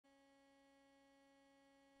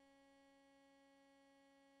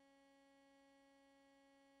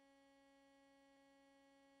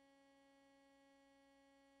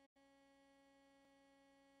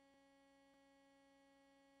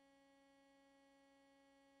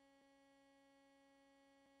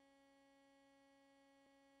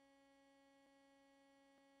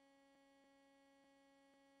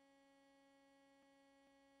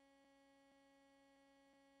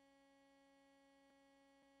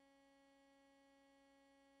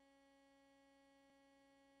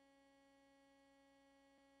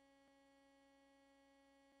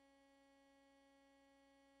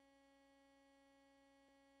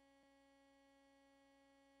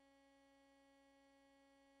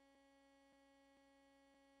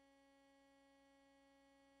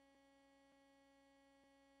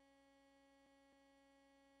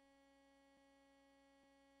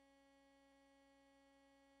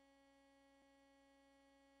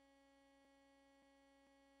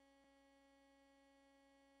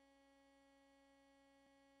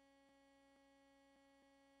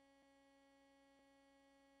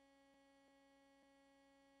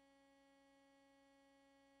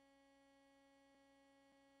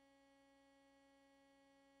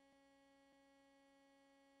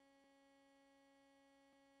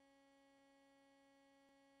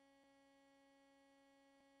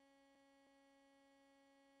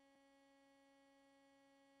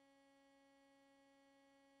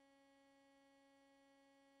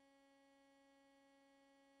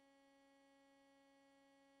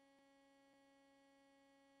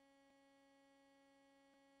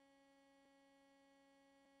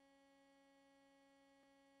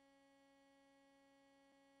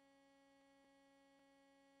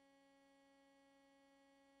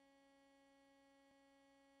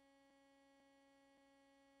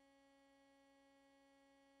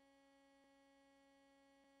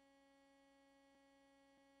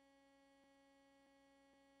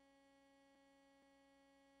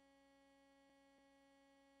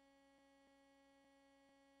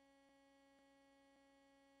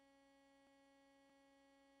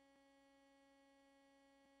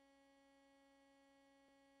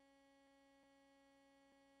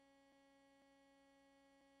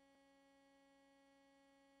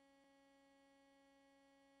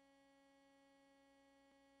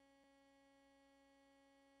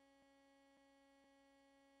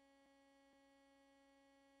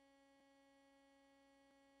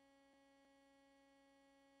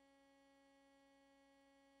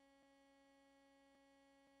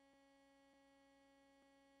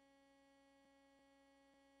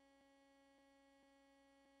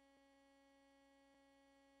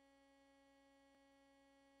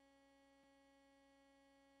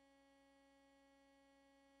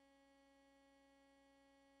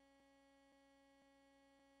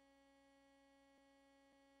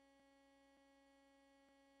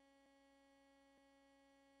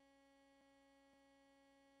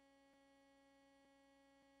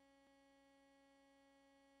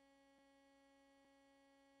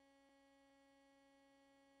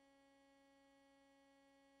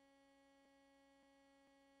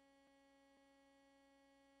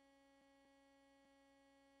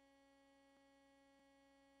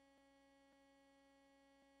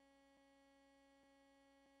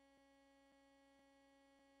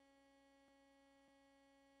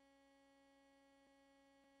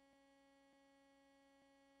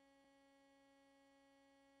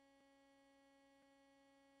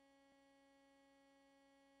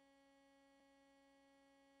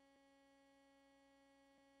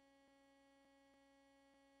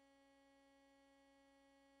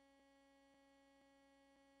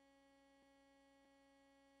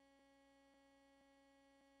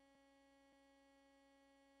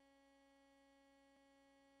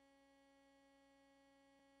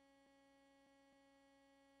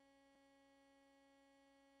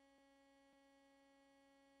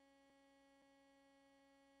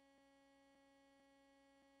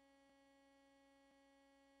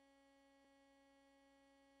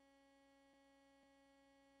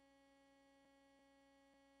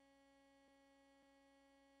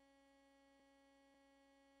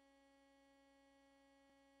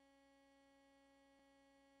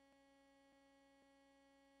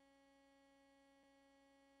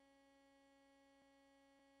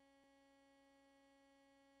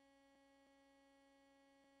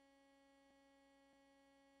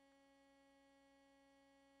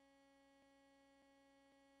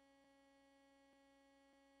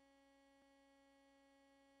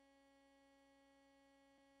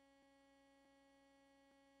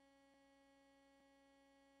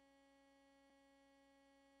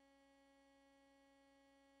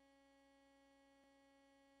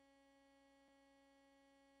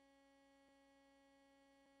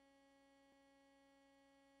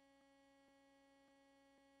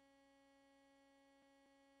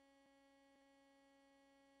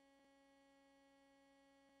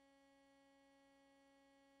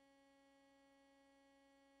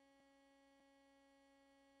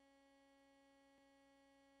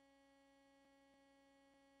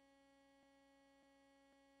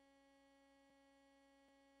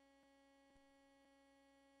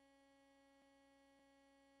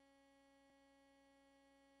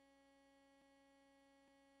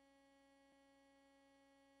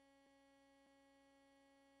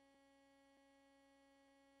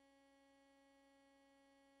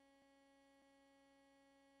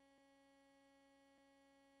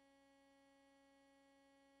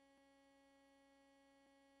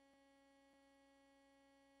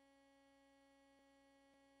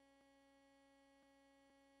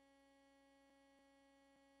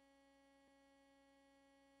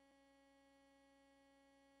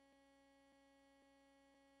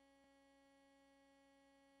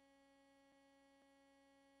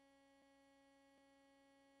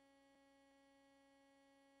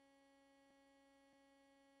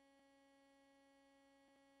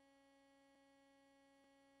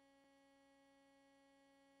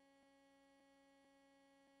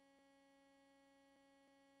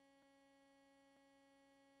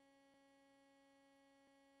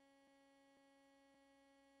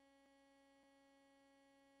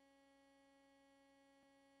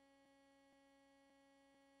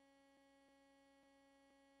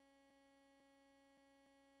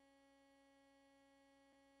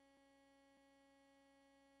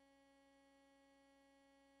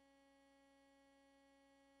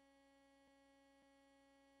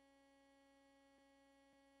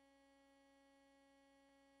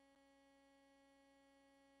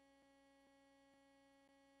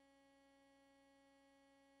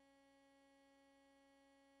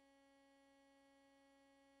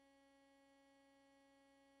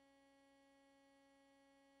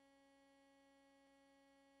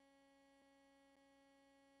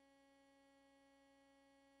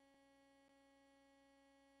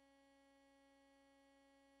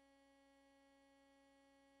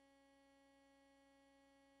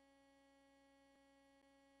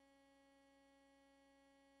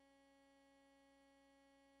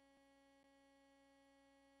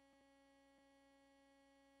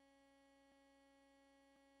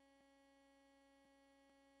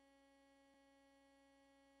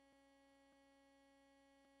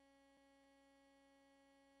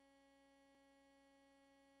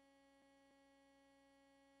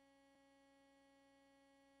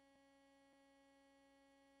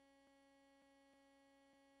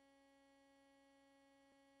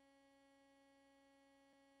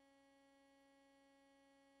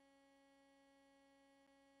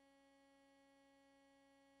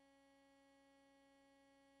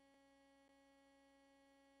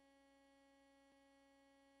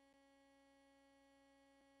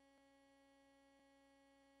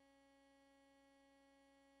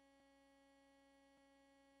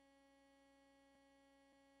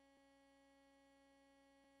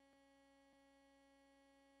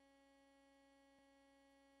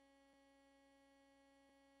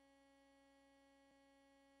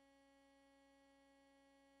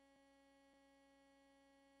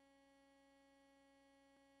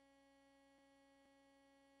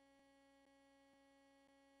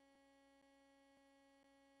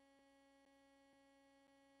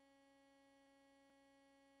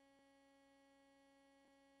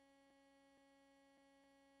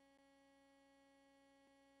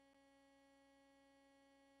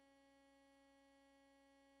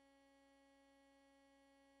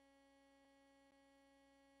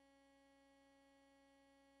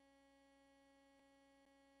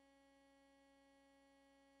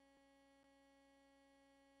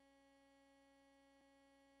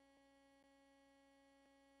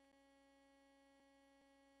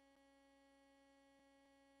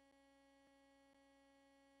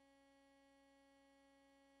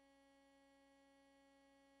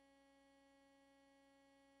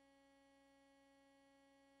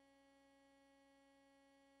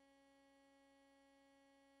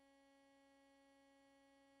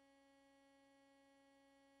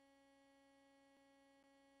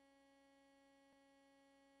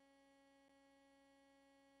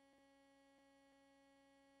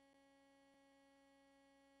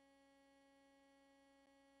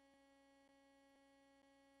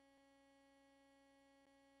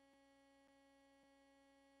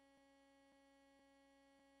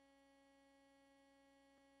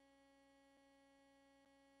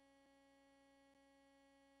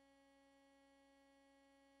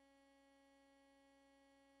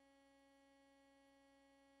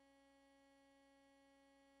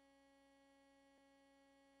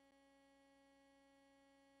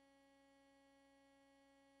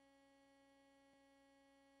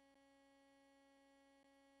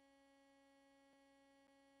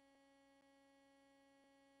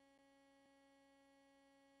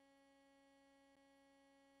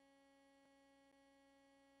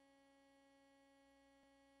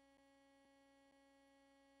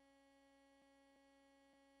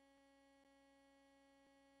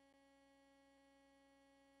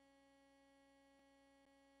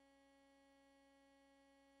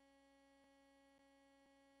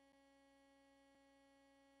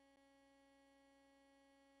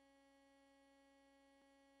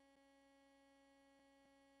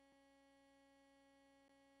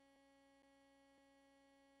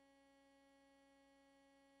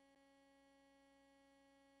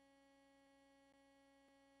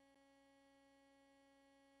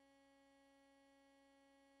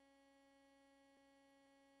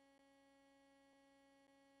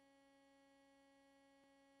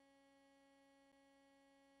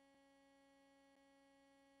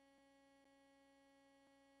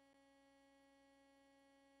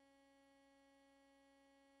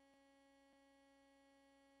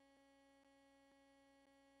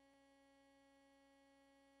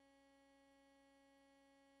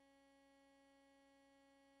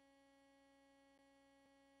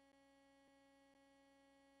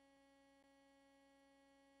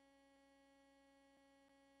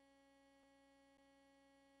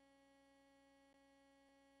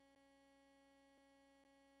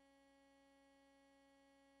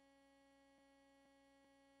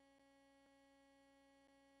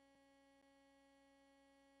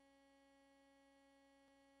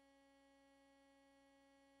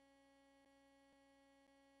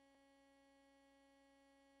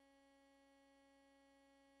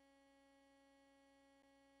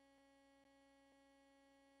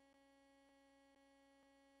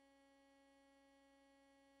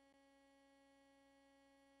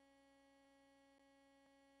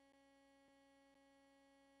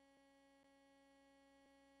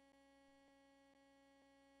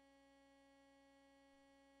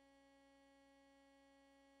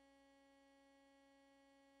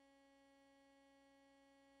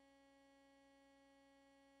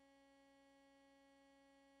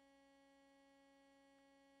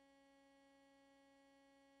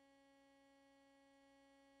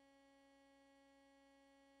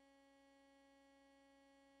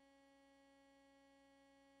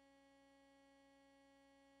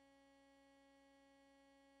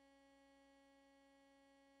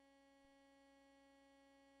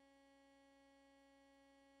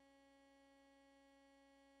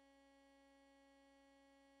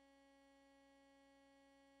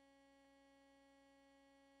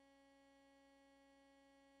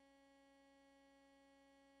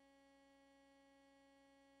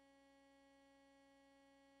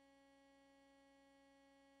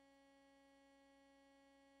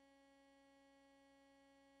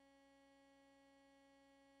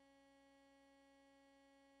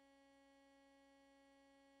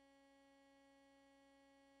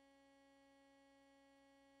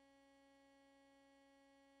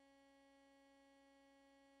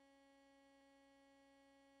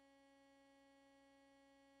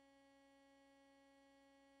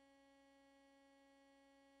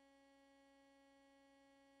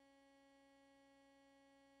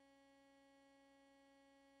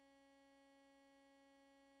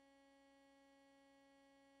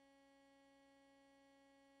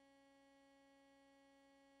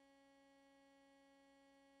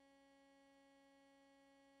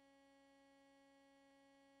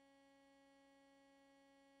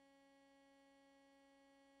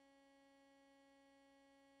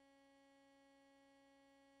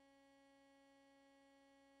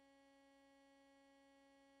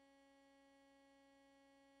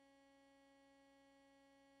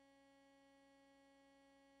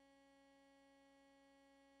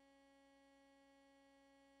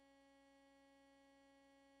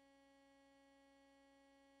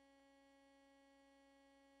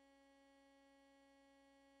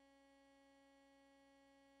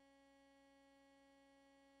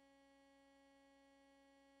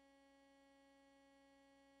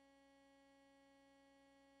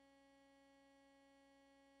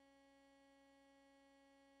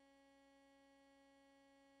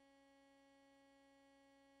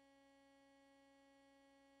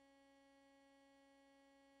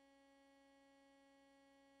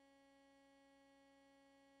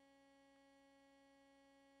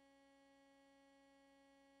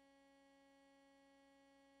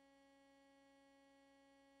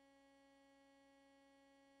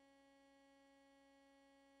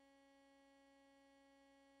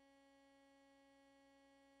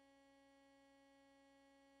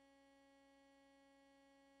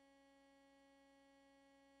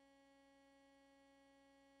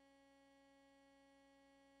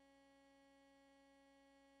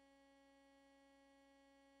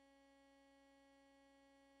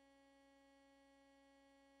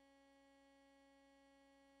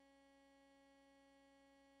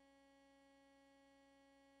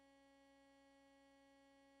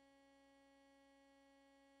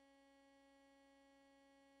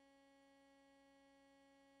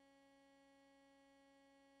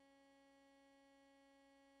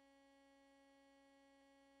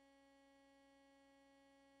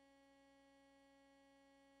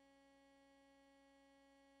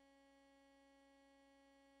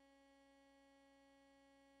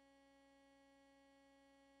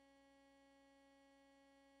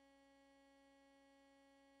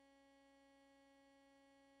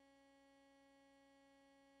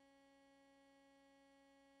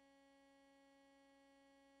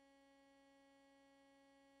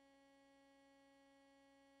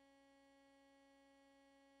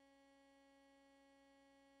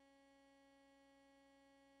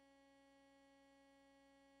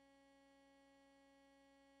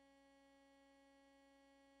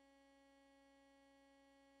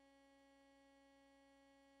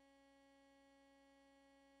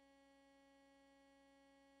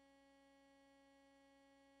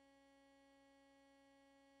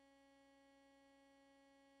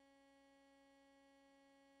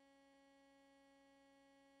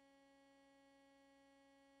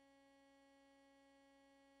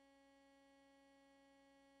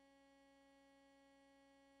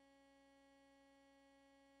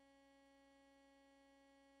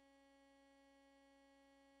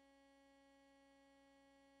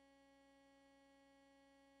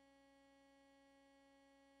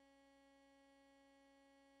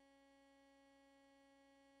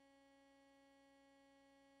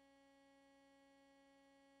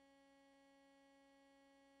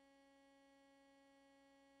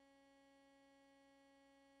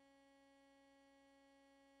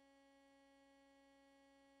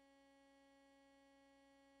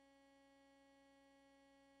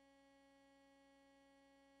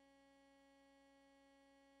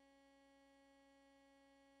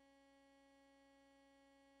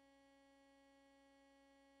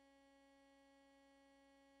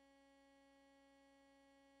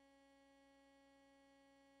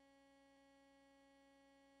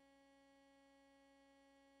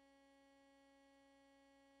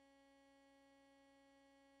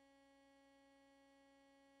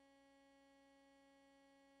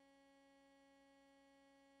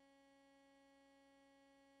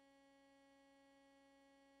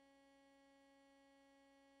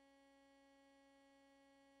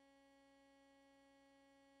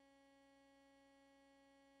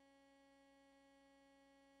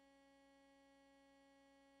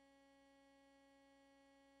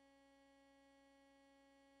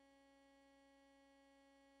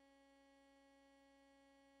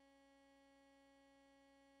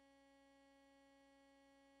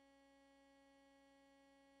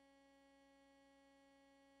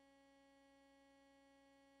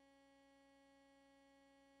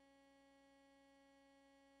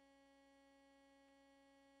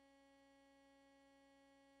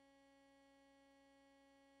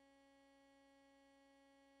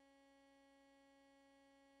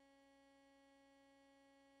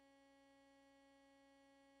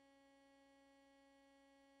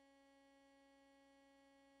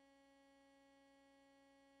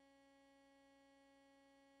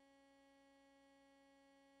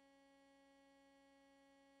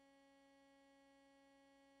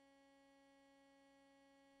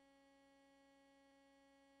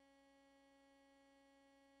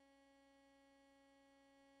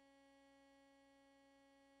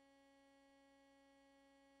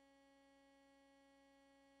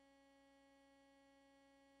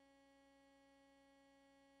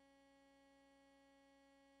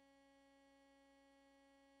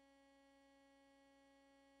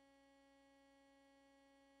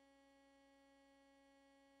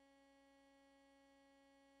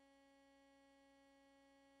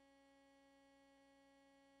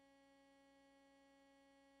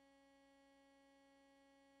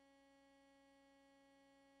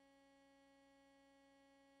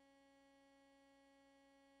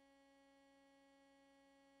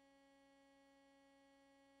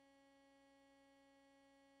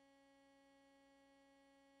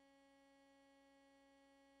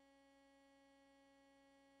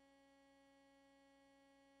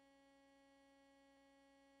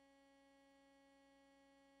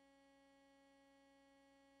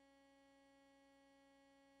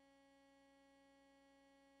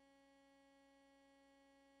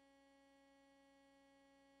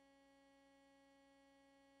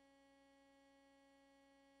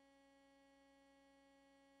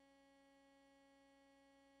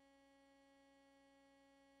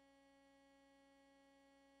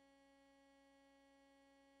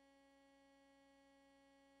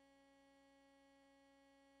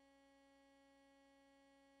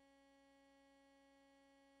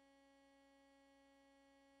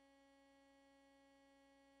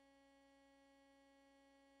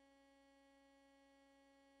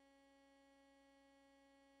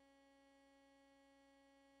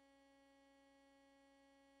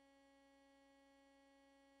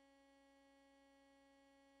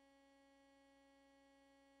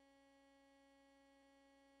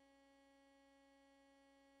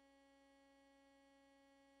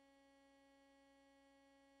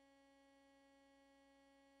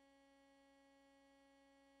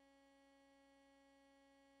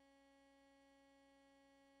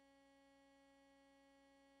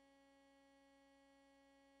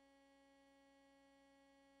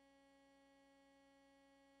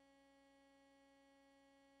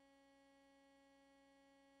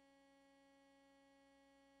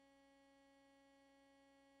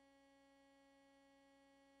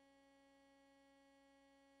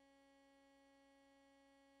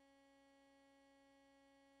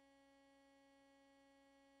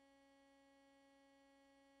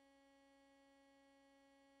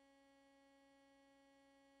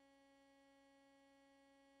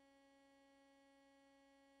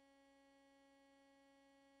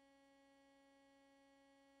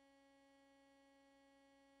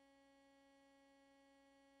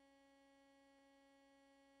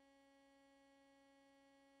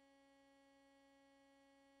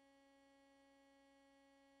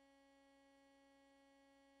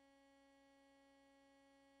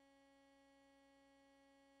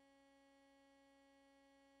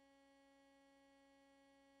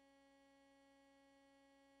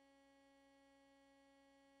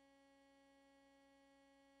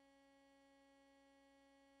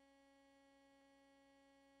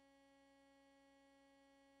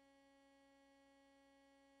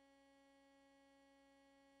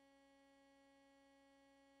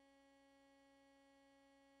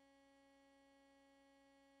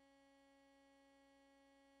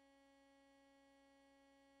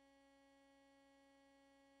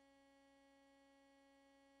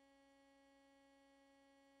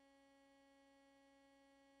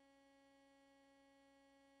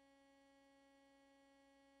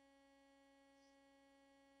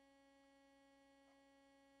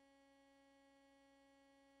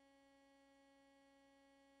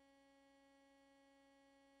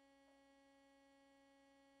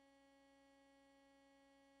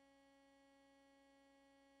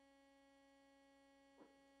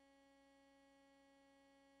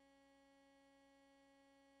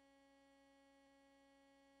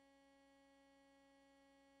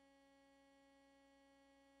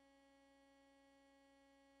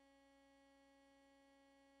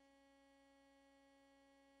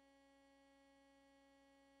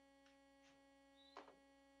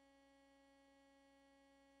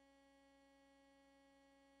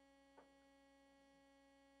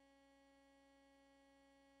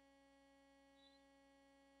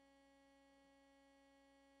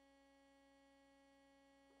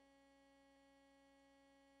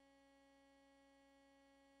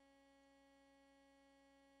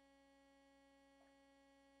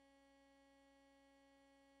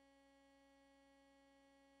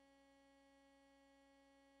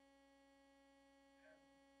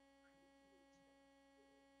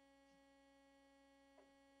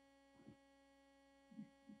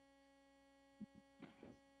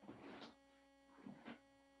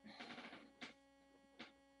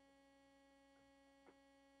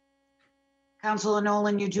Councilor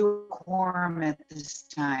Nolan, you do a quorum at this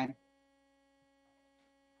time.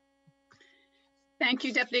 Thank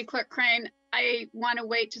you, Deputy Clerk Crane. I want to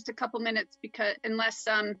wait just a couple minutes because unless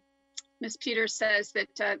Ms. Peters says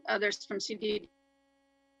that others from CD,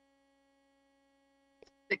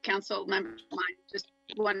 the council members mind, just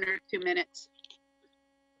 1 or 2 minutes.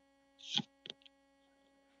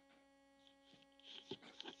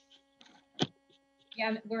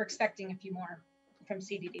 Yeah, we're expecting a few more from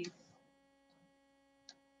CDD.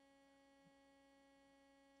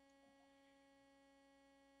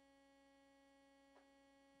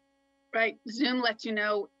 Right, Zoom lets you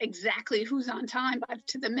know exactly who's on time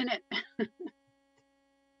to the minute.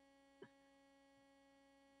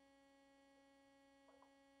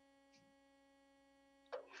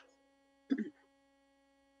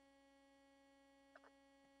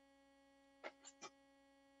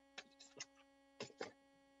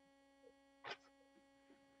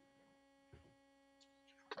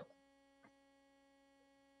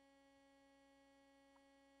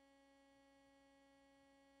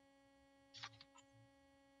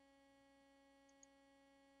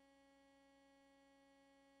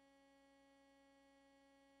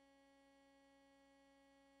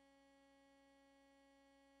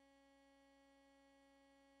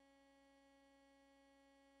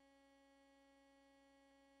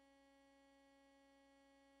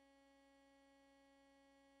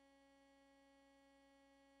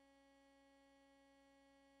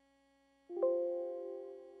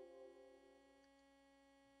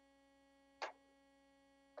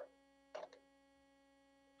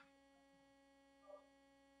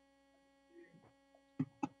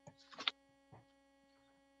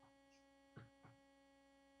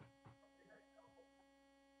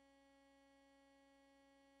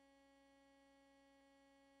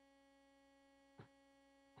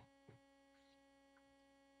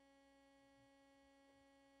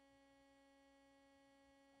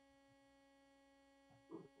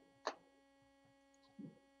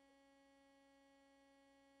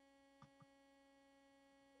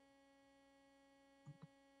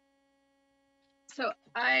 So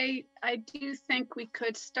I do think we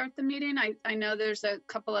could start the meeting. I know there's a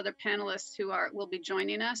couple other panelists who will be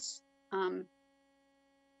joining us,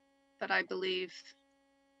 but I believe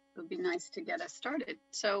it would be nice to get us started.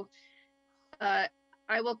 So I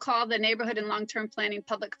will call the Neighborhood and Long-Term Planning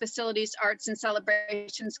Public Facilities Arts and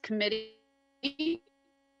Celebrations Committee.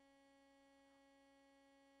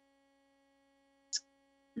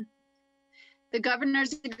 The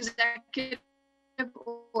Governor's Executive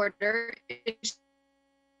Order it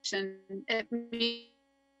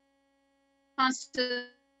responds to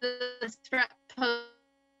the threat posed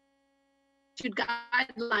to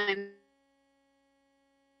guidelines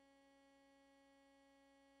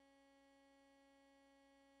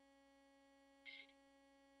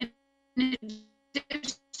in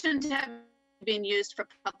addition to having been used for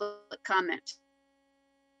public comment.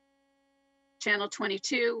 Channel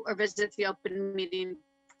 22 or visit the open meeting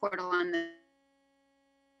portal on the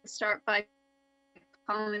start by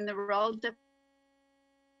calling the roll.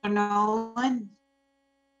 Nolan,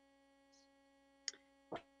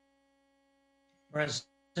 Present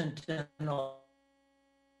and all.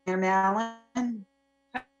 Mayor Mallon,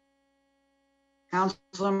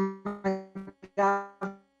 Councilor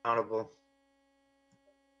McDowell, Accountable.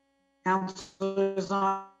 Councilors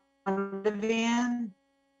on Vivian.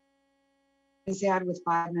 He's had with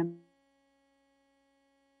 5 members.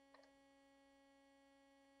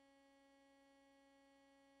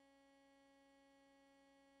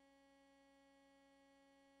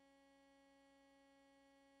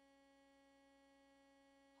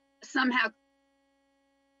 Somehow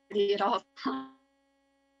it all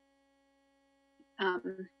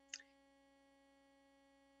around.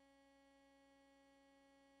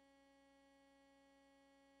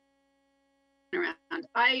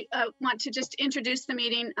 I want to just introduce the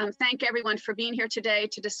meeting. Thank everyone for being here today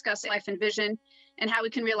to discuss Alewife Envision and how we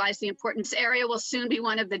can realize the importance. This area will soon be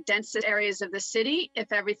one of the densest areas of the city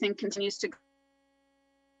if everything continues to grow,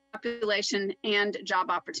 population and job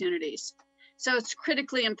opportunities. So it's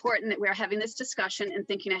critically important that we're having this discussion and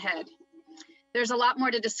thinking ahead. There's a lot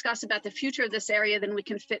more to discuss about the future of this area than we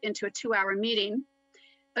can fit into a 2-hour meeting,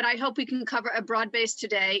 but I hope we can cover a broad base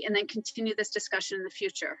today and then continue this discussion in the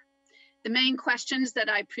future. The main questions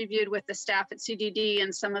that I previewed with the staff at CDD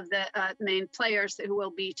and some of the main players who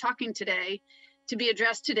will be talking today to be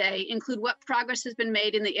addressed today include what progress has been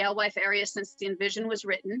made in the Alewife area since the Envision was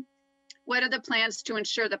written. What are the plans to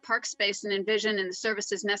ensure the park space and Envision and the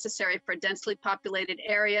services necessary for a densely populated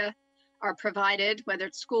area are provided, whether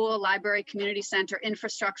it's school, library, community center,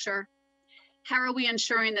 infrastructure? How are we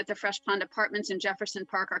ensuring that the Fresh Pond Apartments in Jefferson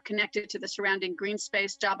Park are connected to the surrounding green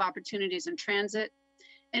space, job opportunities, and transit?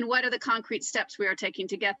 And what are the concrete steps we are taking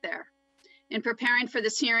to get there? In preparing for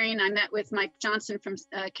this hearing, I met with Mike Johnson from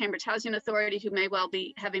Cambridge Housing Authority, who may well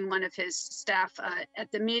be having one of his staff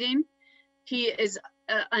at the meeting. He is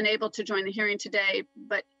unable to join the hearing today,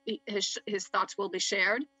 but his thoughts will be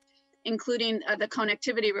shared, including the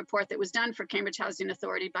connectivity report that was done for Cambridge Housing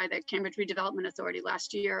Authority by the Cambridge Redevelopment Authority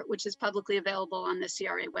last year, which is publicly available on the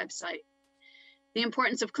CRA website. The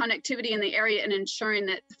importance of connectivity in the area and ensuring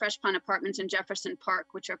that the Fresh Pond Apartments in Jefferson Park,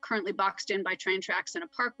 which are currently boxed in by train tracks and a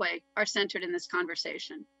parkway, are centered in this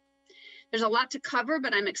conversation. There's a lot to cover,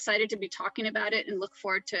 but I'm excited to be talking about it and look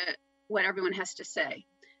forward to what everyone has to say.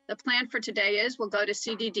 The plan for today is we'll go to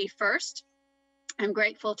CDD first. I'm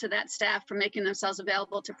grateful to that staff for making themselves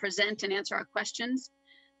available to present and answer our questions.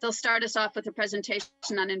 They'll start us off with a presentation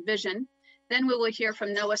on Envision. Then we will hear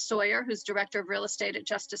from Noah Sawyer, who's Director of Real Estate at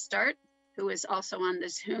Justice Start, who is also on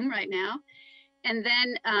this Zoom right now. And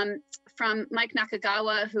then from Mike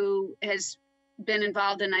Nakagawa, who has been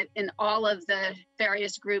involved in all of the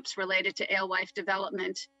various groups related to Alewife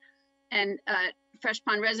development, and Fresh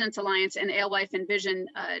Pond Residents Alliance and Alewife Envision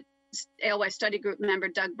Alewife Study Group member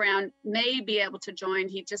Doug Brown may be able to join.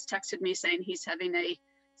 He just texted me saying he's having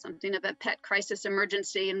something of a pet crisis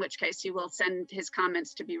emergency, in which case he will send his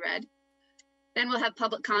comments to be read. Then we'll have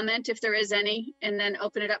public comment if there is any, and then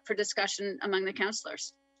open it up for discussion among the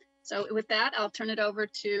counselors. So with that, I'll turn it over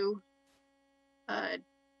to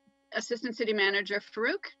Assistant City Manager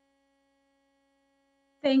Farouk.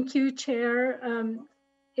 Thank you, Chair.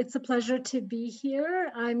 It's a pleasure to be here.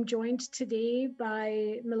 I'm joined today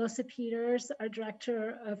by Melissa Peters, our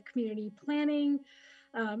Director of Community Planning,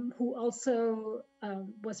 who also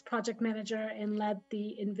was project manager and led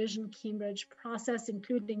the Envision Cambridge process,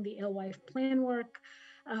 including the Alewife plan work.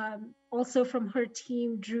 Also from her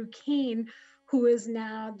team, Drew Kane, who is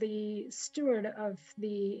now the steward of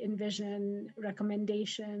the Envision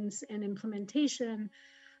recommendations and implementation.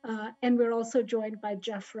 And we're also joined by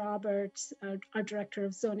Jeff Roberts, our Director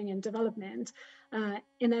of Zoning and Development.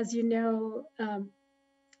 And as you know,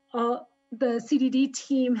 the CDD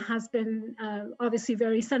team has been obviously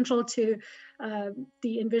very central to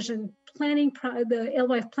the Envision planning, the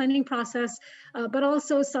Alewife planning process, but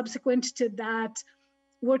also subsequent to that,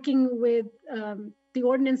 working with the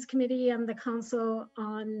Ordinance Committee and the Council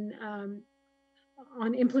on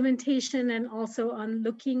implementation, and also on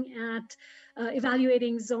looking at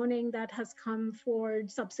evaluating zoning that has come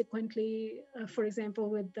forward subsequently, for example,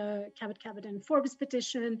 with the Cabot and Forbes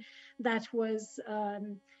petition that was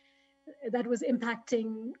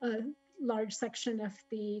impacting a large section of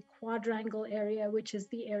the quadrangle area, which is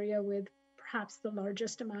the area with perhaps the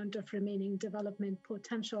largest amount of remaining development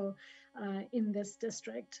potential in this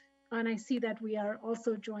district. And I see that we are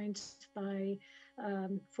also joined by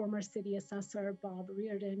former city assessor Bob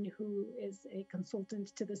Reardon, who is a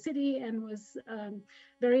consultant to the city and was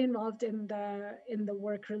very involved in the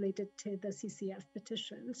work related to the CCF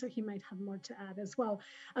petition. So he might have more to add as well.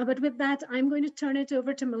 But with that, I'm going to turn it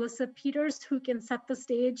over to Melissa Peters, who can set the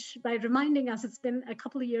stage by reminding us it's been a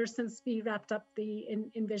couple of years since we wrapped up the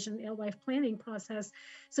Envision Alewife planning process.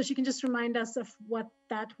 So she can just remind us of what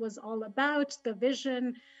that was all about, the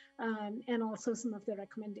vision, and also some of the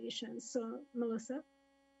recommendations. So Melissa.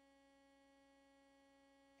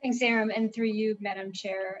 Thanks, Aram, and through you, Madam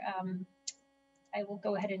Chair, I will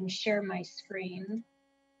go ahead and share my screen.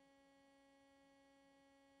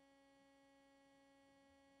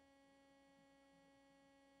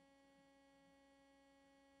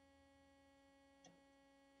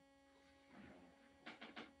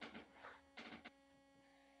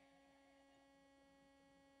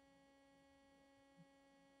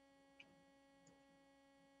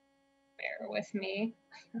 Bear with me.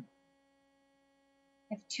 I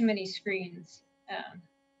have too many screens.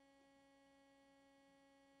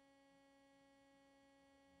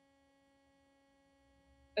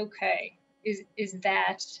 Okay, is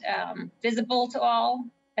that visible to all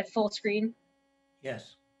at full screen?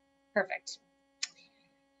 Yes. Perfect.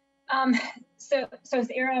 So as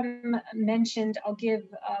Aram mentioned, I'll give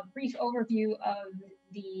a brief overview of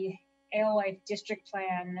the Alewife District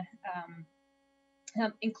Plan,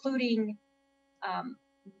 including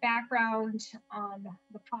background on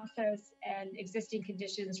the process and existing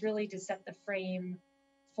conditions, really to set the frame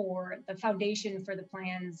for the foundation for the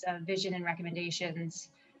plan's vision and recommendations.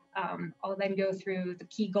 I'll then go through the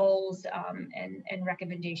key goals and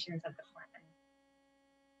recommendations of the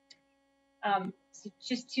plan. So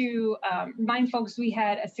just to remind folks, we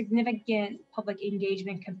had a significant public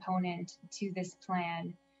engagement component to this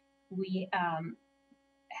plan. We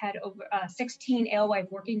had over 16 Alewife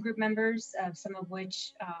working group members, some of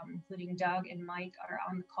which, including Doug and Mike, are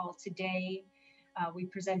on the call today. We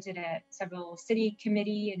presented at several city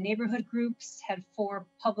committee and neighborhood groups, had 4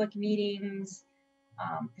 public meetings,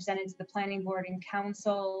 presented to the planning board and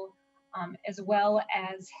council, as well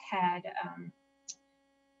as had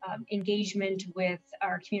engagement with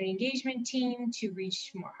our community engagement team to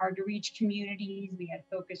reach more hard to reach communities. We had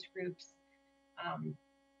focus groups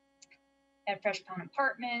at Fresh Pond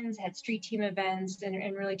Apartments, had street team events, and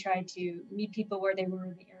really tried to meet people where they were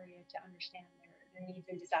in the area to understand their needs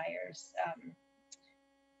and desires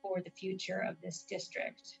for the future of this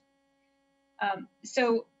district.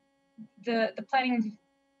 So the planning,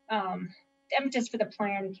 the impetus for the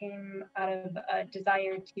plan came out of a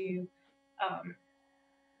desire to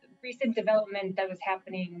recent development that was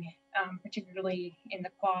happening, particularly in the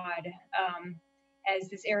Quad, as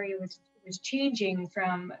this area was changing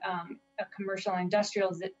from a commercial and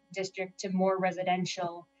industrial district to more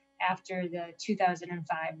residential after the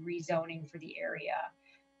 2005 rezoning for the area.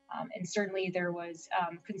 And certainly there was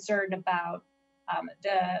concern about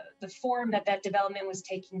the form that development was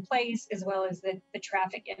taking place, as well as the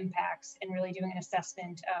traffic impacts, and really doing an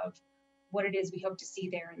assessment of what it is we hope to see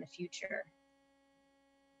there in the future.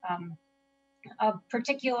 A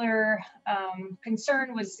particular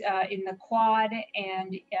concern was in the Quad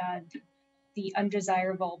and the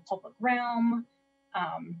undesirable public realm,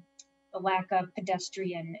 the lack of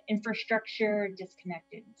pedestrian infrastructure,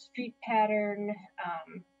 disconnected street pattern,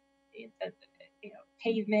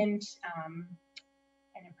 pavement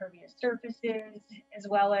and impervious surfaces, as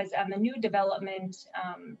well as the new development,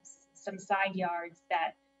 some side yards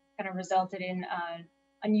that kind of resulted in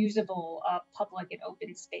unusable public and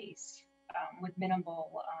open space with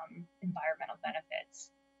minimal environmental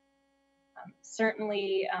benefits.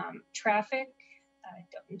 Certainly traffic,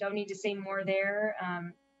 don't need to say more there.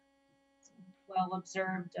 Well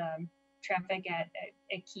observed traffic at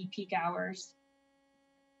key peak hours.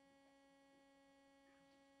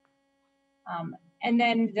 And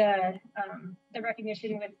then the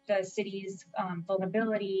recognition with the city's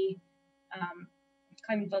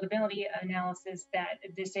climate vulnerability analysis that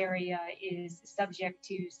this area is subject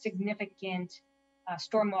to significant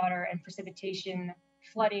stormwater and precipitation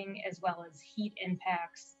flooding, as well as heat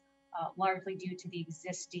impacts, largely due to the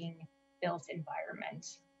existing built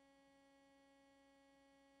environment.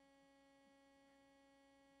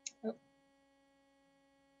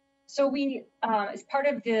 So we, as part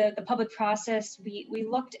of the public process, we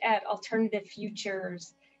looked at alternative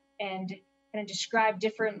futures and kind of described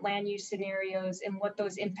different land use scenarios and what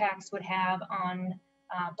those impacts would have on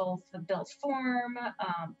both the built form,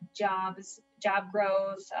 job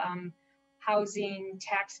growth, housing,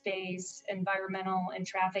 tax base, environmental and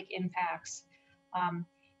traffic impacts.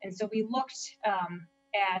 And so we looked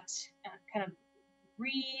at kind of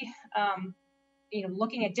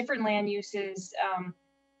looking at different land uses.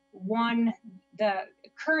 One, the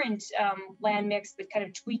current land mix, but kind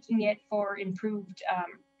of tweaking it for improved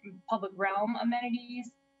public realm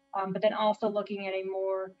amenities, but then also looking at a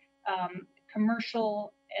more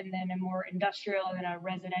commercial and then a more industrial and a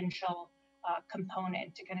residential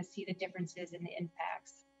component to kind of see the differences in the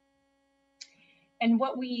impacts. And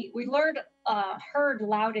what we learned, heard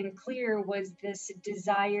loud and clear was this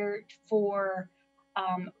desire for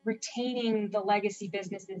retaining the legacy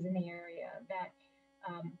businesses in the area,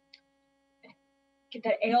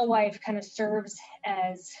 that Alewife kind of serves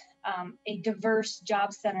as a diverse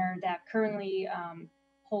job center that currently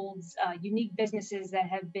holds unique businesses that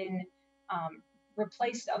have been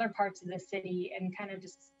replaced in other parts of the city, and kind of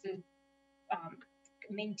just to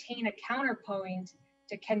maintain a counterpoint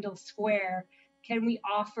to Kendall Square. Can we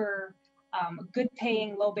offer good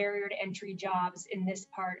paying, low barrier to entry jobs in this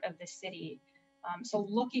part of the city? So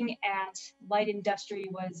looking at light industry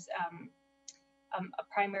was a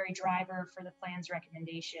primary driver for the plan's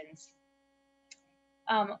recommendations.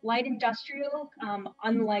 Light industrial,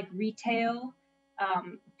 unlike retail,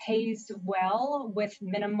 pays well with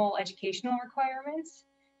minimal educational requirements.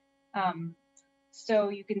 So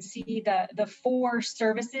you can see the 4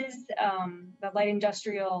 services, the light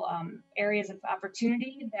industrial areas of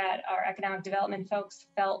opportunity that our economic development folks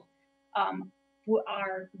felt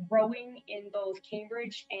are growing in both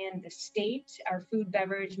Cambridge and the state: our food,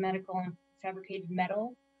 beverage, medical, and fabricated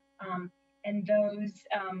metal. And those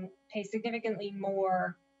pay significantly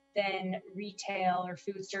more than retail or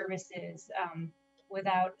food services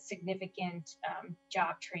without significant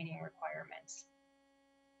job training requirements.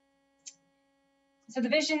 So the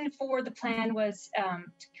vision for the plan was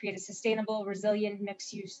to create a sustainable, resilient,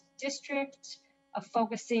 mixed-use district of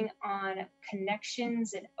focusing on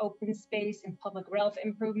connections and open space and public realm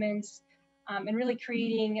improvements, and really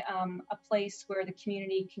creating a place where the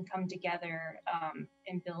community can come together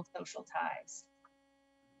and build social ties.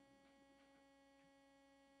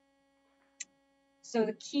 So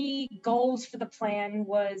the key goals for the plan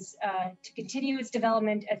was to continue its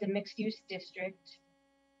development as a mixed-use district,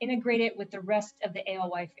 integrate it with the rest of the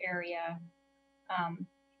Alewife area,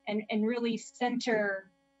 and really center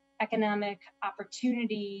economic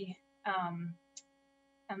opportunity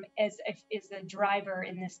as a driver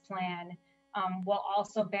in this plan, while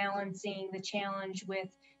also balancing the challenge with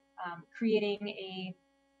creating a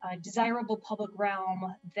desirable public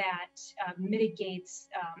realm that mitigates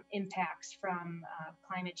impacts from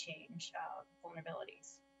climate change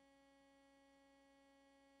vulnerabilities.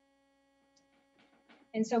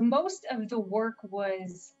 And so most of the work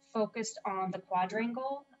was focused on the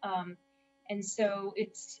quadrangle. And so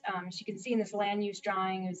it's, as you can see in this land use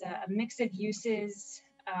drawing, is a mix of uses.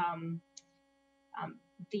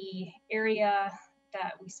 The area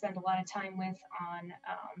that we spend a lot of time with on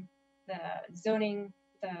the zoning,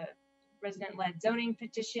 the resident-led zoning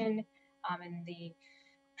petition in the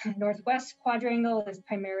northwest quadrangle is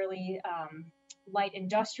primarily light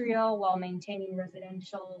industrial while maintaining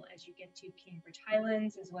residential as you get to Cambridge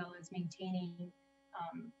Highlands, as well as maintaining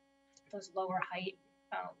those lower height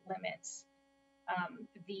limits.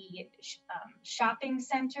 The shopping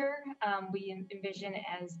center we envision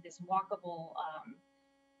as this walkable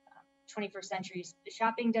 21st century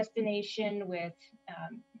shopping destination with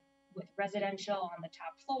residential on the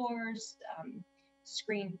top floors,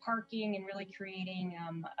 screened parking, and really creating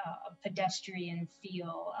a pedestrian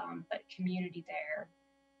feel, but community there.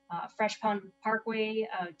 Fresh Pond Parkway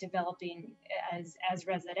developing as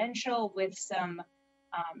residential with some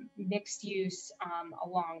mixed use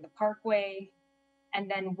along the parkway,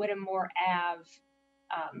 and then Whittemore Ave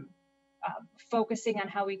focusing on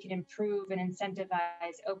how we can improve and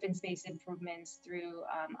incentivize open space improvements through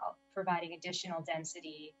providing additional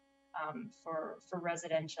density for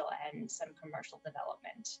residential and some commercial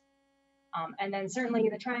development. And then certainly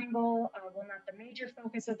the triangle, while not the major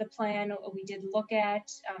focus of the plan, we did look at,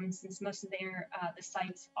 since most of the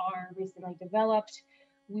sites are recently developed,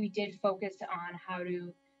 we did focus on how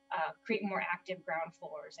to create more active ground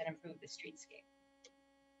floors and improve the streetscape.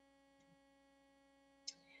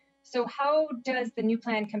 So how does the new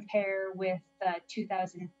plan compare with the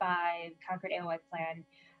 2005 Concord Alewife plan?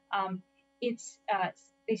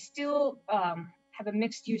 They still have a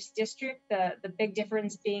mixed use district. The big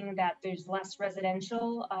difference being that there's less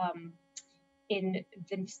residential in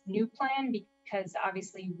the new plan, because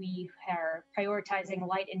obviously we are prioritizing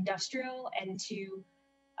light industrial, and to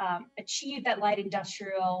achieve that light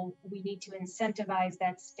industrial, we need to incentivize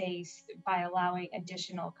that space by allowing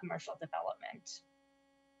additional commercial development.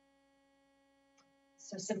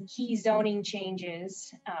 So some key zoning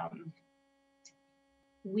changes.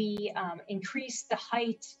 We increased the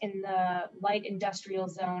height in the light industrial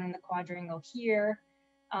zone in the quadrangle here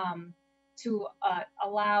to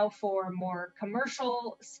allow for more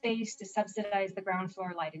commercial space to subsidize the ground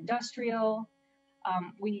floor light industrial.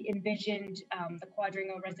 We envisioned the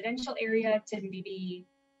quadrangle residential area to be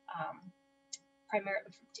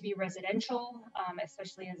residential,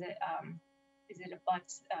 especially as it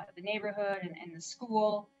abuts the neighborhood and the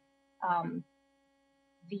school.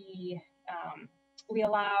 We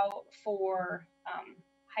allow for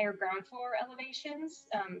higher ground floor elevations,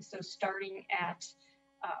 so starting at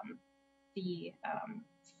the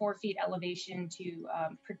 4 feet elevation to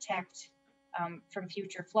protect from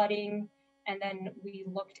future flooding. And then we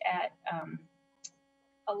looked at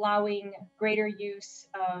allowing greater use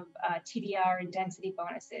of TDR and density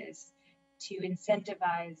bonuses to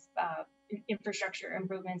incentivize infrastructure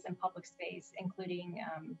improvements in public space, including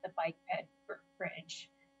the bike ped bridge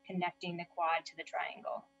connecting the quad to the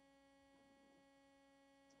triangle.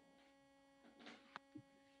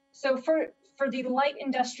 So for the light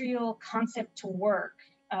industrial concept to work,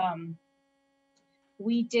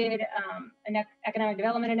 we did an economic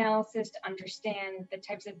development analysis to understand the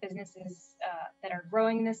types of businesses that are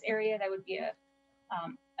growing in this area that would be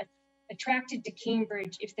attracted to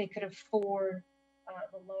Cambridge if they could afford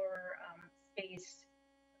the lower space,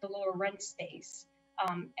 the lower rent space.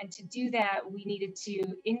 And to do that, we needed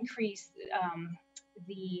to increase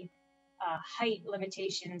the height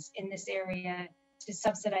limitations in this area to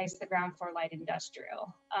subsidize the ground floor light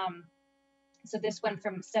industrial. So this went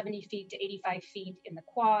from 70 feet to 85 feet in the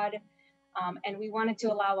quad. And we wanted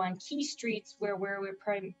to allow on key streets where we're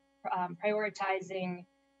prioritizing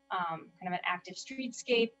kind of an active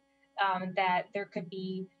streetscape, that there could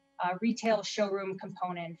be retail showroom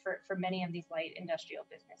component for many of these light industrial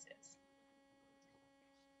businesses.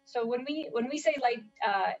 So when we say light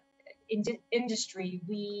industry,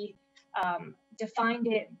 we defined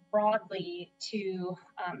it broadly to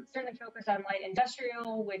certainly focus on light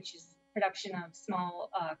industrial, which is production of small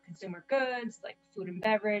consumer goods like food and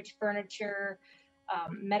beverage, furniture,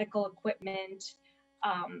 medical equipment.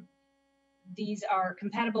 These are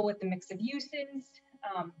compatible with the mix of uses,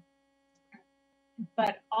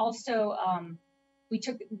 but also we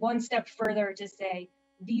took one step further to say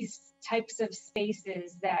these types of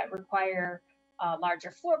spaces that require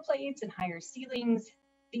larger floor plates and higher ceilings,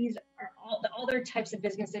 these are all the other types of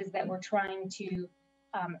businesses that we're trying to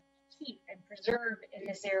keep and preserve in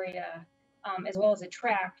this area, as well as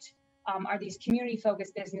attract, are these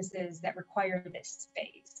community-focused businesses that require this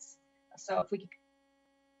space. So if we could,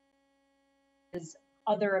 as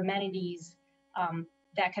other amenities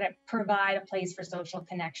that kind of provide a place for social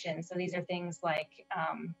connection. So these are things like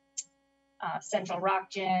Central Rock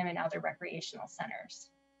Gym and other recreational centers.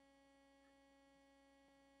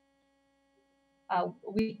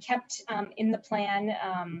 We kept in the plan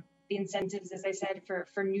the incentives, as I said,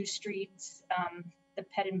 for new streets, the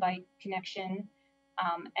ped and bike connection,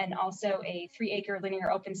 and also a 3-acre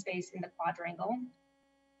linear open space in the quadrangle,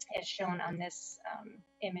 as shown on this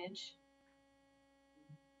image.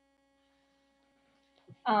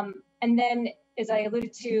 And then, as I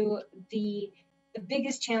alluded to, the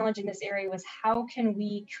biggest challenge in this area was how can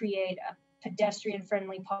we create a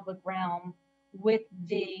pedestrian-friendly public realm with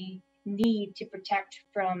the need to protect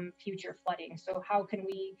from future flooding. So how can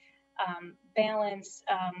we balance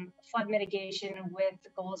flood mitigation with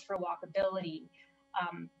goals for walkability?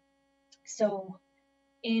 So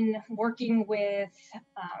in working with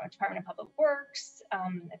Department of Public Works,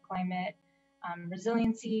 the climate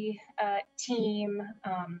resiliency team,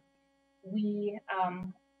 we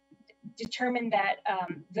determined that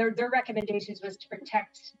their recommendations was to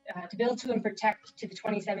protect, to build to and protect to the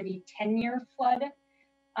 2070 10-year flood.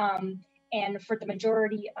 And for the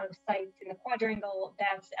majority of sites in the quadrangle,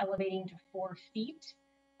 that's elevating to 4 feet.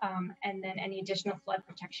 And then any additional flood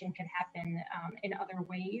protection could happen in other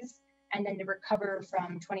ways. And then to recover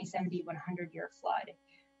from 2070 100-year flood.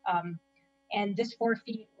 And this 4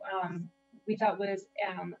 feet we thought was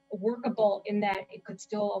workable in that it could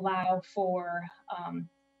still allow for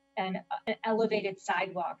an elevated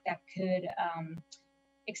sidewalk that could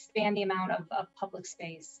expand the amount of public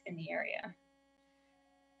space in the area.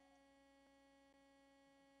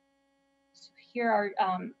 So here are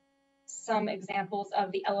some examples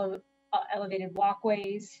of the elevated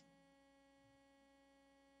walkways.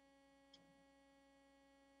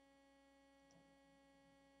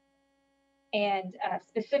 And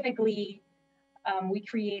specifically, we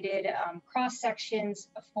created cross sections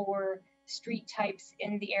for street types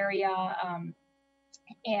in the area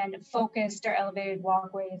and focused our elevated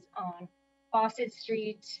walkways on Fawcett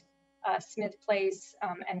Street, Smith Place,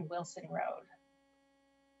 and Wilson Road.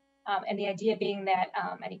 And the idea being that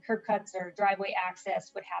any curb cuts or driveway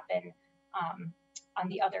access would happen on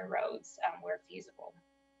the other roads where feasible.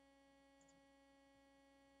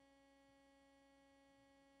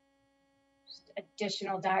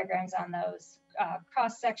 Additional diagrams on those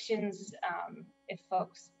cross sections if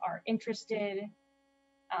folks are interested.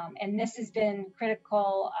 And this has been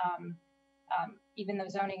critical, even though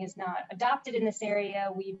zoning is not adopted in this area,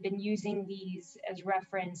 we've been using these as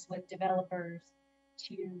reference with developers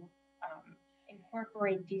to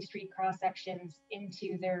incorporate these street cross sections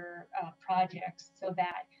into their projects so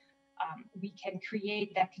that we can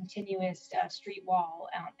create that continuous street wall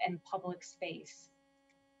and public space.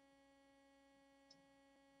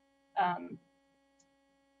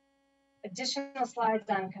 Additional slides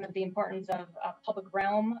on kind of the importance of public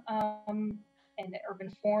realm and the urban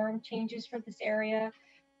form changes for this area.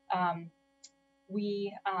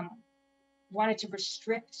 We wanted to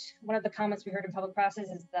restrict, one of the comments we heard in public process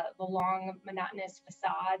is the long monotonous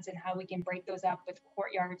facades and how we can break those up with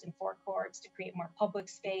courtyards and forecourts to create more public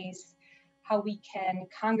space, how we can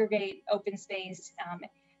congregate open space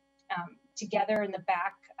together in the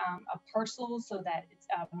back of parcels so that it's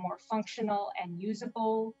more functional and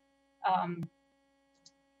usable,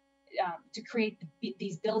 to create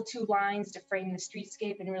these build-to lines to frame the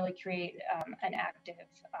streetscape and really create an active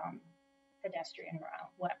pedestrian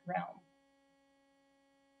realm.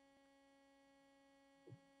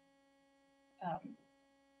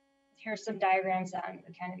 Here's some diagrams on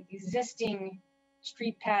the kind of existing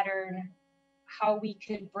street pattern, how we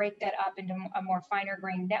could break that up into a more finer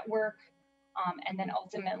grained network, and then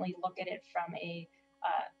ultimately look at it from a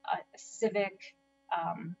civic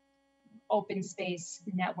open space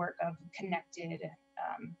network of connected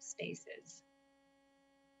spaces.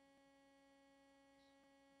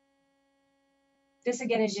 This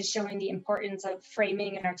again is just showing the importance of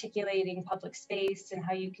framing and articulating public space and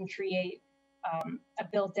how you can create a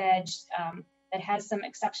built edge that has some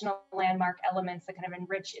exceptional landmark elements that kind of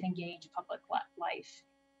enrich and engage public life.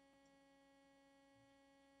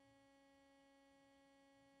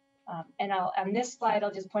 And on this slide,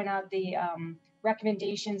 I'll just point out the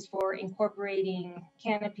recommendations for incorporating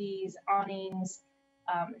canopies, awnings,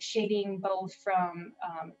 shading both from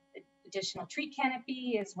additional tree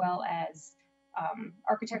canopy as well as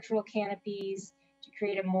architectural canopies to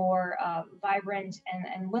create a more vibrant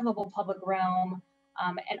and livable public realm,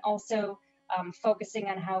 and also focusing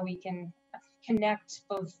on how we can connect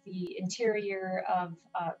both the interior of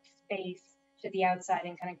space to the outside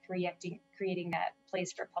and kind of creating that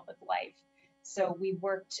place for public life. So we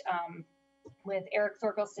worked with Eric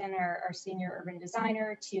Thorkelson, our senior urban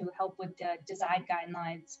designer, to help with the design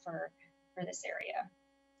guidelines for this area.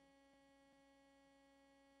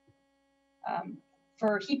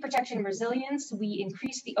 For heat protection and resilience, we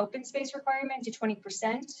increased the open space requirement to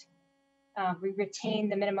 20%. We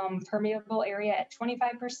retained the minimum permeable area at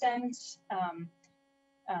 25%.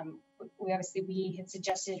 We had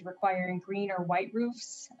suggested requiring green or white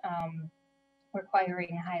roofs,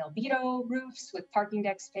 requiring high albedo roofs with parking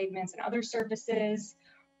decks, pavements, and other surfaces,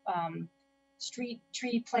 street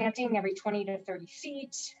tree planting every 20 to 30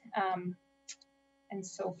 feet, and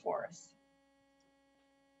so forth.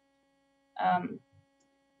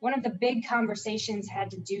 One of the big conversations had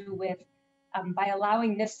to do with, by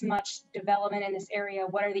allowing this much development in this area,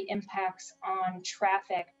 what are the impacts on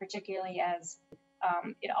traffic, particularly as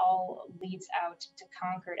it all leads out to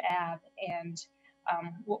Concord Ave. And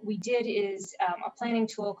what we did is a planning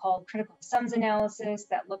tool called critical sums analysis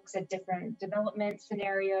that looks at different development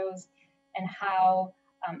scenarios and how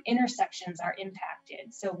intersections are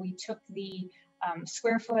impacted. So we took the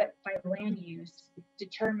square foot by land use,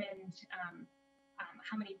 determined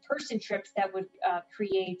how many person trips that would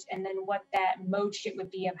create, and then what that mode shift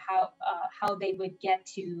would be of how they would get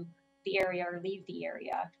to the area or leave the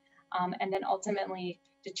area. And then ultimately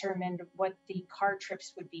determined what the car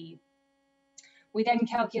trips would be. We then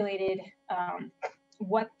calculated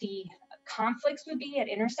what the conflicts would be at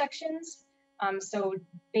intersections. So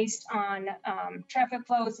based on traffic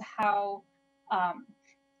flows, how,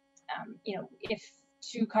 if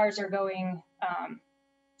two cars are going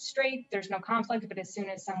straight, there's no conflict, but as soon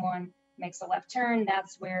as someone makes a left turn,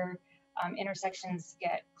 that's where intersections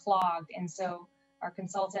get clogged. And so our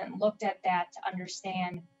consultant looked at that to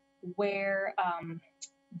understand where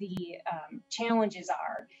the challenges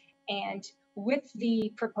are. And with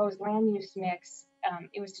the proposed land use mix,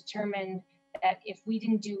 it was determined that if we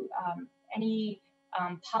didn't do any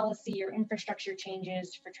policy or infrastructure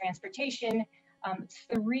changes for transportation,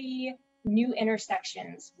 3 new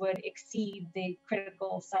intersections would exceed the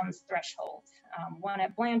critical sums threshold. One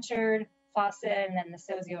at Blanchard, Fawcett, and then the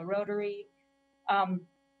Sozio Rotary.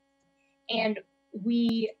 And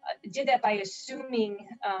we did that by assuming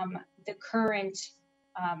the current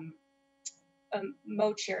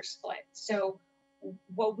mode share split. So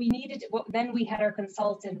what we needed, then we had our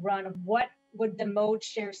consultant run what would the mode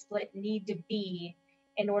share split need to be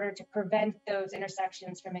in order to prevent those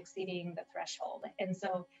intersections from exceeding the threshold. And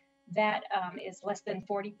so that is less than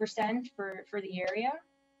 40% for the area.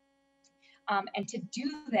 And to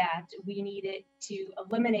do that, we needed to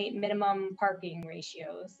eliminate minimum parking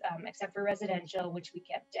ratios, except for residential, which we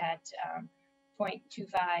kept at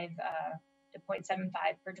 0.25 to 0.75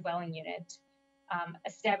 per dwelling unit,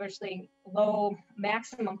 establishing low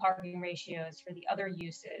maximum parking ratios for the other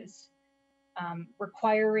uses,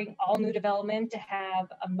 requiring all new development to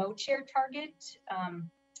have a mode share target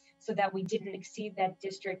so that we didn't exceed that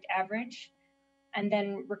district average, and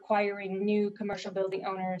then requiring new commercial building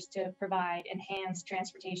owners to provide enhanced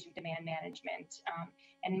transportation demand management.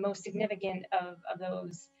 And most significant of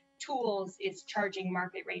those tools is charging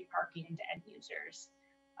market rate parking to end users.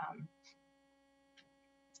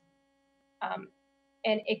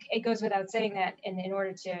 And it goes without saying that in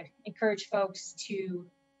order to encourage folks to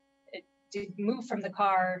move from the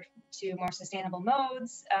car to more sustainable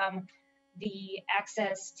modes, the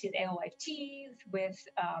access to the Alewife T with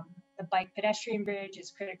the bike pedestrian bridge is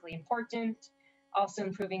critically important. Also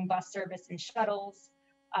improving bus service and shuttles,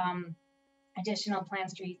 additional planned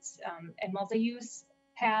streets and multi-use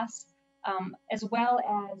paths, as well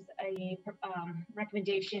as a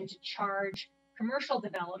recommendation to charge commercial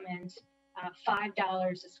development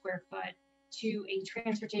 $5 a square foot to a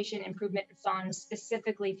transportation improvement fund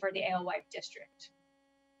specifically for the Alewife district.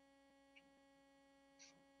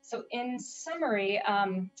 So in summary,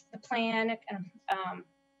 the plan,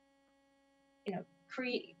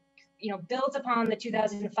 builds upon the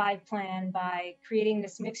 2005 plan by creating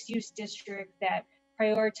this mixed-use district that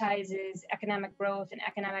prioritizes economic growth and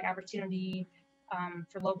economic opportunity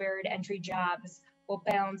for low barrier to entry jobs, while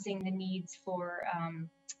balancing the needs for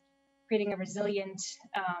creating a resilient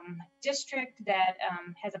district that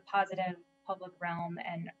has a positive public realm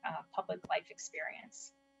and public life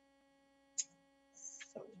experience.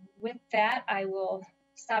 So with that, I will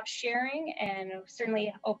stop sharing and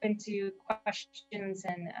certainly open to questions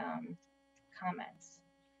and comments.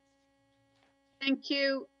 Thank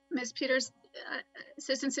you, Ms. Peters.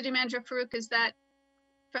 Assistant City Manager Farouk, is that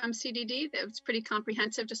from CDD? That was pretty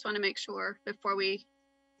comprehensive. Just want to make sure before we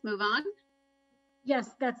move on.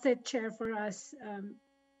 Yes, that's it, Chair, for us.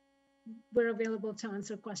 We're available to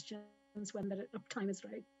answer questions when the time is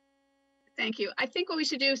right. Thank you. I think what we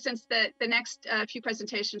should do, since the next few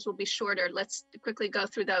presentations will be shorter, let's quickly go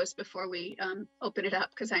through those before we open it up,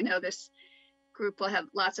 because I know this group will have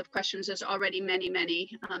lots of questions. There's already many.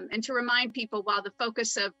 And to remind people, while the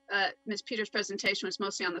focus of Ms. Peters' presentation was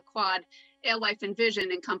mostly on the quad, Alewife Envision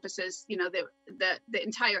encompasses, the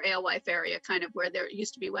entire Alewife area, kind of where there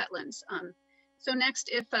used to be wetlands. So next,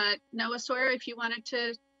 if Noah Sawyer, if you wanted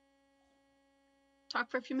to talk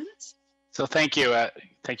for a few minutes. So thank you.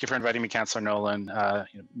 Thank you for inviting me, Councilor Nolan,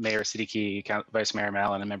 Mayor Siddiqui, Vice Mayor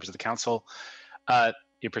Mallon, and members of the council.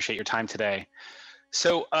 We appreciate your time today.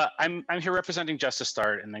 So I'm here representing Justice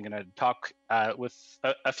Start, and I'm going to talk with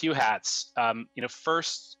a few hats.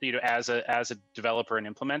 First, as a developer and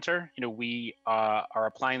implementer, we are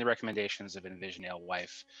applying the recommendations of Envision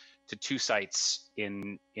Alewife to 2 sites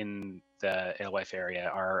in the Alewife area,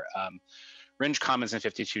 our Ringe Commons and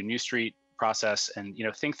 52 New Street process, and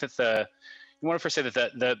think that we want to first say that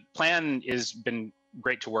the plan has been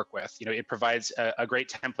great to work with. It provides a great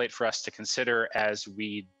template for us to consider as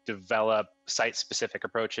we develop site-specific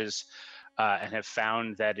approaches, and have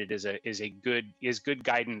found that it is good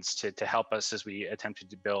guidance to help us as we attempted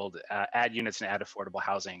to build add units and add affordable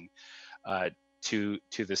housing to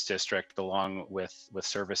this district, along with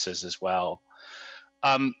services as well.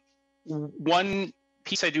 One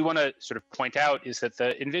piece I do want to sort of point out is that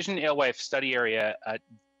the Envision Alewife study area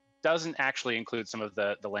doesn't actually include some of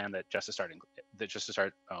the land that Justice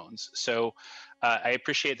Start owns. So I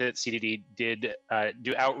appreciate that CDD did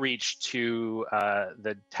do outreach to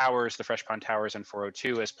the towers, the Fresh Pond Towers and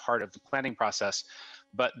 402 as part of the planning process,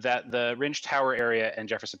 but that the Ringe Tower area and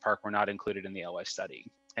Jefferson Park were not included in the Alewife study.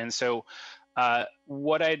 And so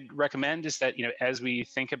what I'd recommend is that, as we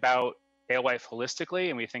think about Alewife holistically,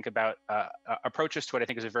 and we think about approaches to what I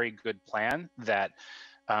think is a very good plan that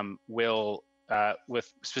will,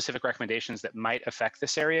 with specific recommendations that might affect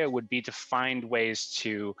this area, would be to find ways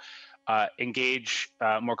to engage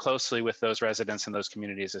more closely with those residents and those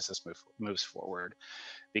communities as this moves forward.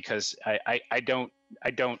 Because I don't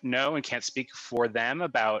know and can't speak for them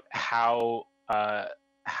about how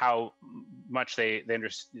much they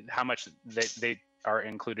are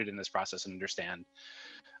included in this process and understand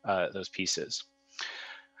those pieces.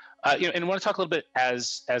 And I want to talk a little bit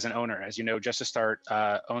as an owner. As you know, Justice Start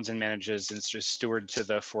owns and manages and is just steward to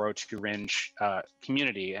the 402 Ringe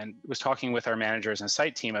community, and was talking with our managers and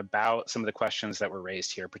site team about some of the questions that were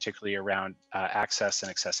raised here, particularly around access and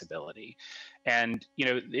accessibility. And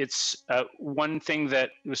it's one thing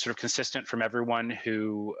that was sort of consistent from everyone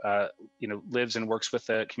who lives and works with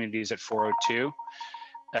the communities at 402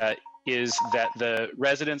 is that the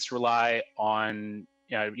residents rely on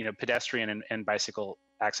pedestrian and bicycle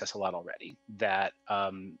access a lot already. That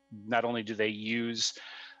not only do they use,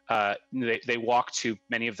 they walk to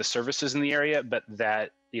many of the services in the area, but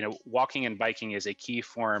that walking and biking is a key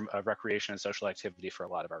form of recreation and social activity for a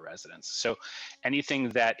lot of our residents. So anything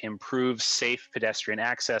that improves safe pedestrian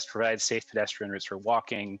access, provides safe pedestrian routes for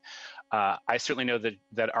walking, I certainly know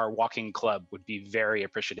that our walking club would be very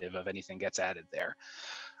appreciative of anything gets added there.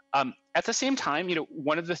 At the same time,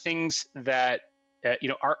 one of the things that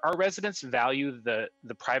our residents value the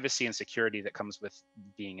privacy and security that comes with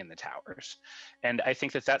being in the towers, and I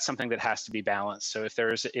think that that's something that has to be balanced. So if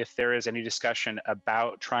there is any discussion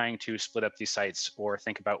about trying to split up these sites or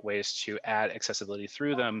think about ways to add accessibility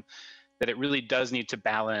through them, that it really does need to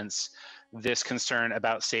balance this concern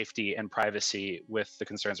about safety and privacy with the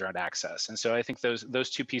concerns around access. And so I think those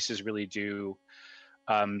two pieces really do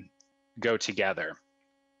go together.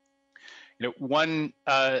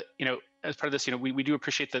 As part of this, we do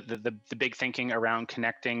appreciate the big thinking around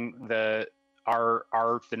connecting the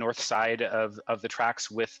north side of the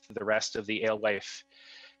tracks with the rest of the Alewife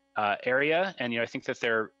area, and I think that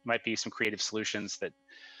there might be some creative solutions that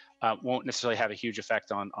won't necessarily have a huge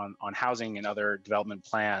effect on housing and other development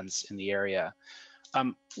plans in the area.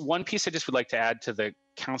 One piece I just would like to add to the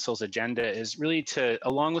council's agenda is really to,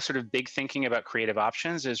 along with sort of big thinking about creative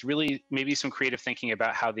options, is really maybe some creative thinking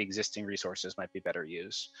about how the existing resources might be better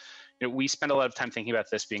used. You know, we spend a lot of time thinking about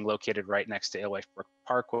this being located right next to Alewife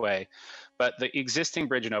Parkway, but the existing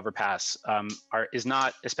bridge and overpass is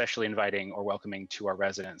not especially inviting or welcoming to our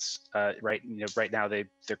residents. Right now, their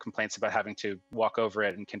complaints about having to walk over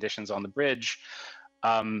it and conditions on the bridge.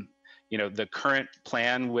 The current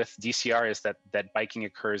plan with DCR is that biking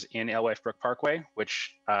occurs in Alewife Brook Parkway,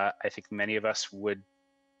 which I think many of us would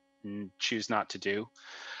choose not to do.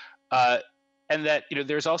 And that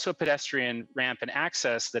there's also a pedestrian ramp and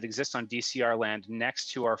access that exists on DCR land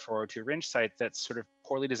next to our 402 Ringe site that's sort of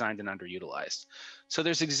poorly designed and underutilized. So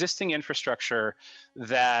there's existing infrastructure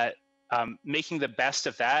that making the best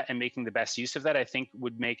of that and making the best use of that, I think,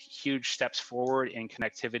 would make huge steps forward in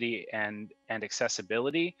connectivity and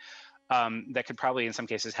accessibility. That could probably in some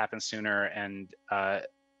cases happen sooner and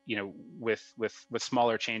with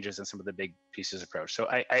smaller changes in some of the big pieces approach. So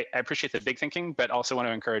I appreciate the big thinking, but also want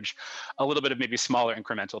to encourage a little bit of maybe smaller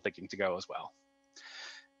incremental thinking to go as well.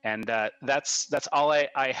 And that's all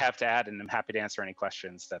I have to add, and I'm happy to answer any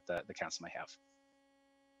questions that the council may have.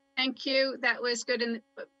 Thank you. That was good. And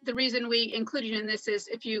the reason we included you in this is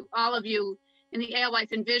if all of you in the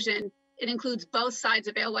Alewife Envision, it includes both sides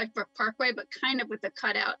of Alewife Brook Parkway, but kind of with the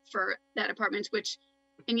cutout for that apartment,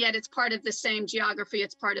 and yet it's part of the same geography,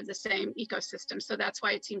 it's part of the same ecosystem. So that's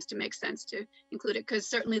why it seems to make sense to include it, because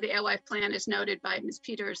certainly the Alewife plan, as noted by Ms.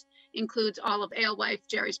 Peters, includes all of Alewife,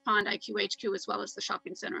 Jerry's Pond, IQHQ, as well as the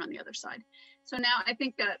shopping center on the other side. So now I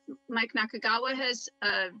think that Mike Nakagawa has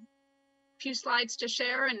a few slides to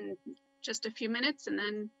share in just a few minutes, and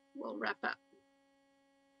then we'll wrap up.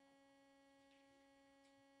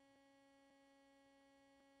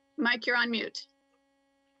 Mike, you're on mute.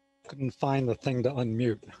 Couldn't find the thing to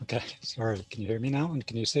unmute. Okay, sorry. Can you hear me now? And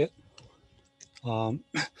can you see it? Hi,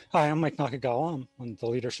 I'm Mike Nakagawa. I'm one of the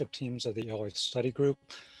leadership teams of the Alewife Study Group,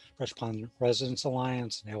 Fresh Pond Residents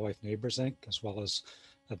Alliance, and Alewife Neighbors Inc., as well as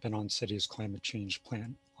I've been on city's climate change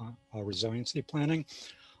plan, resiliency planning.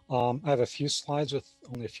 I have a few slides with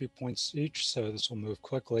only a few points each, so this will move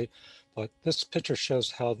quickly. But this picture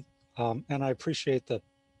shows how, and I appreciate the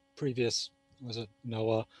previous, was it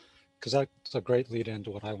Noah? Because that's a great lead into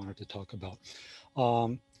what I wanted to talk about.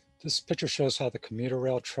 This picture shows how the commuter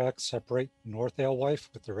rail tracks separate North Alewife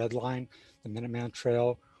with the red line, the Minuteman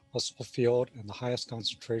Trail, Russell Field, and the highest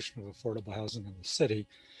concentration of affordable housing in the city,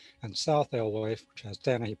 and South Alewife, which has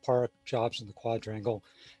Danahy Park, jobs in the quadrangle,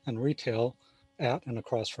 and retail at and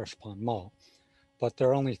across Fresh Pond Mall. But there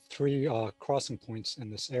are only 3 crossing points in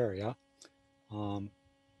this area. I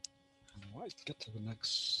get to the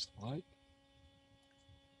next slide.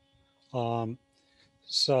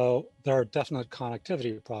 So there are definite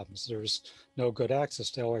connectivity problems. There's no good access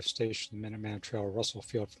to Alewife Station, the Minuteman Trail, or Russell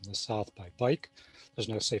Field from the south by bike. There's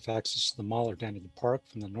no safe access to the mall or Danahy Park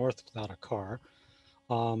from the north without a car.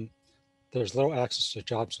 There's little access to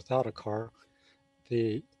jobs without a car.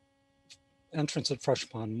 The entrance at Fresh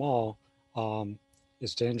Pond Mall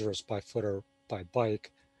is dangerous by foot or by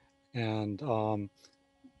bike. And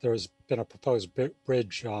there's been a proposed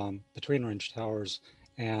bridge between Ringe Towers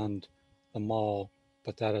and the mall,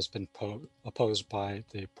 but that has been opposed by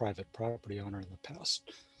the private property owner in the past.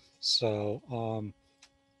 So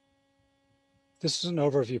this is an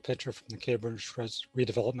overview picture from the Cambridge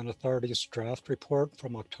Redevelopment Authority's draft report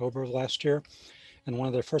from October of last year. And one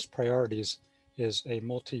of their first priorities is a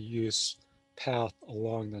multi-use path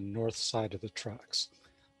along the north side of the tracks.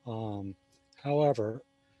 However,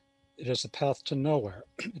 it is a path to nowhere.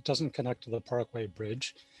 It doesn't connect to the Parkway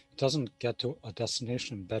Bridge. It doesn't get to a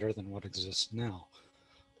destination better than what exists now.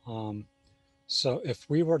 So if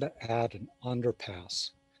we were to add an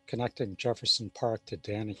underpass connecting Jefferson Park to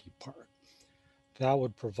Danahy Park, that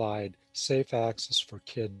would provide safe access for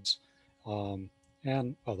kids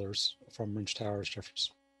and others from Ringe Towers,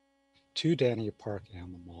 Jefferson, to Danahy Park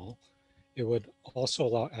and the mall. It would also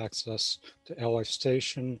allow access to Alewife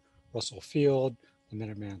Station, Russell Field, the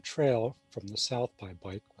Minuteman Trail from the south by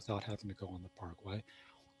bike without having to go on the Parkway.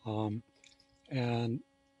 And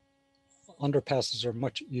underpasses are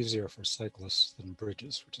much easier for cyclists than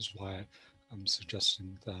bridges, which is why I'm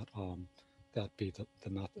suggesting that that be the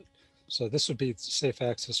method. So this would be safe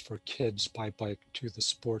access for kids by bike to the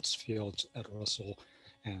sports fields at Russell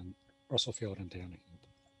Field and Danahy.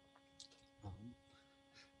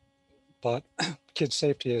 But kid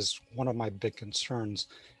safety is one of my big concerns,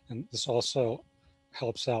 and this also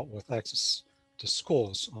helps out with access to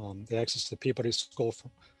schools. The access to Peabody School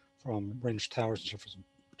from Ringe Towers,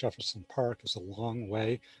 Jefferson Park is a long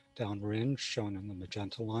way down Ringe, shown in the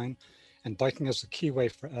magenta line, and biking is the key way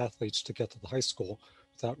for athletes to get to the high school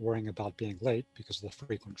without worrying about being late because of the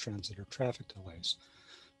frequent transit or traffic delays.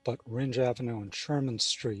 But Ringe Avenue and Sherman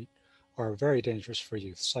Street are very dangerous for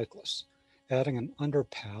youth cyclists. Adding an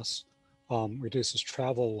underpass reduces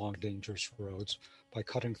travel along dangerous roads by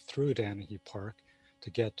cutting through Danahy Park to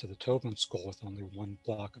get to the Tobin School with only one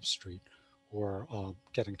block of street, or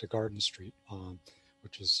getting to Garden Street,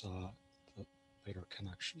 which is the later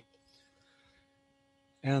connection.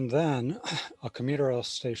 And then a commuter rail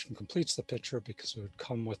station completes the picture because it would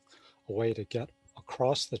come with a way to get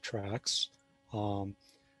across the tracks,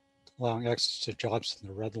 allowing access to jobs in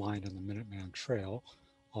the Red Line and the Minuteman Trail,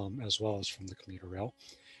 as well as from the commuter rail.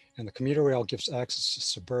 And the commuter rail gives access to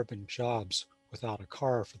suburban jobs without a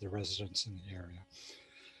car for the residents in the area.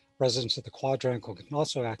 Residents of the quadrangle can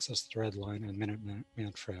also access the Red Line and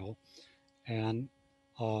Minuteman Trail. And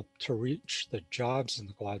to reach the jobs in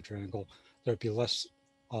the quadrangle, there'd be less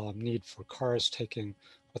need for cars, taking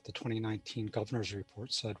what the 2019 governor's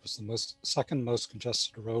report said was the second most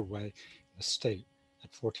congested roadway in the state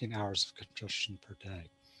at 14 hours of congestion per day.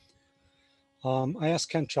 I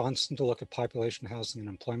asked Kent Johnson to look at population, housing, and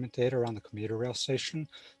employment data around the commuter rail station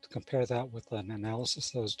to compare that with an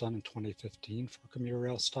analysis that was done in 2015 for a commuter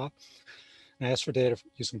rail stop. And I asked for data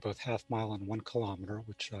using both half-mile and 1 kilometer,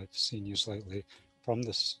 which I've seen used lately from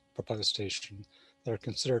this proposed station, that are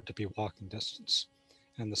considered to be walking distance.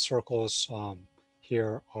 And the circles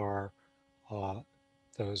here are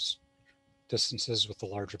those distances, with the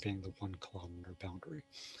larger being the 1 kilometer boundary.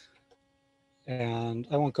 And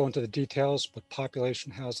I won't go into the details, but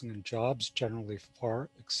population, housing, and jobs generally far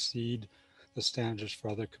exceed the standards for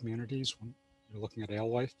other communities when you're looking at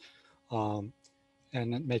Alewife,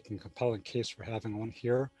 and making a compelling case for having one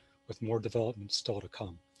here, with more development still to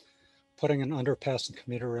come. Putting an underpass and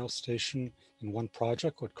commuter rail station in one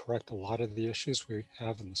project would correct a lot of the issues we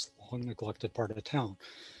have in this long neglected part of town.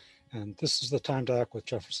 And this is the time to act with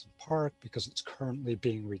Jefferson Park because it's currently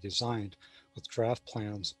being redesigned with draft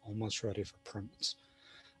plans almost ready for permits.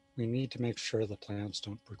 We need to make sure the plans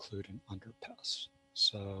don't preclude an underpass.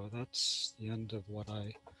 So that's the end of what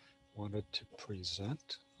I wanted to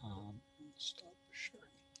present. Stop sharing.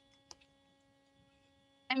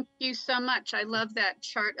 Thank you so much. I love that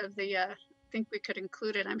chart of the, I think we could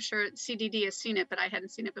include it. I'm sure CDD has seen it, but I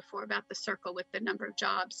hadn't seen it before, about the circle with the number of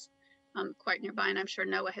jobs quite nearby, and I'm sure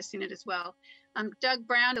Noah has seen it as well. Doug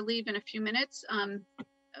Brown to leave in a few minutes.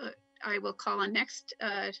 I will call on next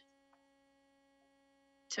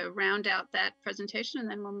to round out that presentation, and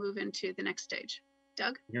then we'll move into the next stage.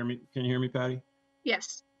 Doug? Can you hear me, Patty?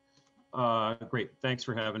 Yes. Great, thanks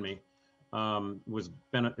for having me. It's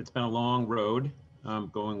been a long road,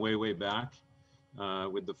 going way back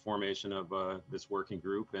with the formation of this working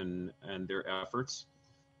group and their efforts.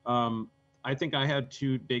 I think I had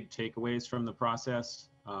two big takeaways from the process.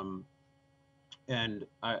 And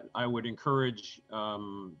I would encourage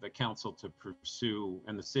the council to pursue,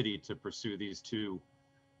 and the city to pursue, these two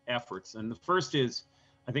efforts. And the first is,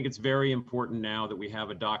 I think it's very important now that we have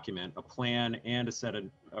a document, a plan, and a set of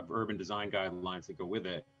urban design guidelines that go with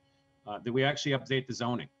it, that we actually update the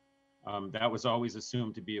zoning. That was always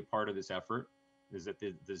assumed to be a part of this effort, is that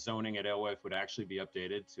the zoning at Alewife would actually be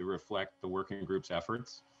updated to reflect the working group's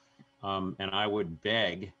efforts. And I would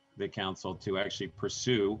beg the council to actually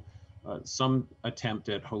pursue some attempt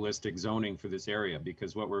at holistic zoning for this area,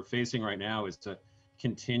 because what we're facing right now is a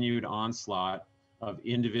continued onslaught of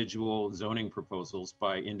individual zoning proposals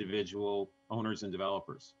by individual owners and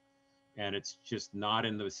developers. And it's just not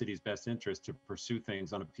in the city's best interest to pursue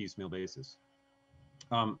things on a piecemeal basis.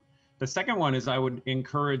 The second one is, I would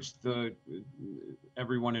encourage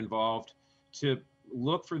everyone involved to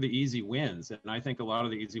look for the easy wins. And I think a lot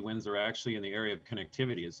of the easy wins are actually in the area of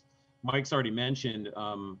connectivity. As Mike's already mentioned,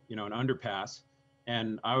 an underpass.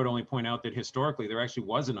 And I would only point out that historically there actually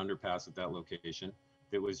was an underpass at that location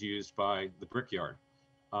that was used by the Brickyard.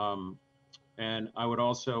 And I would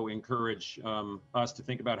also encourage us to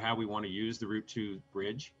think about how we want to use the Route 2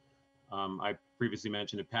 bridge. I previously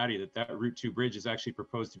mentioned to Patty that Route 2 bridge is actually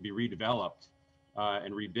proposed to be redeveloped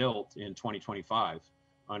and rebuilt in 2025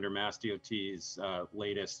 under Mass DOT's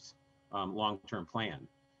latest long-term plan.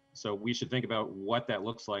 So we should think about what that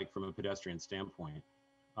looks like from a pedestrian standpoint.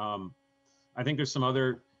 I think there's some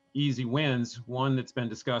other easy wins. One that's been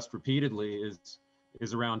discussed repeatedly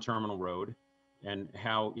is around Terminal Road and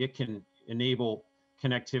how it can enable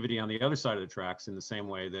connectivity on the other side of the tracks in the same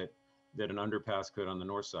way that an underpass could on the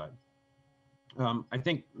north side. I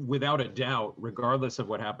think without a doubt, regardless of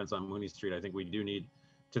what happens on Mooney Street, I think we do need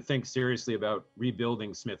to think seriously about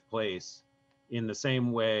rebuilding Smith Place in the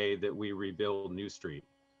same way that we rebuild New Street,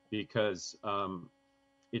 because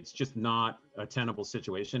it's just not a tenable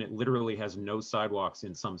situation. It literally has no sidewalks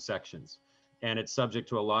in some sections, and it's subject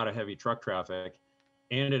to a lot of heavy truck traffic,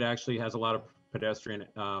 and it actually has a lot of pedestrian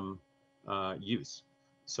use.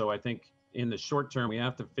 So I think in the short term, we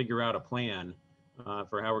have to figure out a plan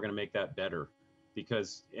for how we're going to make that better,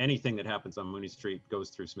 because anything that happens on Mooney Street goes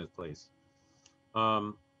through Smith Place.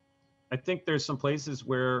 I think there's some places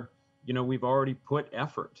where, you know, we've already put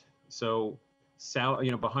effort. So,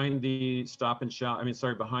 behind the Stop and Shop,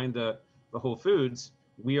 behind the Whole Foods,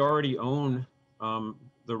 we already own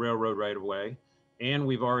the railroad right of way, and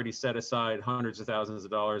we've already set aside hundreds of thousands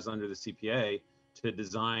of dollars under the CPA to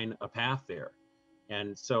design a path there.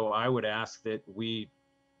 And so I would ask that we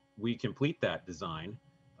complete that design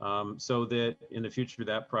so that in the future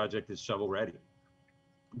that project is shovel ready.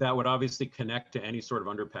 That would obviously connect to any sort of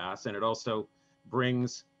underpass, and it also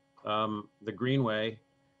brings the Greenway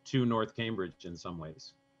to North Cambridge in some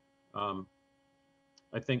ways.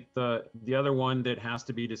 I think the other one that has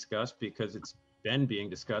to be discussed, because it's been being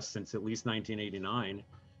discussed since at least 1989,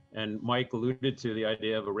 and Mike alluded to the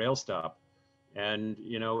idea of a rail stop. And,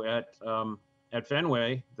 you know, at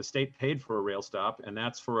Fenway, the state paid for a rail stop, and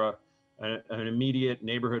that's for an immediate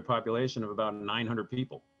neighborhood population of about 900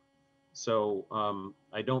 people. So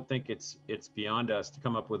I don't think it's beyond us to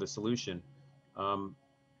come up with a solution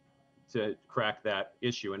to crack that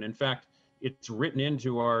issue. And in fact, it's written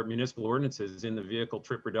into our municipal ordinances in the vehicle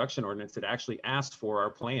trip reduction ordinance that actually asked for our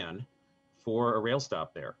plan for a rail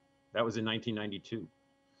stop there. That was in 1992.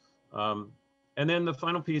 And then the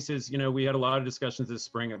final piece is, you know, we had a lot of discussions this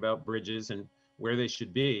spring about bridges and where they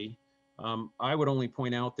should be. I would only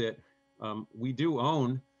point out that we do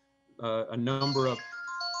own a number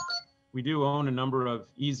of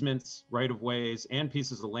easements, right-of-ways, and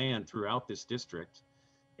pieces of land throughout this district.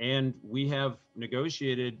 And we have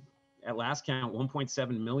negotiated, at last count,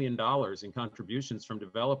 $1.7 million in contributions from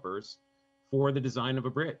developers for the design of a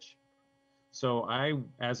bridge. So I,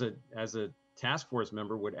 as a task force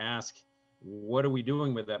member, would ask, what are we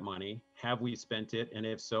doing with that money? Have we spent it? And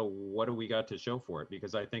if so, what do we got to show for it?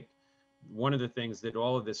 Because I think one of the things that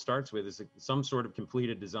all of this starts with is some sort of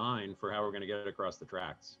completed design for how we're going to get it across the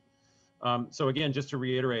tracks. So again, just to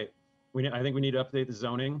reiterate, I think we need to update the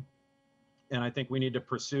zoning, and I think we need to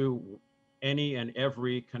pursue any and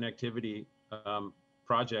every connectivity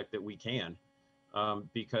project that we can,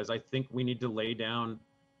 because I think we need to lay down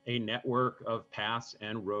a network of paths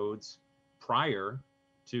and roads prior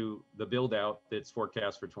to the build out that's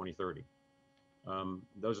forecast for 2030.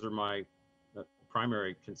 Those are my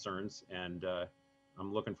primary concerns, and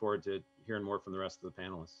I'm looking forward to hearing more from the rest of the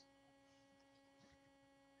panelists.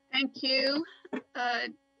 Thank you,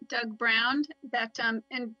 Doug Brown. That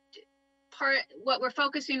and what we're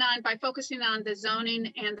focusing on, by focusing on the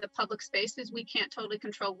zoning and the public spaces, we can't totally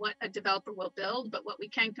control what a developer will build, but what we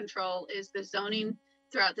can control is the zoning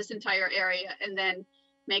throughout this entire area, and then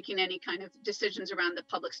making any kind of decisions around the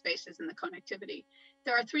public spaces and the connectivity.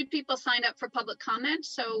 There are 3 people signed up for public comment,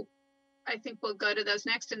 so I think we'll go to those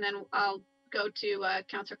next, and then I'll go to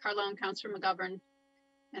Councilor Carlone, Councilor McGovern,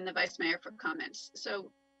 and the Vice Mayor for comments.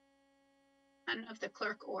 So I don't know if the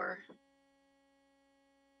clerk or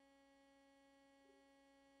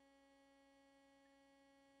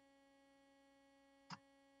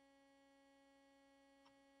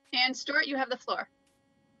and Stuart, you have the floor.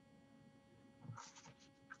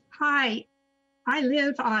 Hi, I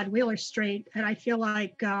live on Wheeler Street, and I feel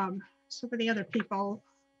like some of the other people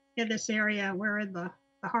in this area, we're in the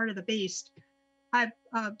heart of the beast. I'm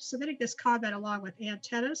submitting this comment along with Ann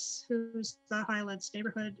Tennis, who's the Highlands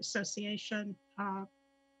Neighborhood Association,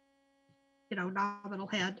 nominal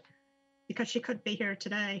head, because she couldn't be here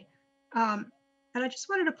today. And I just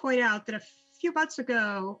wanted to point out that a few months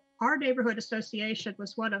ago, our neighborhood association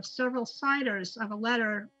was one of several signers of a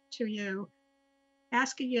letter to you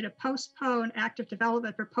asking you to postpone active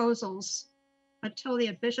development proposals until the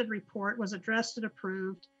Envision report was addressed and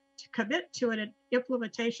approved, to commit to an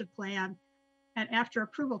implementation plan, and after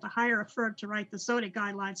approval to hire a firm to write the zoning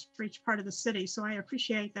guidelines for each part of the city. So I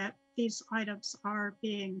appreciate that these items are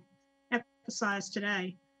being emphasized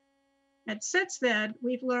today. And since then,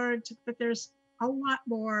 we've learned that there's a lot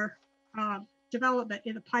more development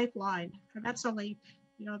in the pipeline, and that's only,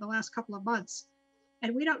 the last couple of months.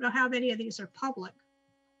 And we don't know how many of these are public.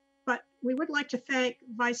 But we would like to thank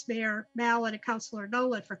Vice Mayor Mallon and Councilor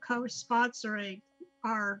Nolan for co-sponsoring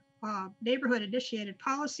our neighborhood initiated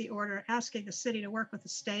policy order asking the city to work with the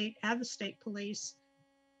state and the state police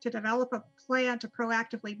to develop a plan to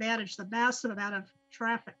proactively manage the massive amount of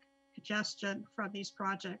traffic congestion from these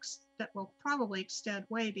projects that will probably extend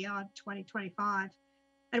way beyond 2025.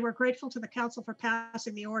 And we're grateful to the council for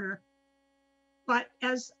passing the order. But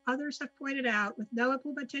as others have pointed out, with no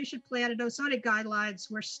implementation plan and no zoning guidelines,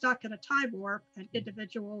 we're stuck in a time warp, and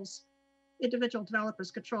individual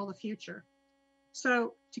developers control the future.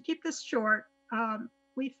 So to keep this short,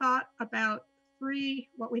 we thought about 3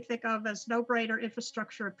 what we think of as no-brainer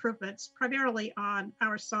infrastructure improvements, primarily on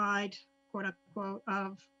our side, quote unquote,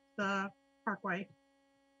 of the parkway.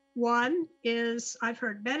 One is, I've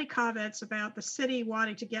heard many comments about the city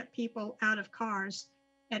wanting to get people out of cars,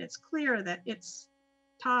 and it's clear that it's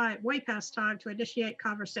time, way past time, to initiate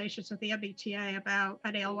conversations with the MBTA about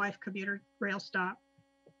an Alewife commuter rail stop.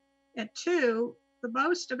 And 2, the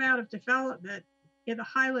most amount of development in the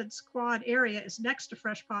Highlands Quad area is next to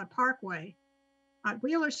Fresh Pond Parkway. On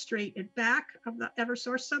Wheeler Street, in back of the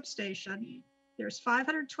Eversource substation, there's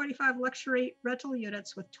 525 luxury rental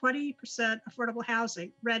units with 20% affordable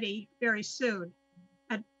housing ready very soon.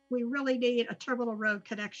 And we really need a terminal road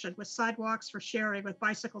connection with sidewalks for sharing with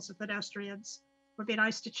bicycles and pedestrians. It would be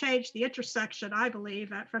nice to change the intersection, I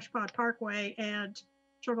believe, at Fresh Pond Parkway and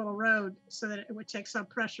Terminal Road so that it would take some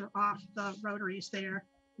pressure off the rotaries there.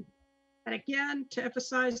 And again, to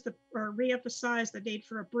emphasize re-emphasize the need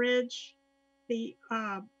for a bridge, the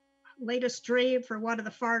latest dream for one of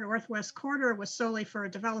the far northwest corner was solely for a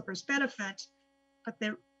developer's benefit, but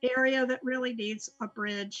the area that really needs a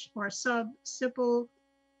bridge or some simple,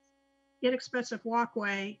 inexpensive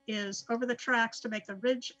walkway is over the tracks to make the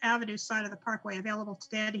Ridge Avenue side of the parkway available to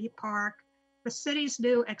Danny Park, the city's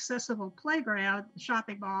new accessible playground, the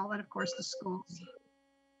shopping mall, and of course the schools.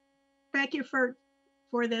 Thank you for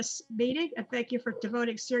this meeting, and thank you for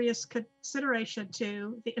devoting serious consideration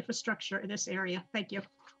to the infrastructure in this area. Thank you.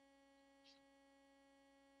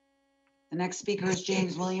 The next speaker is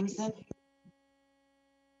James Williamson.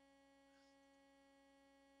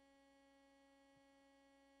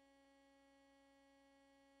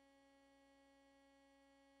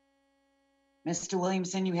 Mr.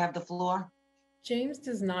 Williamson, you have the floor. James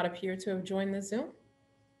does not appear to have joined the Zoom.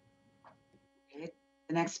 Okay.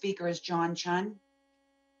 The next speaker is John Chun.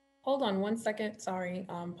 Hold on 1 second. Sorry,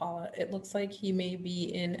 Paula. It looks like he may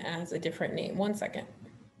be in as a different name. 1 second.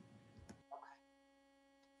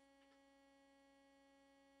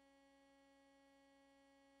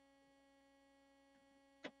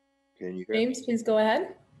 Can you hear James, me? please go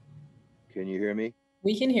ahead. Can you hear me?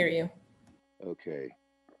 We can hear you. Okay.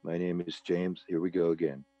 My name is James. Here we go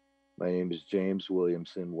again. My name is James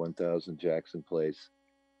Williamson, 1000 Jackson Place,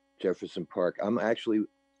 Jefferson Park. I'm actually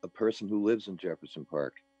a person who lives in Jefferson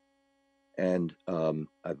Park. And I'm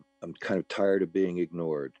kind of tired of being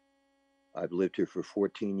ignored. I've lived here for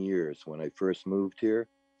 14 years. When I first moved here,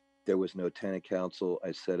 there was no tenant council.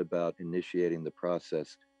 I set about initiating the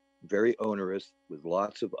process, very onerous, with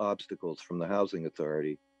lots of obstacles from the housing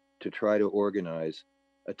authority to try to organize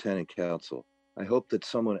a tenant council. I hope that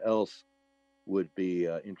someone else would be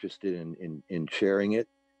interested in chairing it.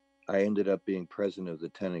 I ended up being president of the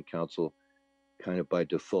tenant council kind of by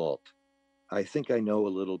default. I think I know a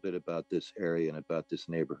little bit about this area and about this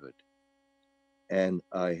neighborhood. And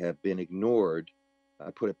I have been ignored.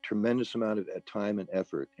 I put a tremendous amount of time and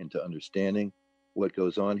effort into understanding what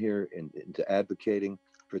goes on here and into advocating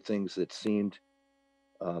for things that seemed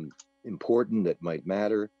important, that might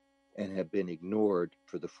matter, and have been ignored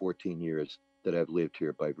for the 14 years that I've lived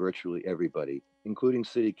here by virtually everybody, including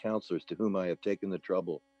city councilors to whom I have taken the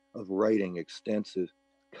trouble of writing extensive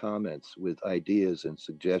comments with ideas and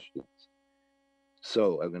suggestions.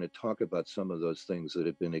 So I'm going to talk about some of those things that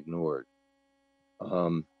have been ignored.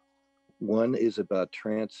 One is about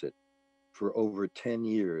transit. For over 10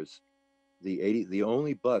 years, the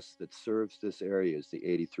only bus that serves this area is the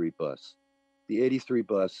 83 bus. The 83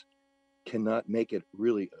 bus cannot make it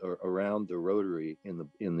really around the rotary in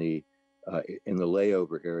the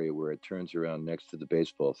layover area where it turns around next to the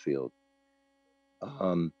baseball field.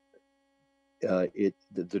 The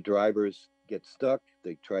drivers get stuck.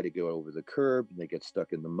 They try to go over the curb and they get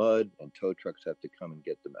stuck in the mud, and tow trucks have to come and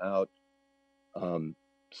get them out.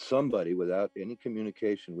 Somebody, without any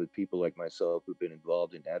communication with people like myself who've been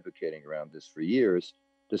involved in advocating around this for years,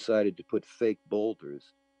 decided to put fake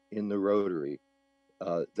boulders in the rotary.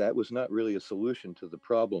 That was not really a solution to the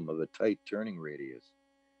problem of a tight turning radius.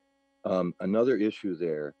 Another issue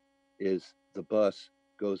there is the bus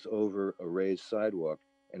goes over a raised sidewalk,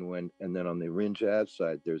 and then on the Ringe Ave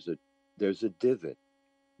side, there's a divot.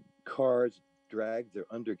 Cars drag their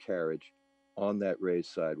undercarriage on that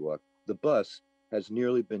raised sidewalk. The bus has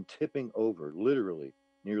nearly been tipping over, literally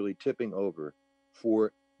nearly tipping over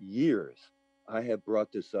for years. I have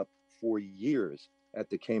brought this up for years at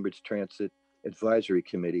the Cambridge Transit Advisory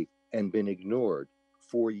Committee and been ignored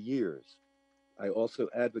for years. I also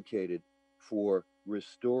advocated for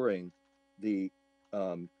restoring the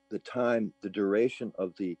duration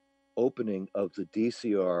of the opening of the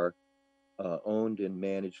DCR owned and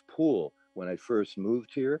managed pool. When I first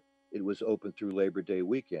moved here, it was open through Labor Day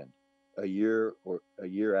weekend. A year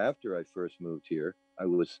after I first moved here, I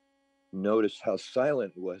was noticed how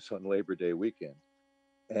silent it was on Labor Day weekend,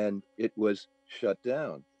 and it was shut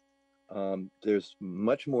down. There's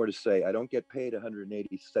much more to say. I don't get paid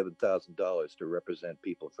 $187,000 to represent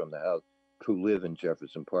people from the house who live in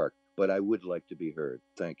Jefferson Park, but I would like to be heard.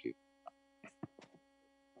 Thank you.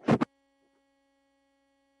 Thank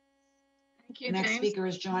you, The next James. speaker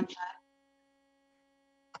is John Chun.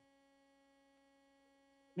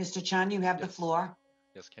 Mr. Chun, you have the floor.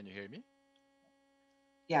 Yes, can you hear me?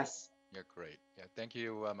 Yes. Yeah, great. Yeah, thank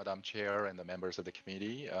you, Madam Chair and the members of the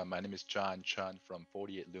committee. My name is John Chun from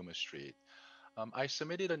 48 Loomis Street. I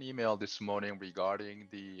submitted an email this morning regarding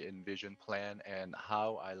the Envision Plan and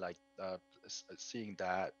how I like seeing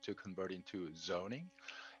that to convert into zoning.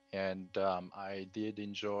 And I did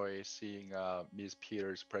enjoy seeing Ms.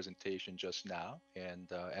 Peters' presentation just now. And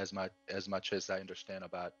as much as I understand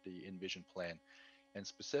about the Envision Plan, and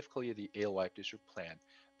specifically the Alewife District Plan,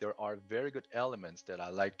 there are very good elements that I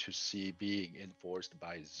like to see being enforced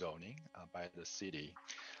by zoning, by the city.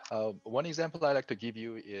 One example I like to give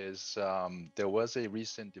you is there was a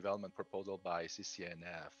recent development proposal by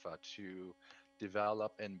CCNF to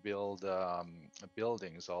develop and build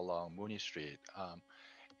buildings along Mooney Street.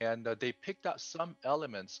 And they picked out some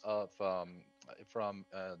elements of from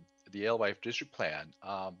the Alewife District Plan,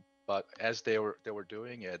 but as they were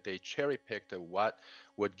doing it, they cherry picked what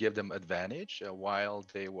would give them advantage while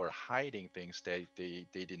they were hiding things they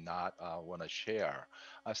did not want to share.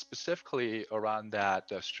 Specifically around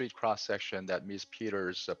that street cross section that Ms.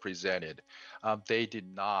 Peters presented, they did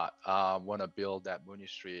not want to build that Mooney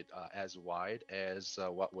Street as wide as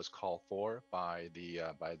what was called for by the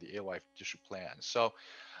Alewife District Plan. So.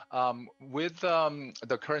 With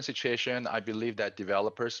the current situation, I believe that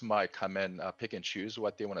developers might come and pick and choose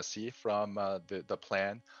what they want to see from the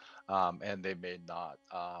plan, and they may not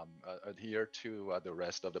adhere to the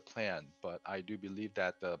rest of the plan. But I do believe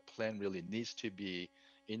that the plan really needs to be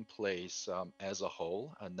in place as a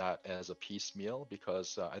whole and not as a piecemeal,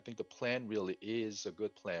 because I think the plan really is a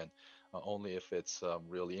good plan only if it's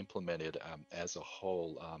really implemented as a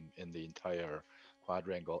whole in the entire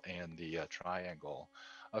quadrangle and the triangle.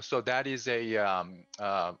 So that is a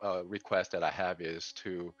request that I have, is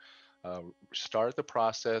to start the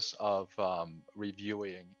process of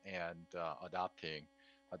reviewing and adopting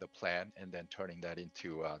the plan and then turning that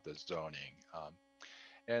into the zoning.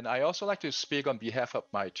 And I also like to speak on behalf of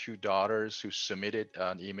my two daughters who submitted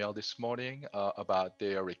an email this morning about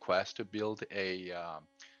their request to build a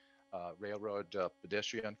railroad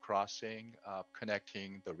pedestrian crossing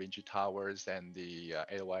connecting the Ringy Towers and the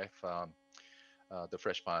Alewife the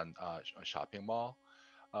Fresh Pond shopping mall.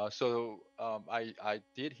 I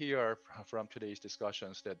did hear from today's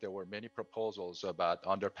discussions that there were many proposals about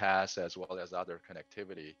underpass as well as other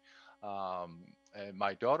connectivity. And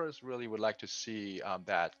my daughters really would like to see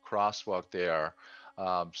that crosswalk there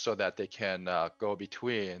so that they can go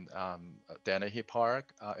between Dennehy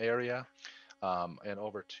Park area and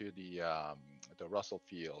over to the Russell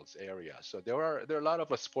Fields area. So there are a lot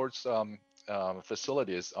of sports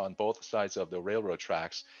facilities on both sides of the railroad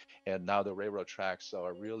tracks, and now the railroad tracks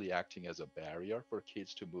are really acting as a barrier for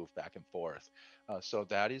kids to move back and forth. So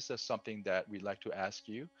that is something that we'd like to ask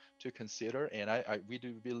you to consider, and we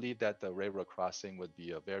do believe that the railroad crossing would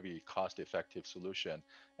be a very cost-effective solution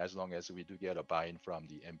as long as we do get a buy-in from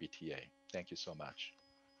the MBTA. Thank you so much.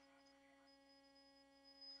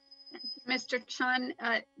 Mr. Chun,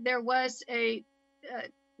 there was a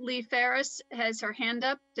Lee Ferris has her hand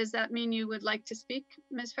up. Does that mean you would like to speak,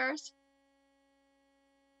 Ms. Ferris?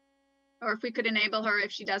 Or if we could enable her,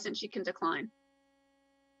 if she doesn't, she can decline.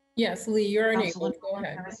 Yes, Lee, you're Councilor enabled. Go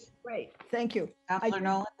ahead. Great, thank you. Councilor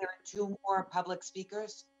Nolan, there are two more public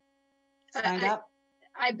speakers signed up.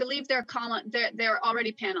 I believe they're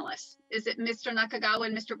already panelists. Is it Mr. Nakagawa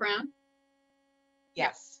and Mr. Brown?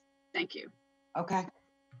 Yes. Thank you. Okay.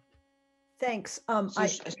 Thanks.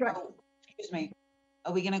 Excuse me.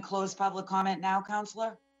 Are we going to close public comment now,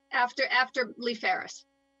 Councilor? After Lee Ferris.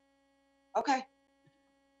 Okay.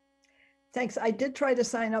 Thanks. I did try to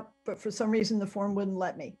sign up, but for some reason the form wouldn't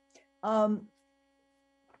let me. I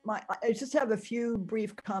just have a few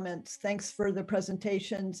brief comments. Thanks for the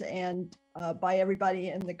presentations and by everybody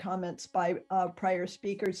in the comments by prior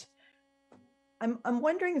speakers. I'm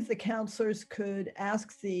wondering if the counselors could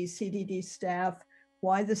ask the CDD staff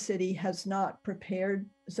why the city has not prepared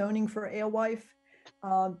zoning for Alewife,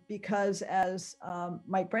 because as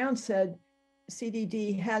Mike Brown said,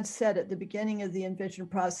 CDD had said at the beginning of the Envision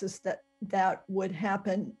process that that would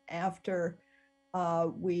happen after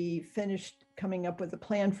we finished coming up with a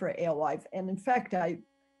plan for Alewife. And in fact, I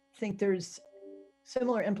think there's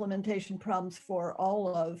similar implementation problems for all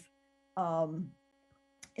of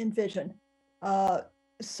Envision.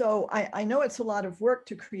 So I know it's a lot of work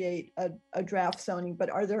to create a draft zoning, but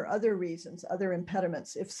are there other reasons, other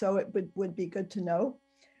impediments? If so, it would be good to know.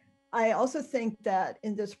 I also think that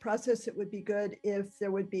in this process, it would be good if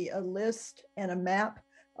there would be a list and a map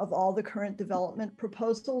of all the current development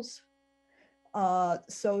proposals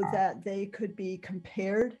so that they could be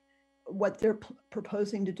compared. What they're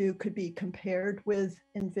proposing to do could be compared with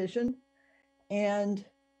Envision. And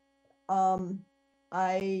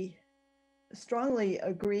I strongly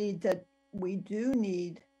agree that we do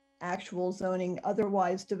need actual zoning.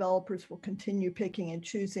 Otherwise, developers will continue picking and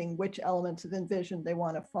choosing which elements of Envision they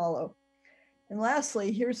want to follow. And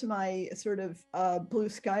lastly, here's my sort of blue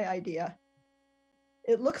sky idea.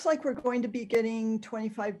 It looks like we're going to be getting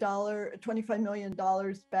 $25 million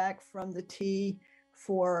back from the T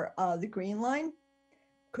for the Green Line.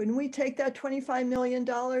 Couldn't we take that $25 million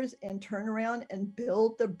and turn around and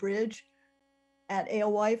build the bridge at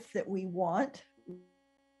Alewife that we want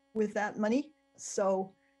with that money?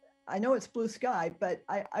 So I know it's blue sky, but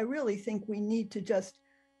I really think we need to just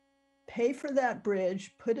pay for that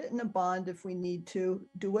bridge, put it in a bond if we need to,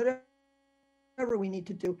 do whatever we need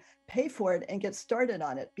to do, pay for it and get started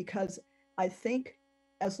on it. Because I think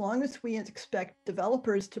as long as we expect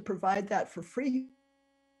developers to provide that for free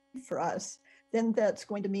for us, then that's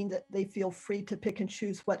going to mean that they feel free to pick and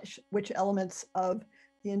choose which elements of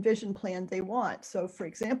the Envision plan they want. So for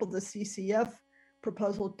example, the CCF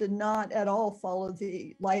proposal did not at all follow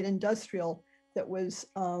the light industrial that was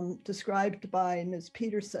described by Ms.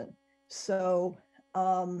 Peterson. So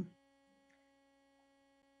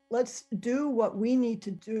let's do what we need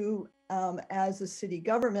to do as a city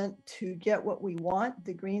government to get what we want,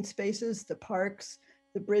 the green spaces, the parks,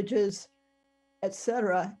 the bridges,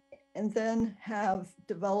 etc., and then have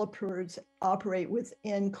developers operate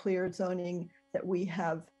within clear zoning that we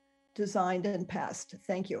have designed and passed.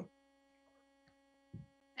 Thank you.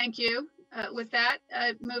 Thank you. With that,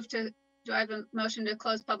 I move to, do I have a motion to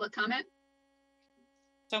close public comment?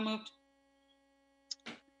 So moved.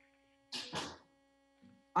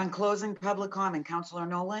 On closing public comment, Councillor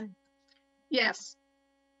Nolan, Yes.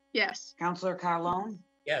 Yes. Councillor Carlone,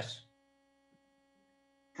 Yes.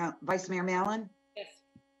 Vice Mayor Mallon, Yes.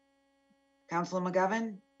 Councillor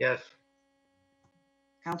McGovern, Yes.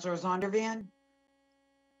 Councillor Zondervan,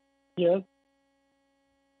 Yes.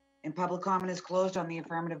 and public comment is closed on the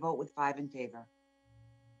affirmative vote with 5 in favor.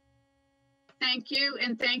 Thank you.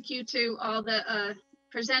 And thank you to all the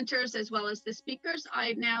presenters as well as the speakers.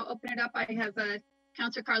 I now open it up. I have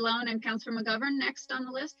Councillor Carlone and Councillor McGovern next on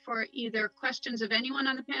the list for either questions of anyone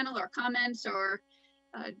on the panel or comments or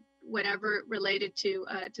whatever related to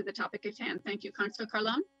the topic at hand. Thank you, Councillor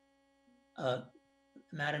Carlone.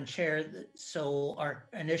 Madam Chair, so our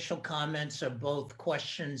initial comments are both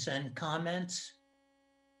questions and comments?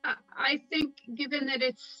 I think given that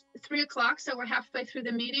it's 3 o'clock, so we're halfway through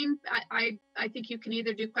the meeting, I think you can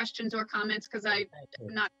either do questions or comments because I'm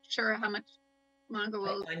not sure how much longer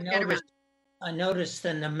we'll get around. I noticed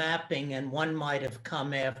in the mapping, and one might have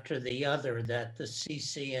come after the other, that the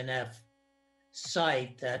CCNF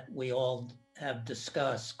site that we all have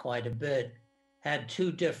discussed quite a bit had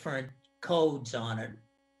 2 different codes on it.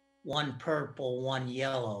 One purple, one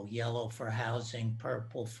yellow, yellow for housing,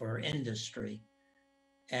 purple for industry.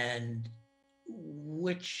 And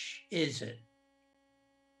which is it?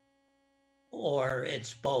 Or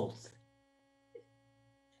it's both?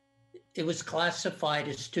 It was classified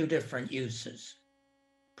as 2 different uses,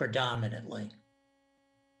 predominantly.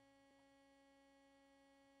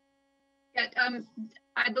 Yeah,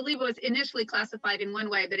 I believe it was initially classified in one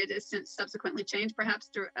way, but it has since subsequently changed. Perhaps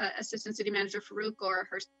Assistant City Manager Farouk or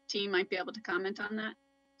her team might be able to comment on that.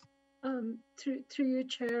 Through you,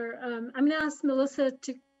 Chair. I'm going to ask Melissa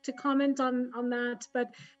to comment on that,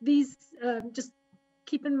 but these, just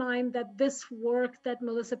keep in mind that this work that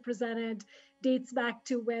Melissa presented dates back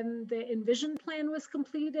to when the Envision Plan was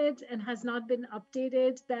completed and has not been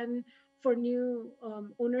updated then for new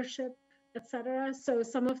ownership, etc. So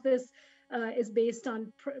some of this is based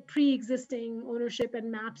on pre-existing ownership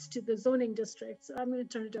and maps to the zoning district. So I'm going to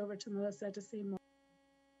turn it over to Melissa to say more.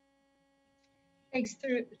 Thanks.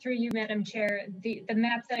 Through you, Madam Chair. The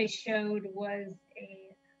map that I showed was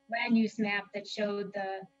a land use map that showed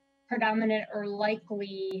the predominant or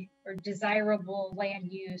likely or desirable land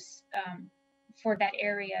use for that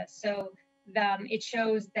area. So it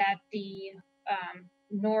shows that the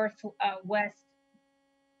northwest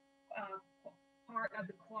part of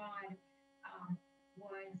the quad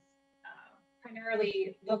was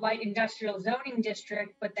primarily the light industrial zoning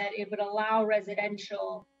district, but that it would allow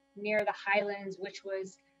residential near the highlands, which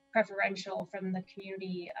was preferential from the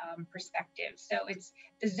community perspective. So it's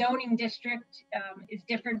the zoning district is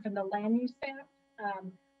different from the land use map,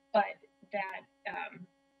 but that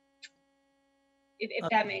if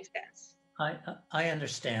that makes sense. I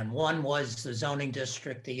understand. One was the zoning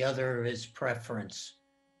district, the other is preference.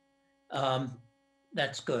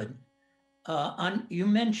 That's good. You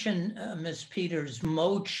mentioned, Ms. Peters,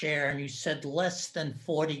 mode share, and you said less than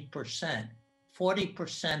 40%.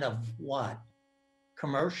 40% of what?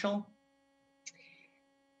 Commercial?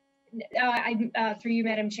 Through you,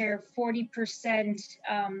 Madam Chair, 40%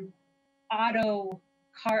 auto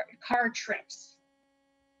car trips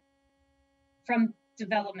from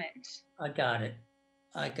development. I got it.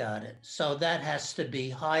 I got it. So that has to be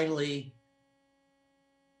highly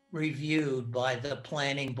reviewed by the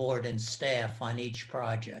planning board and staff on each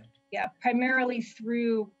project. Yeah, primarily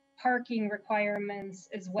through parking requirements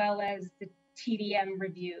as well as the TDM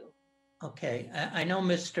review. Okay, I know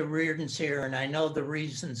Mr. Reardon's here, and I know the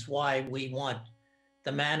reasons why we want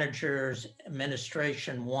the manager's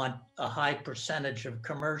administration want a high percentage of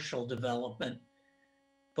commercial development.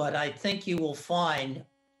 But I think you will find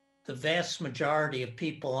the vast majority of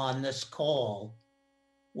people on this call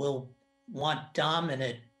will want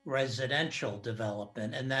dominant residential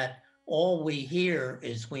development, and that all we hear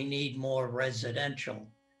is we need more residential.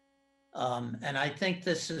 And I think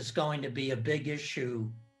this is going to be a big issue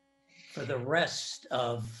for the rest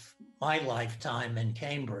of my lifetime in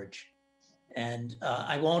Cambridge. And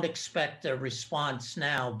I won't expect a response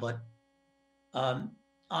now, but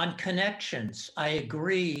on connections, I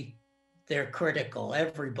agree they're critical.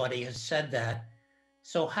 Everybody has said that.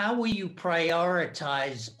 So how will you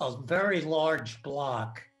prioritize a very large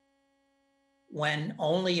block when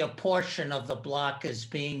only a portion of the block is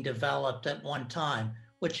being developed at one time,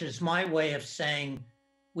 which is my way of saying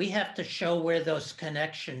we have to show where those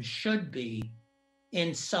connections should be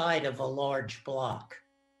inside of a large block.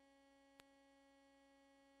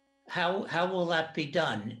 How will that be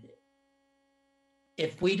done?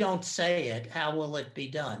 If we don't say it, how will it be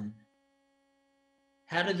done?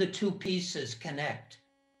 How do the two pieces connect?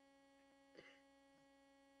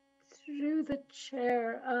 Through the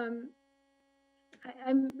chair,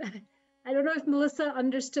 I don't know if Melissa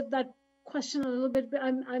understood that question a little bit, but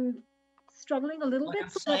I'm struggling a little What bit. I'm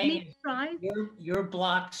So let me saying, try. Your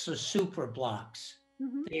blocks are super blocks.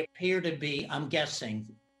 Mhm. They appear to be, I'm guessing,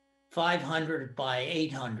 500 by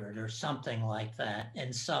 800 or something like that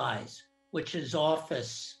in size, which is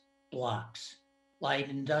office blocks, light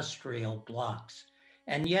industrial blocks.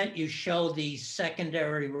 And yet you show these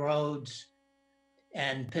secondary roads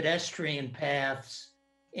and pedestrian paths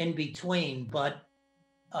in between. But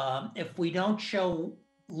if we don't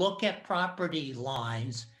look at property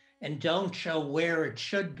lines and don't show where it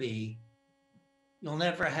should be, you'll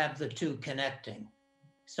never have the two connecting.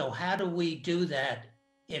 So how do we do that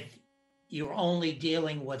if you're only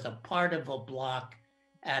dealing with a part of a block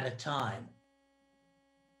at a time?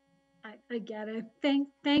 I get it.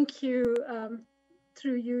 Thank you,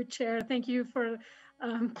 through you, Chair. Thank you for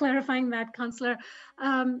clarifying that, Councillor.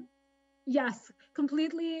 Yes,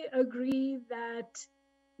 completely agree that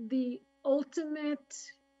the ultimate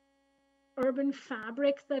urban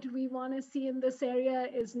fabric that we want to see in this area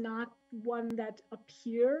is not one that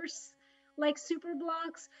appears like super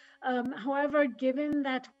blocks. However, given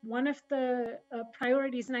that one of the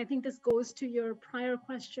priorities, and I think this goes to your prior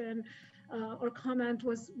question or comment,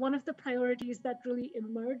 was one of the priorities that really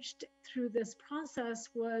emerged through this process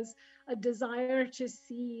was a desire to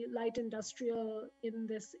see light industrial in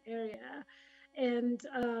this area. And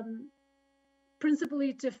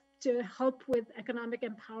principally to help with economic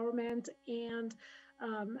empowerment and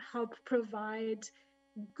help provide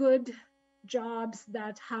good jobs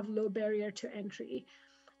that have low barrier to entry,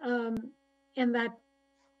 and that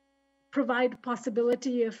provide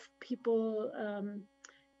possibility of people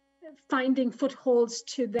finding footholds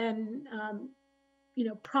to then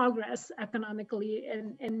progress economically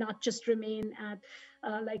and not just remain at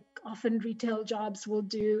like often retail jobs will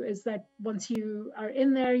do, is that once you are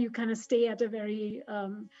in there, you kind of stay at a very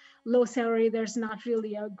low salary. There's not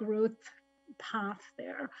really a growth path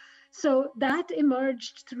there. So that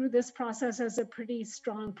emerged through this process as a pretty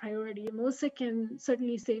strong priority. Melissa can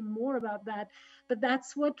certainly say more about that, but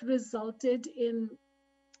that's what resulted in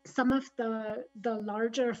some of the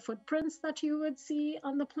larger footprints that you would see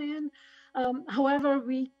on the plan. However,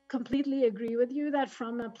 we completely agree with you that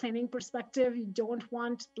from a planning perspective, you don't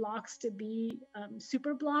want blocks to be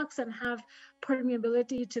super blocks and have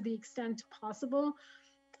permeability to the extent possible.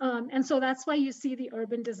 And so that's why you see the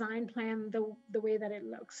urban design plan the way that it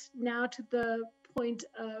looks. Now to the point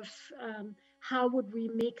of how would we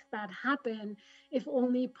make that happen if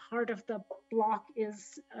only part of the block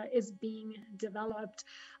is being developed,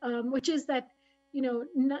 which is that, you know,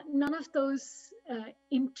 none of those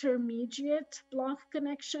intermediate block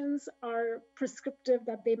connections are prescriptive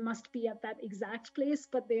that they must be at that exact place,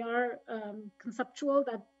 but they are conceptual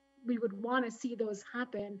that we would want to see those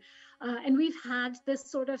happen. And we've had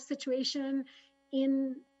this sort of situation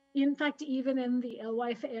in fact, even in the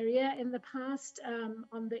Alewife area in the past,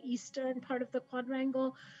 on the eastern part of the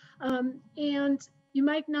quadrangle. And you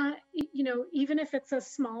might not, you know, even if it's a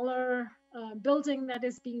smaller building that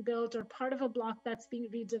is being built or part of a block that's being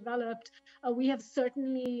redeveloped, we have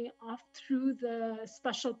certainly through the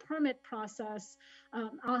special permit process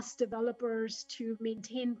asked developers to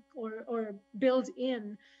maintain or build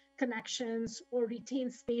in connections or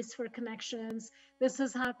retain space for connections. This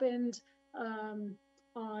has happened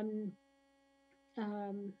on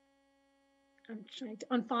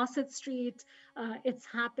Fawcett Street. It's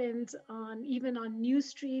happened even on New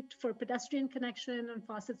Street for pedestrian connection, on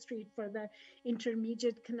Fawcett Street for the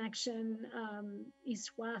intermediate connection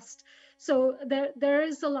east-west. So there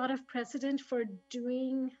is a lot of precedent for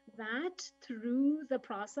doing that through the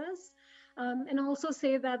process. And also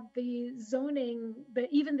say that the zoning,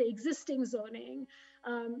 even the existing zoning,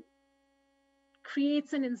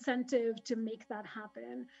 creates an incentive to make that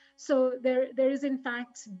happen. So there is in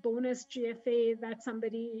fact bonus GFA that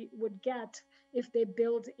somebody would get if they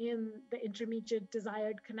build in the intermediate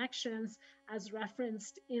desired connections as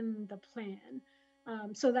referenced in the plan.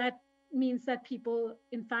 So that means that people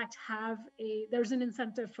in fact there's an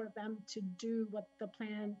incentive for them to do what the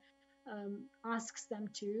plan asks them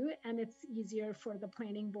to, and it's easier for the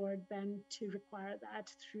planning board then to require that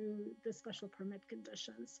through the special permit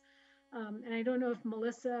conditions. And I don't know if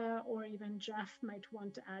Melissa or even Jeff might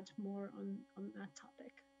want to add more on that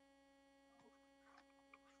topic.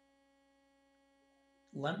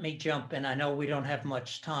 Let me jump in. I know we don't have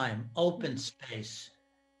much time. Open space.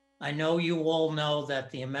 I know you all know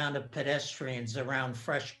that the amount of pedestrians around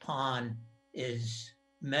Fresh Pond is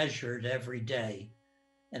measured every day,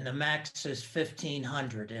 and the max is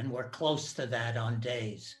 1,500, and we're close to that on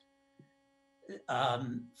days.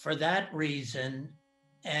 For that reason,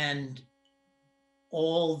 and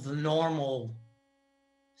all the normal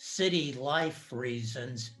city life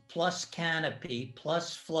reasons, plus canopy,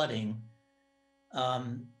 plus flooding,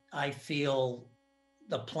 I feel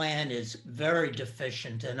the plan is very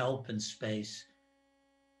deficient in open space.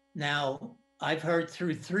 Now, I've heard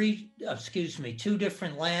through two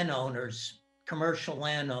different landowners, commercial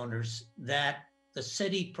landowners, that the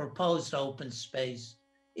city proposed open space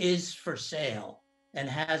is for sale and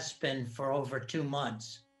has been for over 2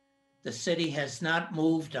 months. The city has not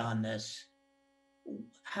moved on this.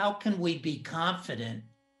 How can we be confident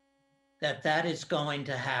that that is going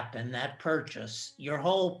to happen, that purchase? Your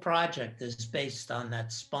whole project is based on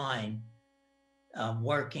that spine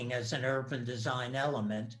working as an urban design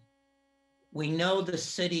element. We know the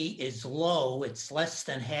city is low. It's less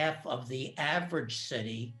than half of the average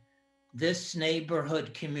city. This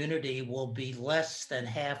neighborhood community will be less than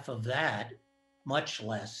half of that, much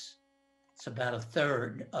less. It's about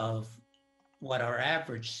 1/3 of what our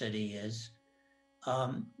average city is.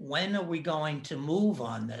 When are we going to move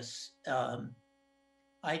on this? I'm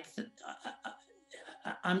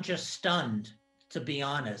just stunned, to be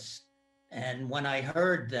honest. And when I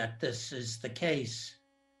heard that this is the case,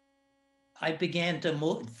 I began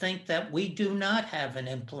to think that we do not have an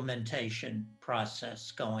implementation process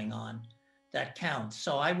going on that counts.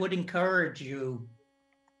 So I would encourage you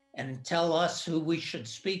and tell us who we should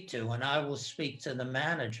speak to, and I will speak to the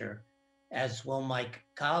manager, as will my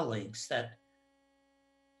colleagues, that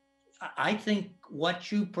I think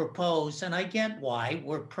what you propose, and I get why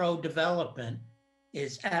we're pro-development,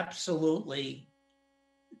 is absolutely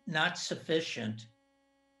not sufficient.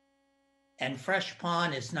 And Fresh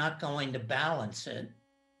Pond is not going to balance it,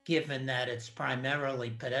 given that it's primarily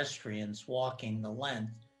pedestrians walking the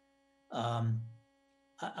length.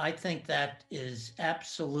 I think that is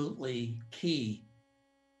absolutely key.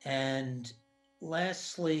 And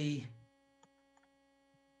lastly,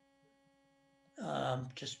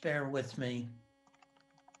 just bear with me.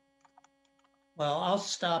 Well, I'll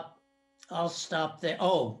stop there.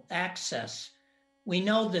 Oh, access. we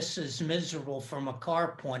know this is miserable from a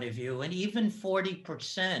car point of view, and even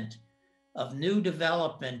 40% of new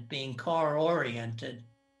development being car oriented,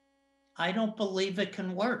 I don't believe it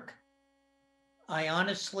can work. I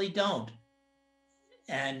honestly don't.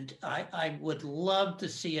 And I would love to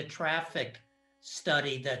see a traffic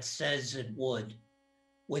study that says it would,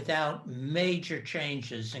 without major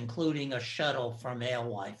changes, including a shuttle from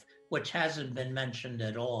Alewife, which hasn't been mentioned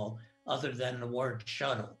at all, other than the word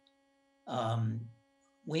shuttle.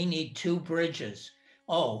 We need 2 bridges.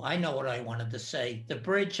 Oh, I know what I wanted to say. The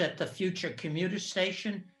bridge at the future commuter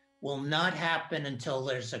station will not happen until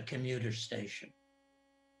there's a commuter station.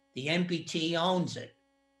 The MBT owns it.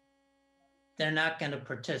 They're not going to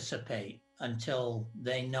participate until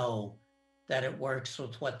they know that it works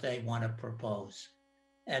with what they want to propose.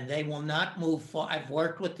 And they will not move forward. I've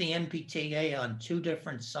worked with the MBTA on 2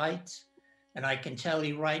 different sites, and I can tell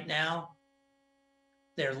you right now,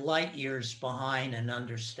 they're light years behind and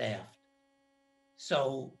understaffed.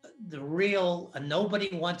 So nobody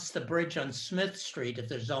wants the bridge on Smith Street if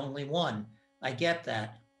there's only one. I get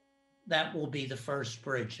that. That will be the first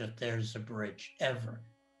bridge if there's a bridge ever.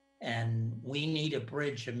 And we need a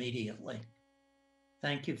bridge immediately.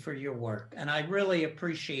 Thank you for your work. And I really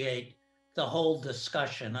appreciate the whole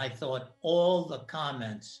discussion. I thought all the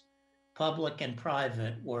comments, public and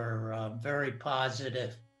private, were very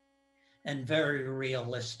positive and very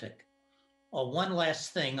realistic. Oh, one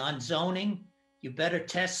last thing on zoning, you better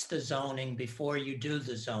test the zoning before you do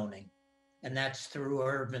the zoning. And that's through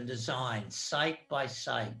urban design, site by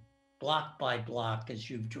site, block by block,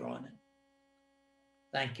 as you've drawn it.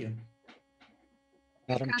 Thank you.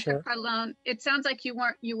 Madam Councilor Chair, Carlone, it sounds like you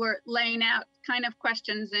were laying out kind of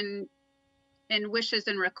questions and wishes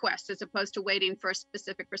and requests as opposed to waiting for a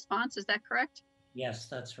specific response. Is that correct? Yes,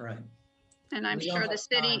 that's right. And I'm We don't sure the have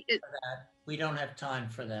city time for that. We don't have time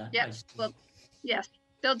for that. Yes, well, yes,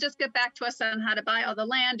 they'll just get back to us on how to buy all the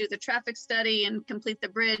land, do the traffic study, and complete the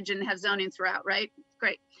bridge and have zoning throughout, right?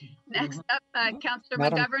 Great. Next up, Councilor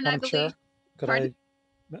McGovern, I believe.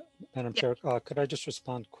 Madam Chair, could I just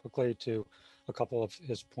respond quickly to a couple of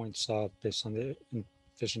his points based on the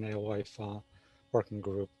Envision Alewife working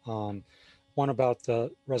group? One about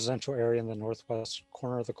the residential area in the northwest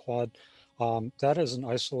corner of the quad. That is an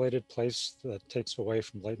isolated place that takes away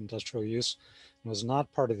from light industrial use and was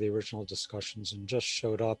not part of the original discussions and just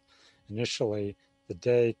showed up initially the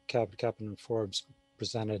day Captain and Forbes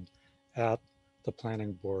presented at the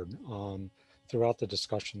planning board. Throughout the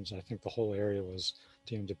discussions, I think the whole area was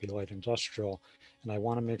deemed to be light industrial. And I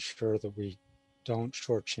want to make sure that we don't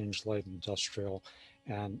shortchange light industrial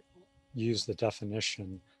and use the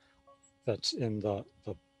definition that's in the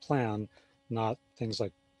plan, not things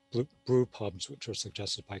like brew pubs, which are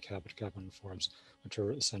suggested by Captain and Forbes, which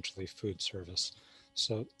are essentially food service.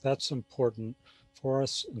 So that's important for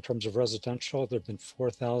us. In terms of residential, there have been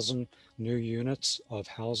 4,000 new units of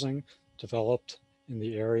housing developed in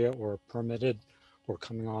the area or permitted or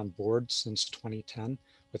coming on board since 2010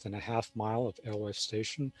 within a half mile of Alewife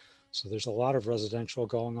Station. So there's a lot of residential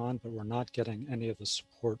going on, but we're not getting any of the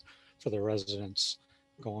support for the residents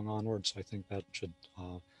going onward. So I think that should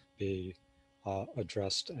be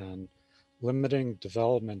addressed, and limiting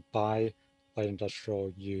development by light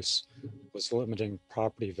industrial use was limiting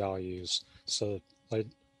property values so light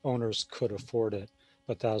owners could afford it,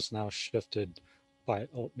 but that is now shifted by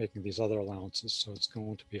making these other allowances. So it's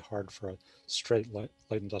going to be hard for a straight light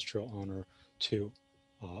industrial owner to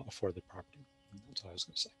afford the property. That's all I was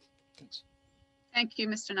going to say. Thanks. Thank you,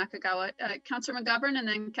 Mr. Nakagawa. Councilor McGovern, and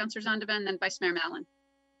then Councilor Zondervan, and then Vice Mayor Mallon.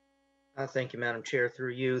 Thank you, Madam Chair.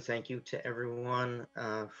 Through you, thank you to everyone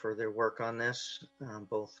for their work on this,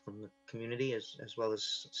 both from the community as well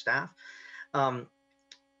as staff.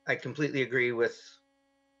 I completely agree with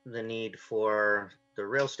the need for the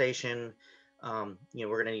rail station. We're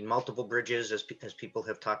going to need multiple bridges, as people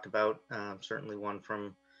have talked about. Certainly one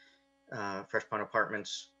from Fresh Pond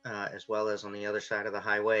Apartments, as well as on the other side of the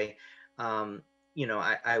highway.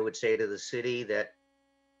 I would say to the city that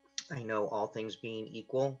I know all things being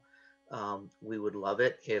equal, we would love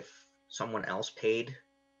it if someone else paid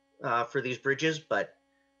for these bridges, but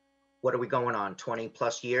what are we going on, 20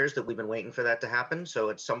 plus years that we've been waiting for that to happen? So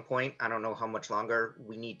at some point, I don't know how much longer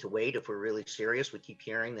we need to wait if we're really serious. We keep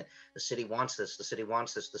hearing that the city wants this, the city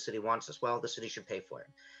wants this, the city wants this. Well, the city should pay for it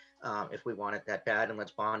if we want it that bad, and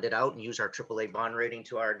let's bond it out and use our AAA bond rating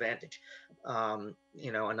to our advantage.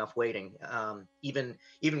 Enough waiting. Even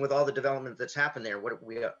with all the development that's happened there, what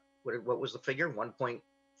was the figure?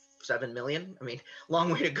 1.7 million. I mean,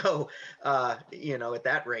 long way to go, at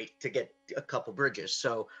that rate to get a couple bridges.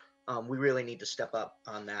 So we really need to step up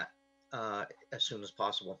on that as soon as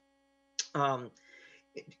possible.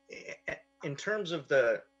 In terms of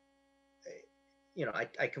the,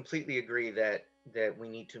 I completely agree that we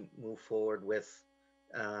need to move forward with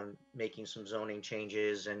making some zoning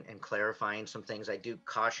changes and clarifying some things. I do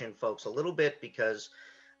caution folks a little bit because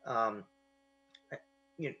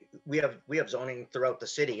we have zoning throughout the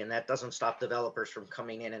city, and that doesn't stop developers from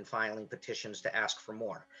coming in and filing petitions to ask for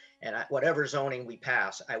more. And whatever zoning we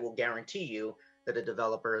pass, I will guarantee you that a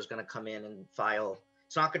developer is going to come in and file.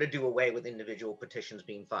 It's not going to do away with individual petitions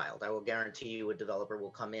being filed. I will guarantee you a developer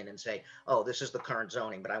will come in and say, oh, this is the current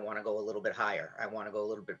zoning, but I want to go a little bit higher. I want to go a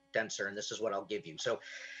little bit denser, and this is what I'll give you. So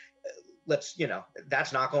let's,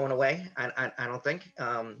 that's not going away. I don't think.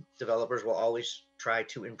 Developers will always try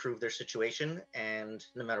to improve their situation, and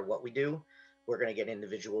no matter what we do, we're going to get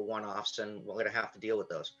individual one-offs, and we're going to have to deal with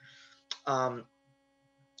those.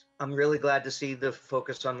 I'm really glad to see the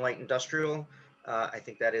focus on light industrial. I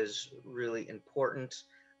think that is really important.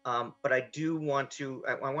 But I do want to,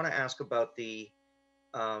 I want to ask about the,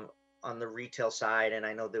 on the retail side, and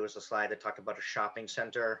I know there was a slide that talked about a shopping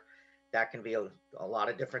center. That can be a lot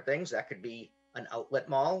of different things. That could be an outlet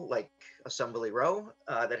mall like Assembly Row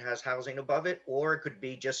that has housing above it, or it could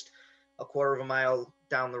be just a quarter of a mile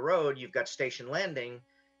down the road, you've got Station Landing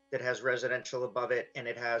that has residential above it, and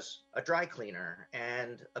it has a dry cleaner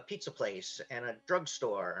and a pizza place and a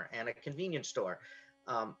drugstore and a convenience store.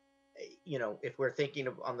 If we're thinking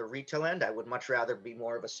of on the retail end, I would much rather be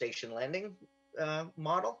more of a Station Landing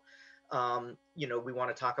model. We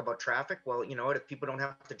want to talk about traffic. Well, you know what, if people don't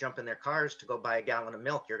have to jump in their cars to go buy a gallon of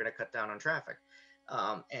milk, you're going to cut down on traffic.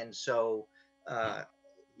 And so,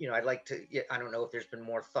 I'd like to, I don't know if there's been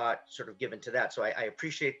more thought sort of given to that. So I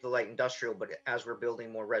appreciate the light industrial, but as we're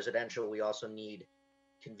building more residential, we also need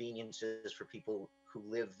conveniences for people who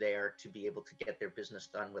live there to be able to get their business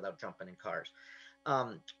done without jumping in cars.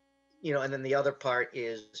 And then the other part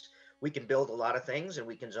is, we can build a lot of things and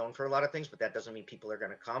we can zone for a lot of things, but that doesn't mean people are going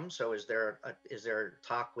to come. So is there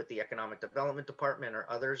talk with the economic development department or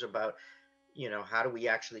others about, how do we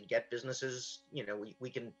actually get businesses?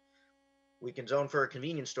 We can zone for a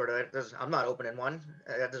convenience store. I'm not opening one.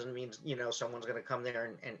 That doesn't mean, someone's going to come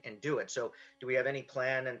there and do it. So do we have any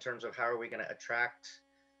plan in terms of how are we going to attract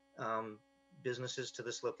businesses to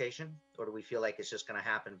this location? Or do we feel like it's just going to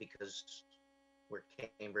happen because we're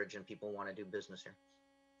Cambridge and people want to do business here?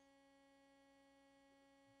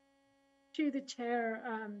 To the chair,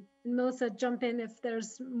 Melissa, jump in if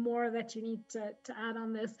there's more that you need to add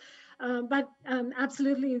on this. But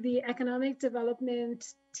absolutely, the economic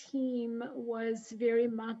development team was very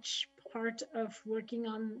much part of working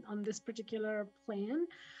on this particular plan.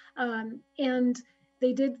 And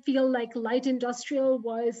they did feel like light industrial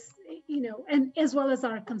was, and as well as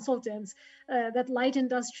our consultants, that light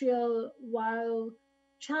industrial, while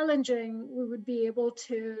challenging, we would be able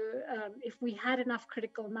to, if we had enough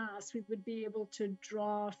critical mass, we would be able to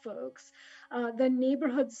draw folks. The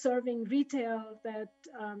neighborhood serving retail that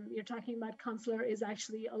you're talking about, Councillor, is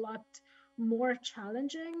actually a lot more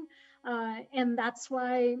challenging. And that's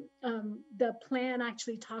why the plan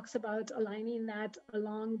actually talks about aligning that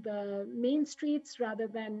along the main streets rather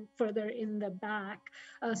than further in the back,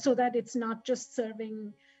 so that it's not just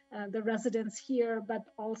serving the residents here, but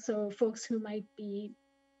also folks who might be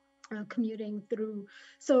commuting through.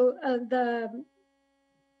 So the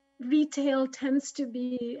retail tends to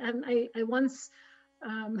be, and I once,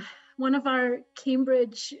 one of our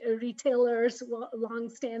Cambridge retailers,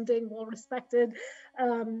 long-standing, well-respected,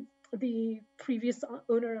 the previous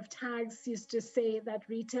owner of Tags used to say that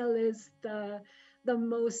retail is the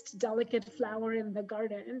most delicate flower in the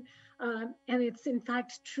garden. And it's in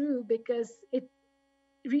fact true, because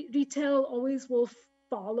retail always will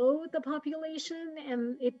follow the population,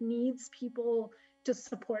 and it needs people to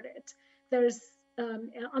support it. There's,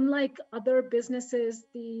 unlike other businesses,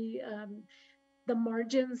 the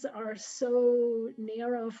margins are so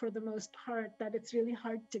narrow for the most part that it's really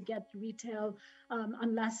hard to get retail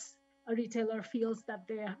unless a retailer feels that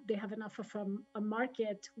they have enough of a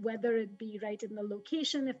market, whether it be right in the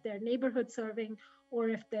location, if they're neighborhood serving, or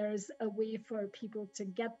if there's a way for people to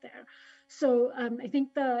get there. So I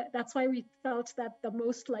think that's why we felt that the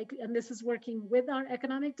most likely, and this is working with our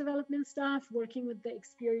economic development staff, working with the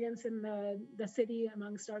experience in the city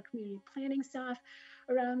amongst our community planning staff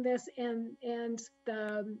around this, and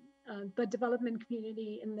the development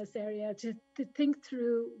community in this area to think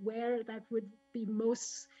through where that would be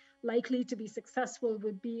most likely to be successful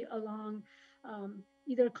would be along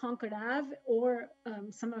either Concord Ave or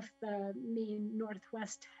some of the main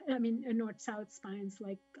north-south spines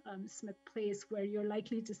like Smith Place, where you're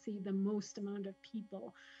likely to see the most amount of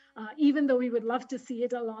people. even though we would love to see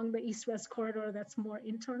it along the east-west corridor that's more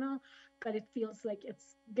internal, but it feels like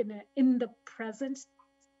it's gonna, in the present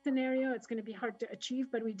scenario, it's gonna be hard to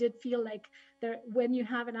achieve. But we did feel like there, when you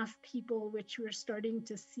have enough people, which we're starting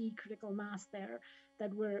to see critical mass there,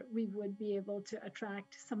 that we would be able to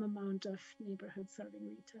attract some amount of neighborhood serving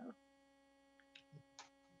retail.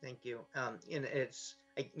 Thank you. And it's,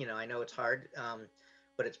 I know it's hard,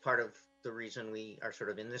 but it's part of the reason we are sort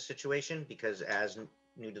of in this situation, because as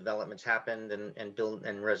new developments happened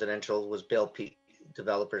and residential was built,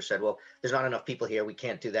 developers said, well, there's not enough people here, we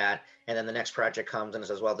can't do that. And then the next project comes and it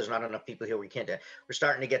says, well, there's not enough people here, we can't do it. We're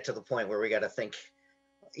starting to get to the point where we got to think,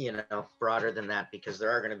 broader than that, because there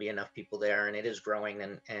are going to be enough people there and it is growing.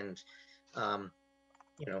 And I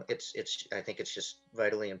think it's just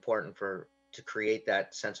vitally important to create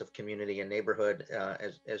that sense of community and neighborhood,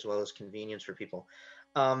 as well as convenience for people.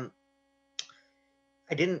 I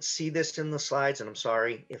didn't see this in the slides, and I'm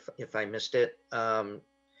sorry if I missed it.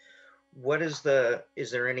 Is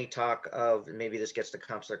there any talk of, and maybe this gets to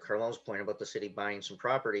Councilor Carlone's point about the city buying some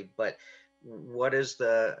property, but what is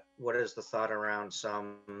the thought around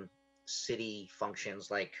some city functions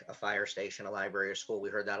like a fire station, a library, or school? We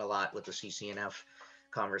heard that a lot with the CCNF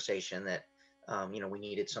conversation, that we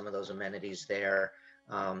needed some of those amenities there.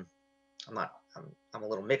 I'm a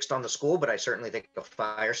little mixed on the school, but I certainly think a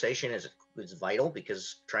fire station is vital,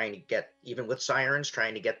 because trying to get, even with sirens,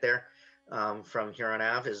 trying to get there from Huron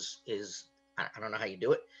Ave is I don't know how you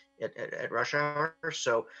do it at rush hour.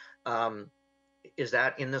 So is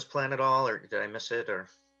that in this plan at all, or did I miss it? Or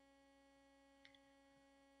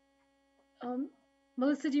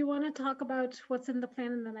Melissa, do you want to talk about what's in the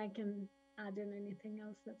plan, and then I can add in anything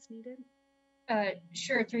else that's needed?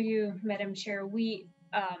 Sure, through you, Madam Chair. We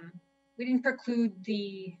didn't preclude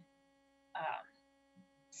the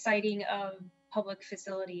citing of public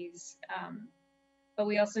facilities, but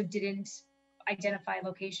we also didn't identify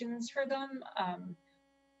locations for them,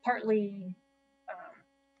 partly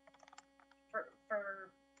for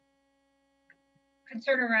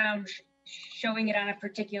concern around showing it on a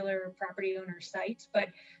particular property owner site, but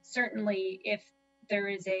certainly if there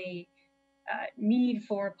is a need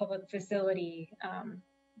for a public facility,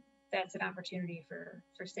 that's an opportunity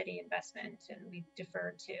for city investment, and we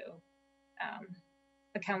defer to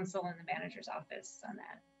the council and the manager's office on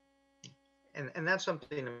that. And that's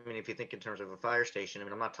something, I mean, if you think in terms of a fire station, I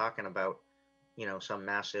mean, I'm not talking about, some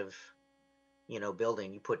massive,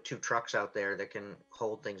 building. You put 2 trucks out there that can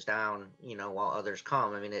hold things down, while others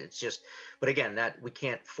come. I mean, it's just, but again, that we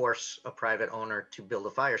can't force a private owner to build a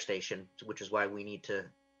fire station, which is why we need to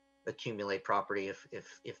accumulate property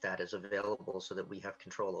if that is available, so that we have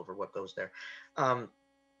control over what goes there.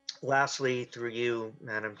 Lastly, through you,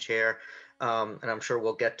 Madam Chair, and I'm sure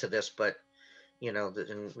we'll get to this, but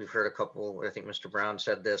and we've heard a couple, I think Mr. Brown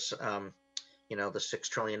said this, the $6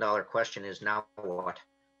 trillion question is, now what?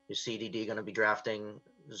 Is CDD going to be drafting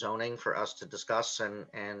zoning for us to discuss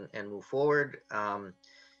and move forward?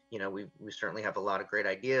 We certainly have a lot of great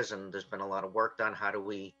ideas, and there's been a lot of work done. How do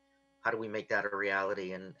we make that a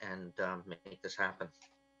reality and make this happen?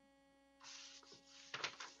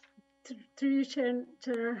 Through you, Chair,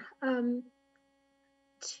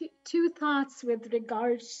 two thoughts with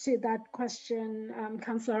regards to that question,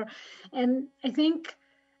 Councillor. And I think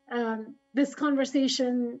this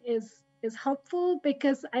conversation is helpful,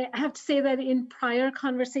 because I have to say that in prior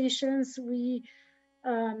conversations, we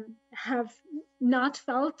have not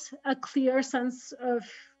felt a clear sense of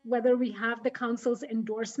whether we have the council's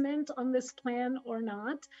endorsement on this plan or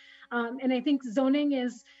not. And I think zoning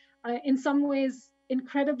is in some ways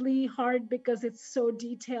incredibly hard, because it's so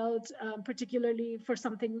detailed, particularly for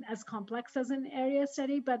something as complex as an area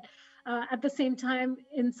study. But at the same time,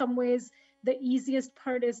 in some ways, the easiest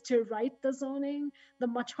part is to write the zoning. The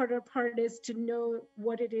much harder part is to know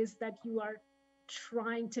what it is that you are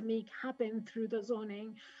trying to make happen through the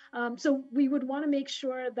zoning. So we would want to make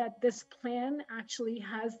sure that this plan actually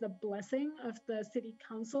has the blessing of the city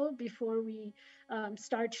council before we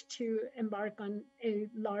start to embark on a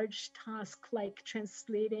large task like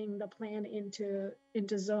translating the plan into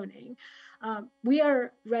zoning. We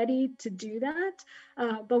are ready to do that,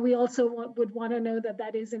 but we also would want to know that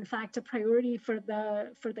that is in fact a priority for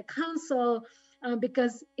the council,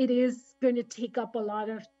 because it is going to take up a lot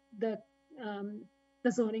of the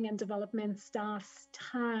zoning and development staff's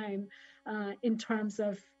time in terms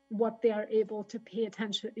of what they are able to pay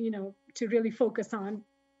attention, to really focus on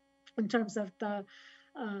in terms of the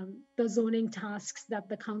zoning tasks that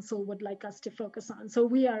the council would like us to focus on. So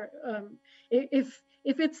we are, if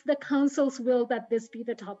it's the council's will that this be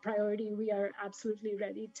the top priority, we are absolutely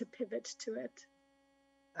ready to pivot to it.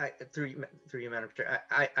 through you, Madam Chair,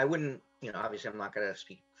 I wouldn't, obviously I'm not going to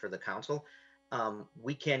speak for the council.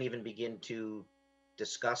 We can't even begin to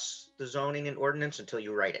discuss the zoning and ordinance until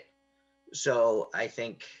you write it. So I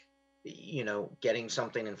think, getting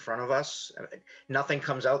something in front of us, nothing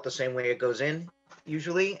comes out the same way it goes in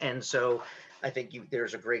usually. And so I think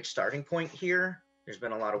there's a great starting point here. There's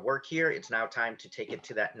been a lot of work here. It's now time to take it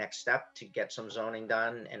to that next step to get some zoning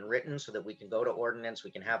done and written so that we can go to ordinance, we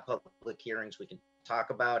can have public hearings, we can talk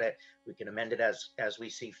about it, we can amend it as we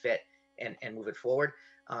see fit and move it forward.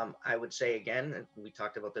 I would say again, and we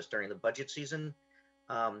talked about this during the budget season,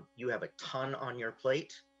 you have a ton on your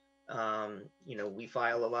plate. We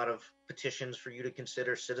file a lot of petitions for you to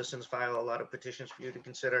consider. Citizens file a lot of petitions for you to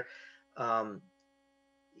consider.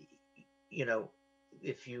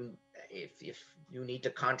 If you need to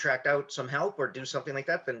contract out some help or do something like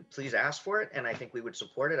that, then please ask for it. And I think we would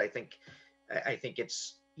support it. I think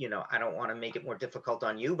it's, I don't want to make it more difficult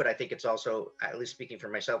on you, but I think it's also, at least speaking for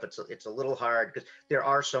myself, it's a little hard because there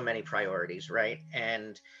are so many priorities, right?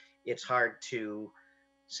 And it's hard to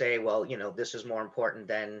say, well, this is more important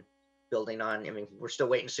than building on, we're still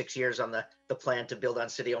waiting 6 years on the plan to build on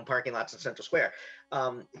city-owned parking lots in Central Square.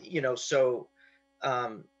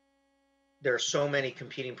 There are so many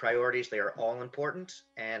competing priorities. They are all important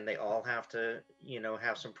and they all have to,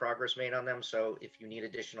 have some progress made on them. So if you need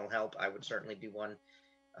additional help, I would certainly be one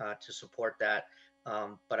to support that.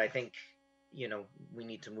 But I think, we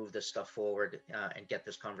need to move this stuff forward and get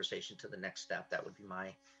this conversation to the next step. That would be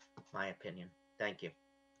my opinion. Thank you.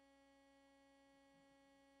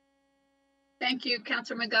 Thank you,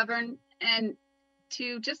 Councilor McGovern. And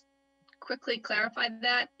to just quickly clarify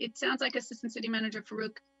that, it sounds like Assistant City Manager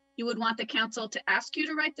Farouk, you would want the council to ask you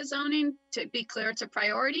to write the zoning to be clear it's a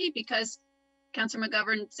priority, because Councilor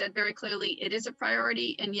McGovern said very clearly it is a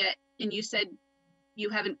priority, and you said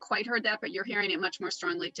you haven't quite heard that, but you're hearing it much more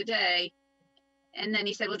strongly today. And then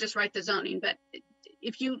he said, well, just write the zoning. But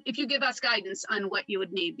if you give us guidance on what you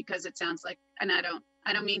would need, because it sounds like, and I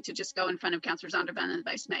don't mean to just go in front of Councilor Zondervan and the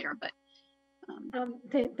Vice Mayor, but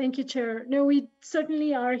thank you, Chair. No, we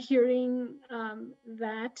certainly are hearing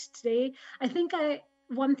that today. I think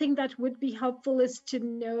one thing that would be helpful is to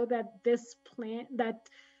know that this plan, that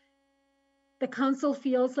the council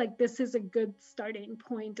feels like this is a good starting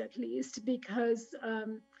point, at least, because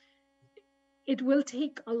it will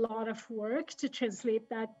take a lot of work to translate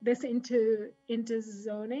this into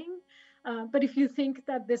zoning. But if you think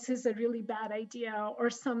that this is a really bad idea or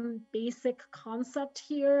some basic concept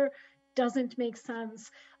here doesn't make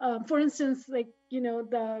sense, for instance, like,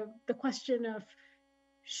 the question of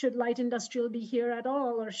should light industrial be here at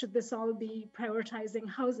all, or should this all be prioritizing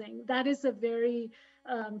housing? That is a very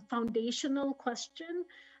foundational question.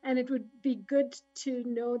 And it would be good to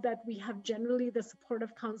know that we have generally the support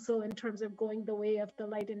of council in terms of going the way of the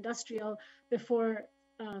light industrial before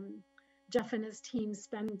Jeff and his team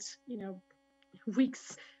spend,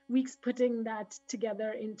 weeks putting that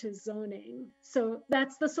together into zoning. So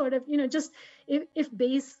that's the sort of, just if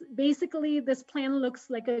basically this plan looks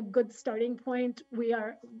like a good starting point, we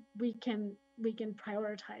can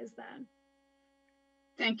prioritize that.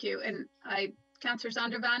 Thank you. And Councilor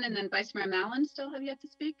Zondervan and then Vice Mayor Mallon still have yet to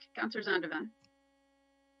speak. Councilor Zondervan.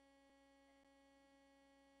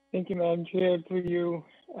 Thank you, Madam Chair. Through you,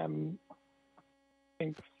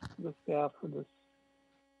 thanks to the staff for this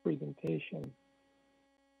presentation.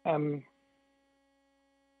 I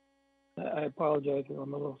apologize if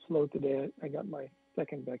I'm a little slow today. I got my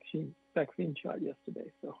second vaccine shot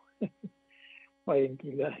yesterday, so fighting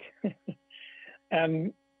through that.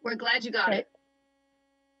 We're glad you got it.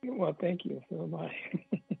 Well, thank you. So am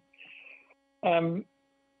I.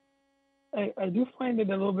 I do find it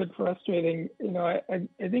a little bit frustrating. I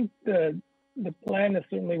think the plan is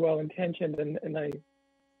certainly well intentioned, and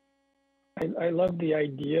I love the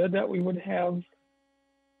idea that we would have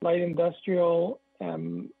light industrial,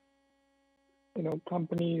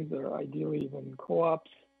 companies, or ideally even co-ops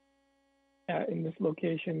in this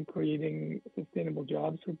location, creating sustainable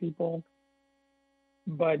jobs for people.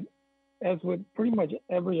 But as with pretty much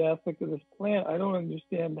every aspect of this plan, I don't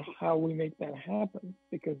understand how we make that happen,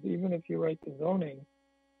 because even if you write the zoning,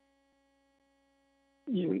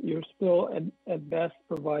 you're still at best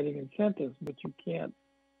providing incentives, but you can't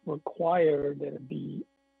require that it be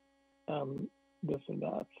this or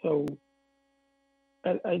that. So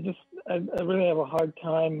I really have a hard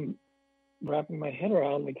time wrapping my head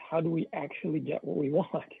around, like, how do we actually get what we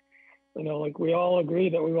want? Like, we all agree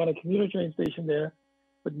that we want a commuter train station there,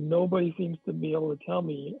 but nobody seems to be able to tell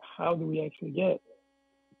me, how do we actually get it?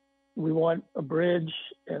 We want a bridge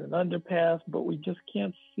and an underpass, but we just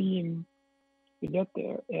can't seem to get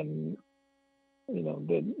there. And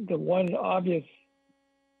the one obvious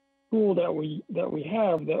tool that we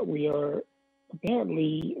have that we are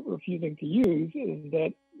apparently refusing to use is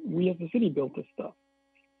that we as the city built this stuff.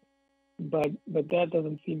 But that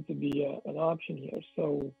doesn't seem to be an option here.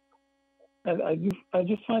 So I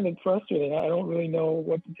just find it frustrating. I don't really know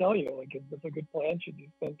what to tell you. Like, is this a good plan? Should you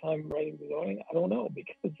spend time writing the zoning? I don't know,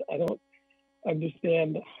 because I don't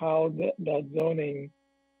understand how that zoning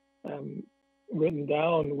written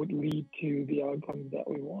down would lead to the outcomes that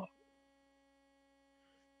we want.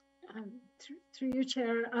 Through you,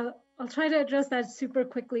 Chair, I'll try to address that super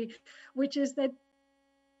quickly, which is that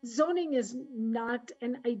zoning is not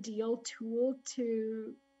an ideal tool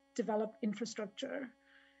to develop infrastructure.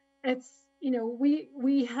 It's,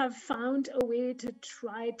 we have found a way to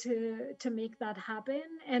try to make that happen,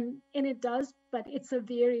 and it does, but it's a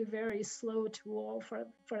very, very slow tool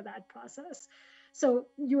for that process. So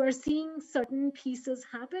you are seeing certain pieces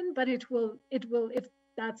happen, but it will, if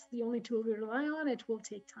that's the only tool we rely on, it will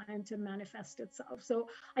take time to manifest itself. So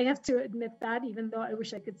I have to admit that, even though I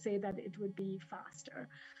wish I could say that it would be faster.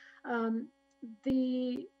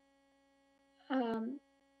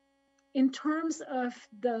 In terms of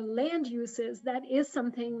the land uses, that is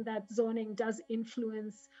something that zoning does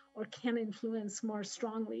influence or can influence more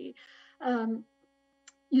strongly.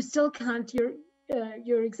 You still can't,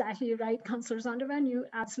 you're exactly right, Councillor Zondervan, you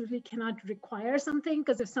absolutely cannot require something,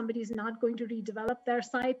 because if somebody's not going to redevelop their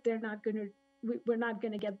site, we're not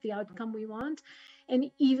going to get the outcome we want.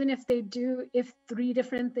 And even if they do, if 3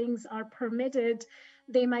 different things are permitted,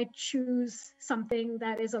 they might choose something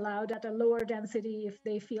that is allowed at a lower density if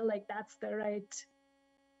they feel like that's the right,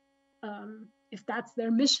 if that's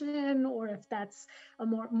their mission, or if that's a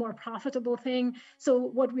more profitable thing. So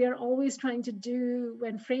what we are always trying to do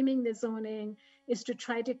when framing the zoning is to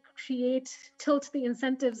try to tilt the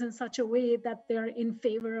incentives in such a way that they're in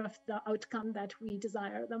favor of the outcome that we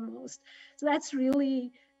desire the most. So that's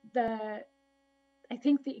really I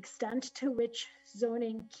think the extent to which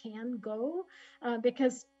zoning can go,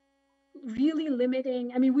 because really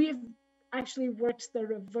limiting, we've actually worked the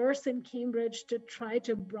reverse in Cambridge to try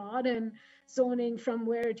to broaden zoning from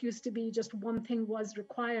where it used to be just one thing was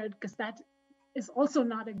required, because that is also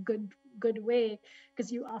not a good way,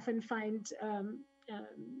 because you often find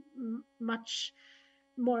much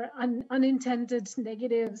more unintended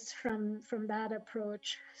negatives from that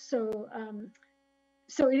approach. So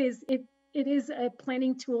it is a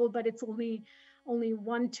planning tool, but it's only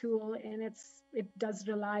one tool, and it does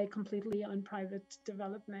rely completely on private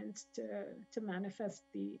development to manifest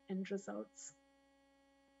the end results.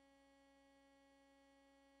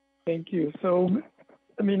 Thank you. So,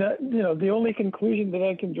 the only conclusion that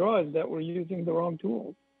I can draw is that we're using the wrong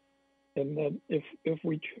tools, and that if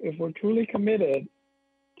we're truly committed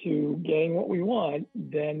to getting what we want,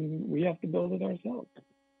 then we have to build it ourselves,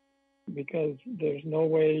 because there's no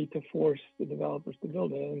way to force the developers to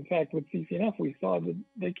build it. And in fact, with CCNF, we saw that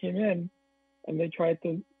they came in and they tried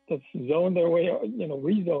to zone their way,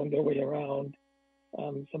 rezone their way around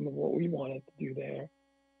some of what we wanted to do there.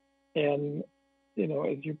 And,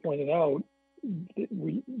 as you pointed out,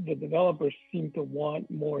 the developers seem to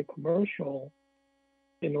want more commercial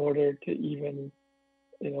in order to even,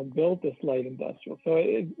 build this light industrial. So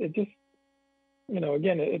it just,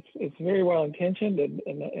 again, it's very well intentioned,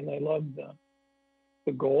 and I love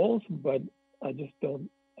the goals, but I just don't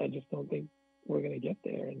think we're going to get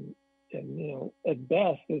there. And at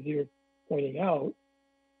best, as you're pointing out,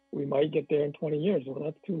 we might get there in 20 years. Well,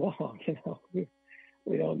 that's too long.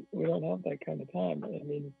 We don't have that kind of time.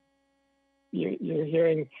 You're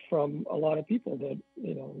hearing from a lot of people that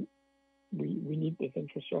we need this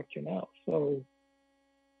infrastructure now. So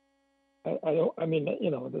this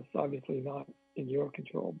is obviously not in your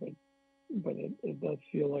control, but it does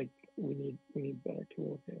feel like we need better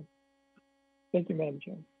tools here. Thank you, Madam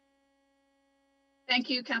Chair. Thank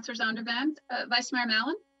you, Councillor Zondervan. Vice Mayor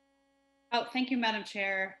Mallon. Oh, thank you, Madam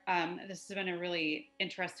Chair. This has been a really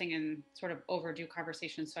interesting and sort of overdue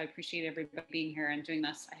conversation, so I appreciate everybody being here and doing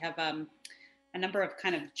this. I have a number of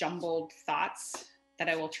kind of jumbled thoughts that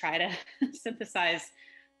I will try to synthesize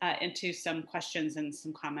into some questions and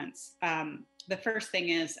some comments. The first thing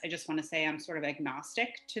is, I just want to say I'm sort of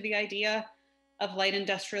agnostic to the idea of light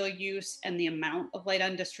industrial use and the amount of light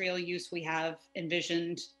industrial use we have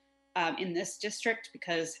envisioned in this district,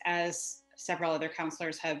 because as several other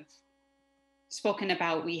councillors have spoken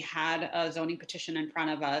about, we had a zoning petition in front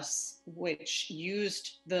of us which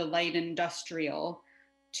used the light industrial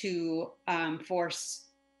to force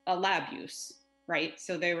a lab use, right?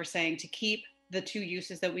 So they were saying to keep the 2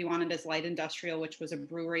 uses that we wanted as light industrial, which was a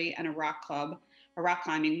brewery and a rock club, a rock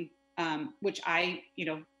climbing, which I,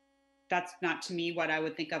 that's not to me what I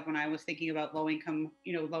would think of when I was thinking about low income,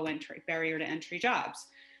 low entry, barrier to entry jobs.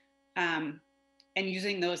 And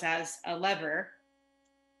using those as a lever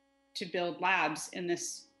to build labs in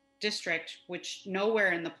this district, which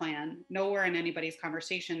nowhere in the plan, nowhere in anybody's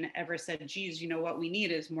conversation ever said, geez, what we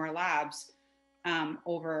need is more labs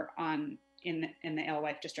over in the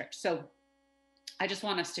Alewife district. So I just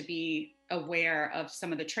want us to be aware of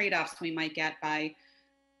some of the trade-offs we might get by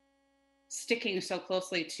sticking so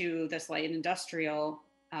closely to this light industrial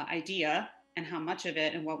idea, and how much of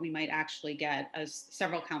it and what we might actually get, as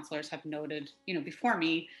several counselors have noted, before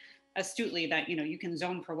me astutely, that, you can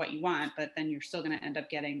zone for what you want, but then you're still going to end up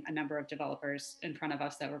getting a number of developers in front of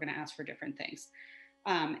us that we're going to ask for different things.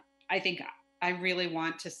 I think I really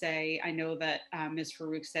want to say, I know that Ms.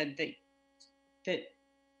 Farouk said that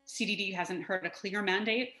CDD hasn't heard a clear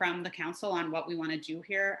mandate from the council on what we want to do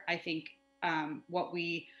here. I think what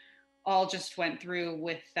we all just went through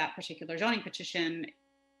with that particular zoning petition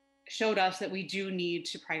showed us that we do need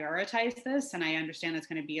to prioritize this. And I understand it's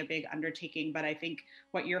going to be a big undertaking, but I think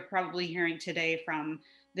what you're probably hearing today from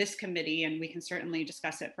this committee, and we can certainly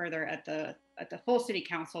discuss it further at the full city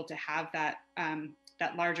council to have that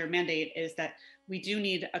that larger mandate, is that we do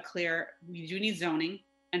need zoning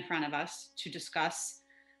in front of us to discuss.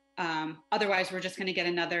 Otherwise, we're just going to get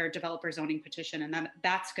another developer zoning petition, and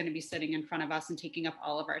that's going to be sitting in front of us and taking up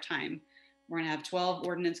all of our time. We're going to have 12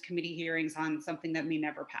 ordinance committee hearings on something that may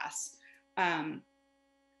never pass.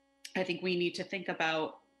 I think we need to think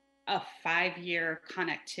about a 5-year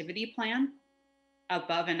connectivity plan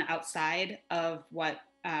above and outside of what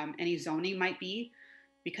any zoning might be,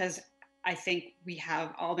 because I think we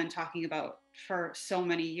have all been talking about for so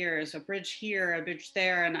many years, a bridge here, a bridge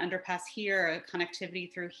there, an underpass here, a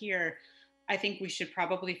connectivity through here. I think we should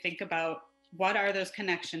probably think about what are those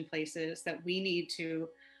connection places that we need to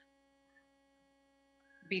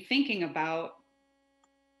be thinking about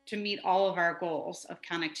to meet all of our goals of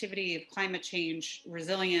connectivity, of climate change,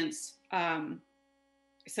 resilience.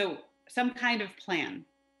 So some kind of plan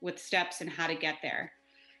with steps and how to get there.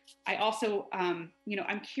 I also, I'm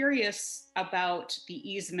curious about the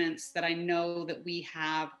easements that I know that we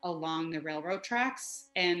have along the railroad tracks.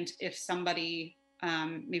 And if somebody,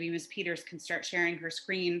 maybe Ms. Peters, can start sharing her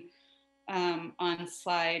screen on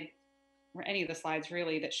slide, or any of the slides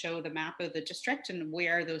really, that show the map of the district and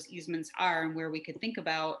where those easements are, and where we could think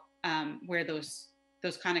about where those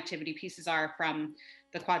connectivity pieces are from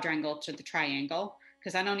the quadrangle to the triangle.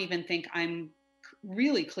 Because I don't even think I'm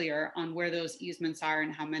really clear on where those easements are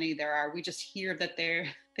and how many there are. We just hear that they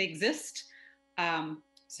exist.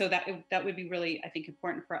 So that would be really, I think,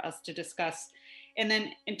 important for us to discuss. And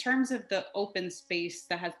then in terms of the open space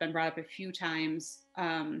that has been brought up a few times,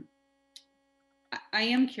 I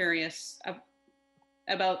am curious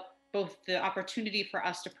about both the opportunity for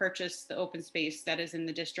us to purchase the open space that is in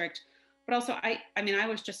the district, but also I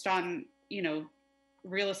was just on,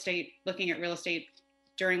 real estate, looking at real estate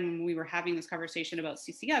during when we were having this conversation about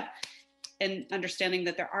CCF, and understanding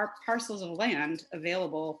that there are parcels of land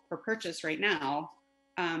available for purchase right now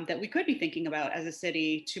that we could be thinking about as a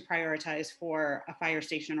city to prioritize for a fire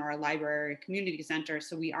station or a library, community center,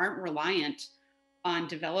 so we aren't reliant on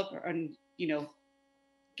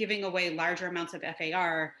giving away larger amounts of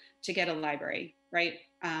FAR to get a library, right?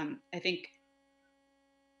 I think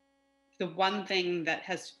the one thing that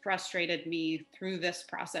has frustrated me through this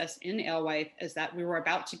process in Alewife is that we were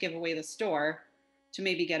about to give away the store to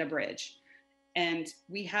maybe get a bridge. And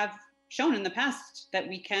we have shown in the past that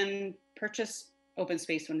we can purchase open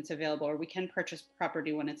space when it's available, or we can purchase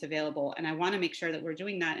property when it's available. And I want to make sure that we're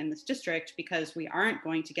doing that in this district, because we aren't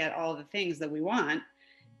going to get all the things that we want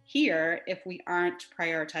here if we aren't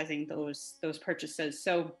prioritizing those purchases.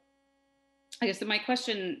 So I guess my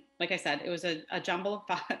question, like I said, it was a jumble of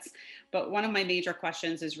thoughts, but one of my major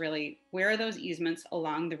questions is really, where are those easements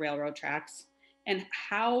along the railroad tracks, and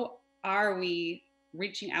how are we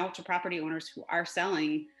reaching out to property owners who are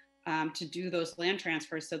selling to do those land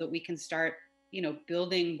transfers, so that we can start,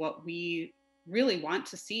 building what we really want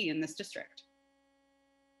to see in this district?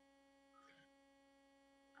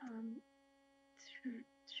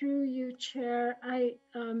 Through you, Chair, I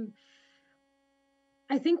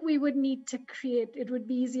think we would need to it would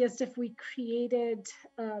be easiest if we created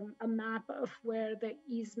a map of where the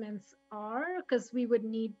easements are, because we would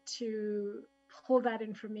need to pull that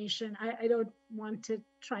information. I don't want to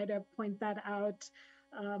try to point that out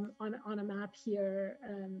on a map here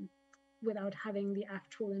without having the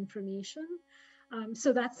actual information.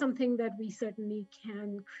 So that's something that we certainly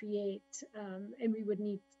can create, and we would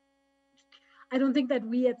need, I don't think that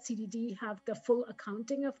we at CDD have the full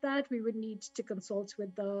accounting of that. We would need to consult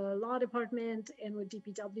with the law department and with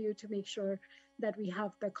DPW to make sure that we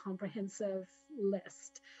have the comprehensive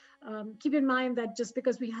list. Keep in mind that just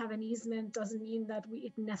because we have an easement doesn't mean that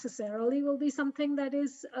it necessarily will be something that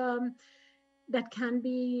is that can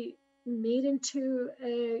be made into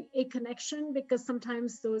a connection, because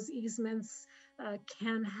sometimes those easements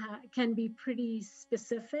can be pretty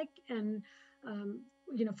specific and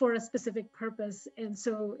for a specific purpose, and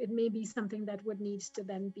so it may be something that would need to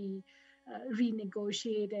then be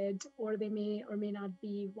renegotiated, or they may or may not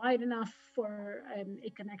be wide enough for a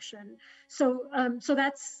connection. So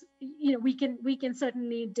that's, we can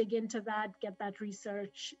certainly dig into that, get that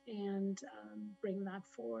research, and bring that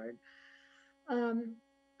forward. I'm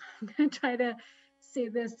going to try to say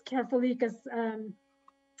this carefully, because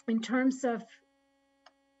in terms of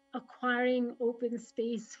acquiring open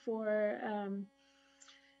space for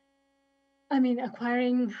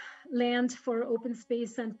acquiring land for open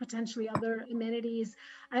space and potentially other amenities,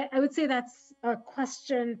 I would say that's a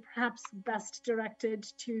question perhaps best directed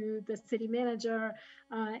to the city manager.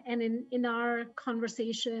 And in our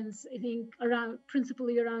conversations, I think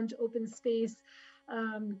principally around open space,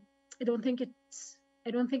 I don't think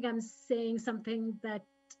I'm saying something that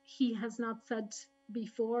he has not said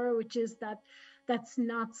before, which is that that's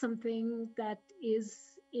not something that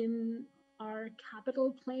is in our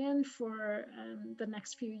capital plan for the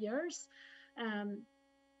next few years.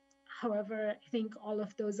 However, I think all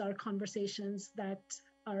of those are conversations that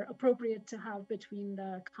are appropriate to have between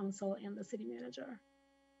the council and the city manager.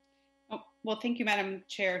 Oh, well, thank you, Madam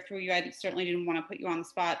Chair. Through you, I certainly didn't want to put you on the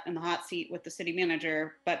spot in the hot seat with the city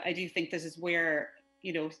manager, but I do think this is where,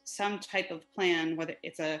 some type of plan, whether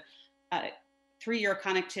it's a 3-year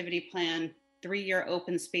connectivity plan, 3-year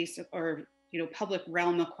open space, or public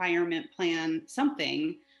realm acquirement plan,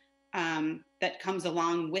 something that comes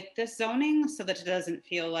along with this zoning, so that it doesn't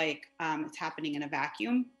feel like it's happening in a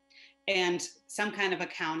vacuum, and some kind of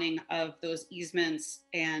accounting of those easements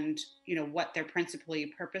and what they're principally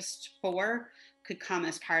purposed for could come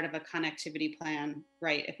as part of a connectivity plan,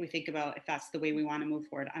 right? If we think about if that's the way we want to move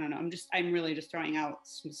forward. I don't know. I'm really just throwing out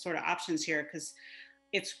some sort of options here, because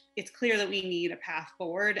it's clear that we need a path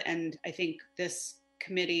forward, and I think this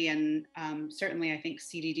committee and certainly I think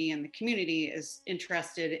CDD and the community is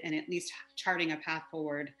interested in at least charting a path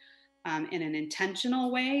forward in an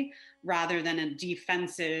intentional way, rather than a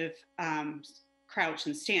defensive crouch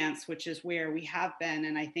and stance, which is where we have been,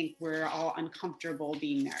 and I think we're all uncomfortable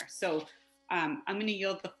being there. So I'm going to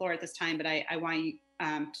yield the floor at this time, but I want you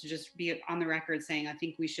to just be on the record saying I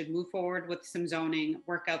think we should move forward with some zoning,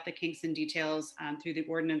 work out the kinks and details through the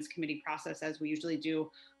ordinance committee process as we usually do.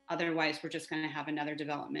 Otherwise, we're just going to have another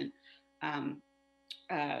development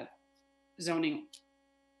zoning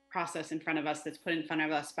process in front of us that's put in front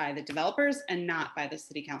of us by the developers and not by the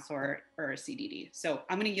city council or CDD. So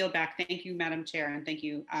I'm going to yield back. Thank you, Madam Chair, and thank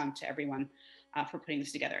you to everyone for putting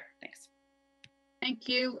this together. Thanks. Thank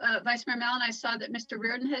you, Vice Mayor Mellon. I saw that Mr.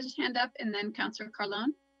 Reardon has his hand up, and then Councillor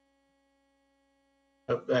Carlone.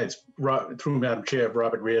 It's through Madam Chair,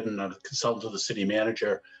 Robert Reardon, a consultant to the city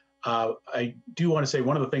manager. I do want to say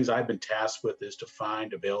one of the things I've been tasked with is to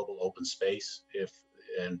find available open space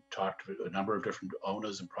and talk to a number of different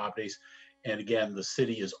owners and properties. And again, the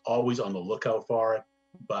city is always on the lookout for it.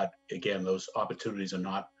 But again, those opportunities are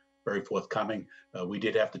not very forthcoming. We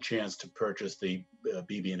did have the chance to purchase the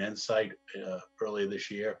BB&N site earlier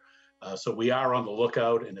this year. So we are on the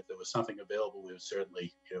lookout, and if there was something available, we would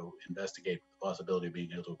certainly investigate the possibility of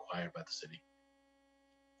being able to acquire it by the city.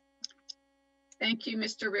 Thank you,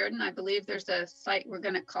 Mr. Reardon. I believe there's a site we're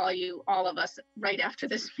going to call you, all of us, right after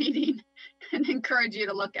this meeting and encourage you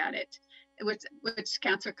to look at it, which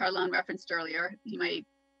Councillor Carlone referenced earlier. You might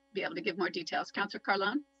be able to give more details. Councillor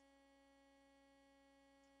Carlone?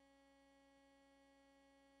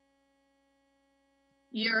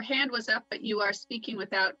 Your hand was up, but you are speaking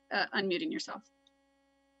without unmuting yourself.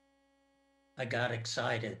 I got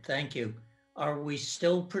excited. Thank you. Are we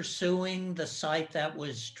still pursuing the site that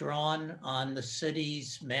was drawn on the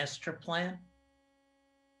city's master plan?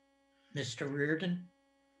 Mr. Reardon?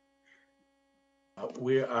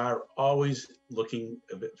 We are always looking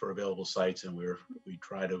for available sites, and we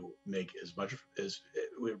try to make as much as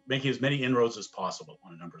we're making as many inroads as possible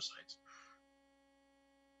on a number of sites.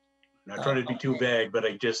 I'm not trying to be too vague, but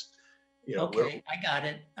I just, Okay,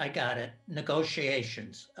 I got it.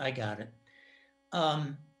 Negotiations, I got it.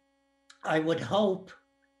 I would hope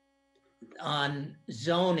on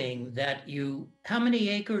zoning that how many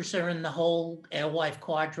acres are in the whole Alewife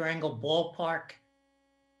quadrangle ballpark?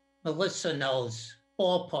 Melissa knows,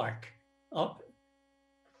 ballpark. Oh,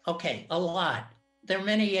 Okay, a lot. There are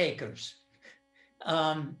many acres.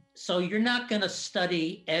 So you're not going to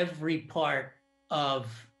study every part of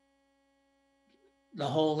the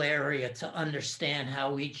whole area to understand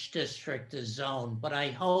how each district is zoned, but I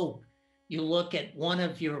hope you look at one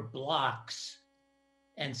of your blocks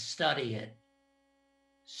and study it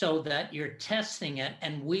so that you're testing it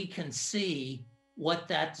and we can see what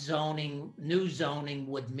that zoning, new zoning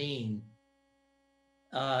would mean.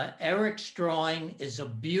 Eric's drawing is a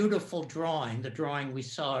beautiful drawing, the drawing we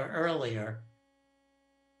saw earlier.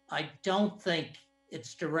 I don't think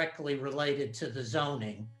it's directly related to the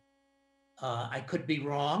zoning. I could be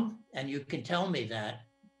wrong, and you can tell me that,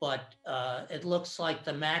 but it looks like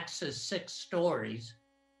the max is 6 stories,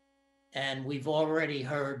 and we've already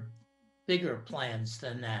heard bigger plans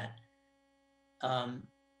than that.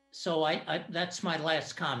 So that's my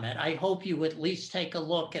last comment. I hope you at least take a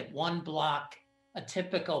look at one block, a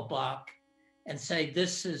typical block, and say,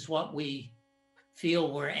 this is what we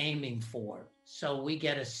feel we're aiming for. So we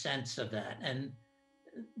get a sense of that. And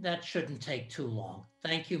that shouldn't take too long.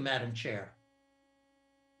 Thank you, Madam Chair.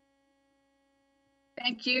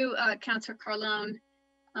 Thank you, Councilor Carlone.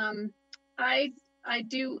 I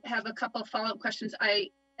do have a couple of follow-up questions. I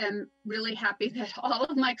am really happy that all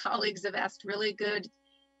of my colleagues have asked really good,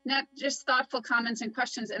 not just thoughtful comments and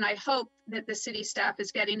questions. And I hope that the city staff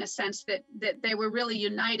is getting a sense that they were really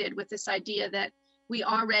united with this idea that we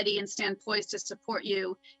are ready and stand poised to support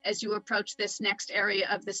you as you approach this next area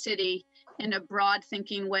of the city in a broad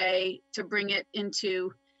thinking way to bring it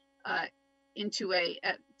into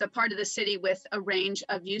the part of the city with a range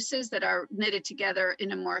of uses that are knitted together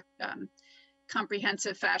in a more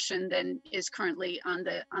comprehensive fashion than is currently on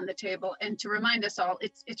the table. And to remind us all,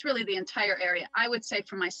 it's really the entire area. I would say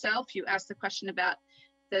for myself, you asked the question about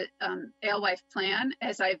the Alewife plan.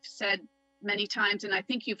 As I've said many times, and I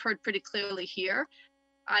think you've heard pretty clearly here,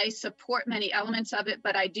 I support many elements of it,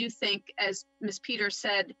 but I do think, as Ms. Peters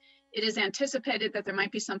said, it is anticipated that there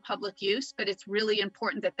might be some public use, but it's really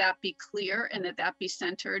important that that be clear and that that be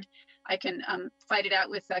centered. I can fight it out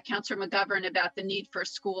with Councilor McGovern about the need for a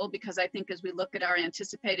school, because I think as we look at our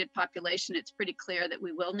anticipated population, it's pretty clear that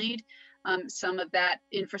we will need some of that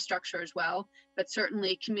infrastructure as well, but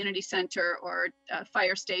certainly community center or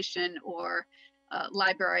fire station or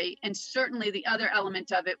library, and certainly the other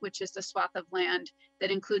element of it, which is the swath of land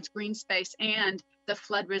that includes green space and the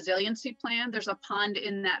flood resiliency plan. There's a pond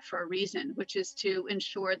in that for a reason, which is to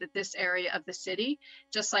ensure that this area of the city,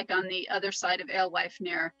 just like on the other side of Alewife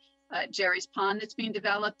near Jerry's Pond that's being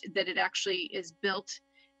developed, that it actually is built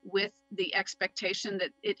with the expectation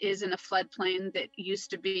that it is in a floodplain that used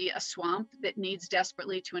to be a swamp that needs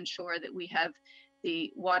desperately to ensure that we have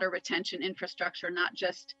the water retention infrastructure, not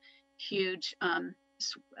just huge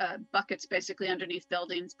buckets basically underneath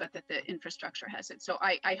buildings, but that the infrastructure has it. So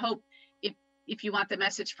I hope if you want the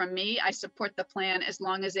message from me, I support the plan as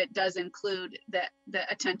long as it does include the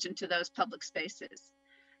attention to those public spaces.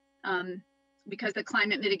 Because the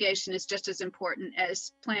climate mitigation is just as important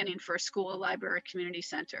as planning for a school, library, community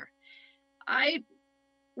center. I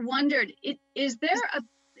wondered,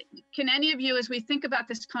 can any of you, as we think about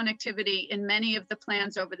this connectivity in many of the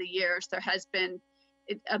plans over the years, there has been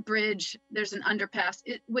a bridge, there's an underpass.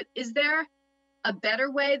 Is there a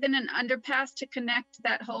better way than an underpass to connect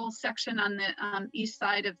that whole section on the east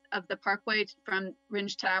side of the parkway from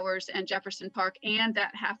Ringe Towers and Jefferson Park and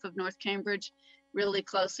that half of North Cambridge really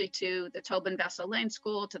closely to the Tobin Vessel Lane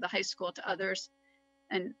School, to the high school, to others,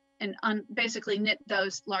 and basically knit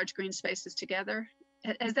those large green spaces together?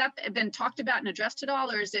 Has that been talked about and addressed at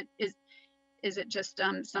all, or is it just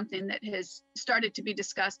something that has started to be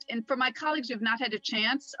discussed? And for my colleagues who have not had a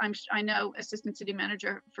chance, I know Assistant City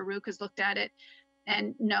Manager Farouk has looked at it,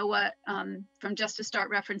 and Noah from Just to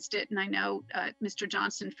Start referenced it, and I know Mr.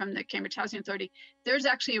 Johnson from the Cambridge Housing Authority. There's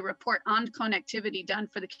actually a report on connectivity done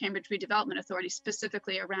for the Cambridge Redevelopment Authority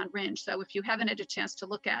specifically around Ringe. So if you haven't had a chance to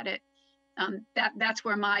look at it, that's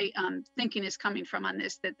where my thinking is coming from on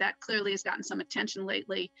this, that clearly has gotten some attention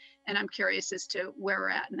lately, and I'm curious as to where we're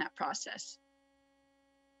at in that process.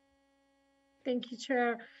 Thank you,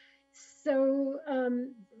 Chair. So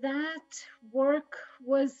that work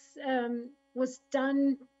was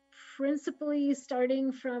done principally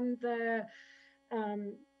starting from the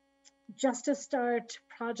Just to Start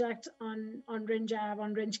project on Ringe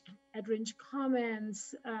Ave, at Ringe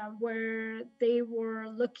Commons, where they were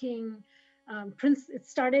looking. It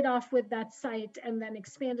started off with that site and then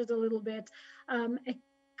expanded a little bit. I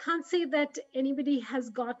can't say that anybody has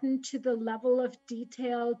gotten to the level of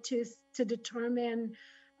detail to determine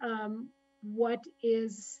what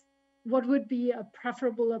would be a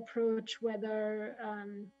preferable approach, whether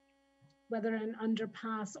whether an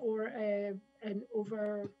underpass or an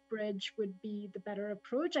overbridge would be the better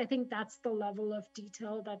approach. I think that's the level of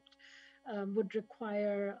detail that would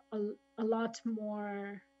require a lot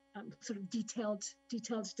more sort of detailed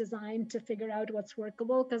design to figure out what's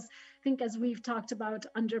workable. Because I think as we've talked about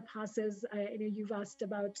underpasses, you've asked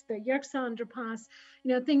about the Yerxa underpass,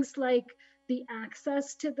 things like the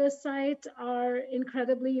access to the site are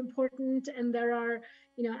incredibly important. And there are,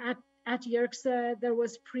 at Yerxa, there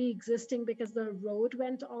was pre-existing, because the road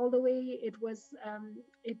went all the way, it was,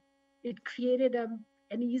 it created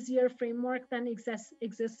an easier framework than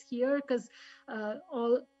exists here, because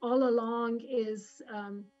all along is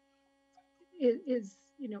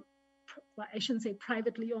well, I shouldn't say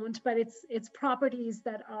privately owned, but it's properties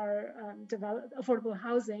that are developed, affordable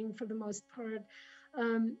housing for the most part.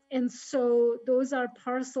 And so those are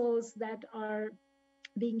parcels that are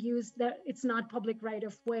being used, that it's not public right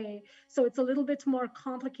of way. So it's a little bit more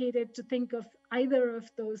complicated to think of either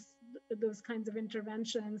of those kinds of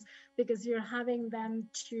interventions, because you're having them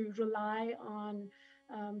to rely on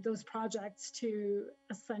those projects to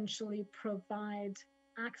essentially provide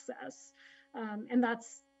access. And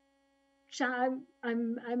that's,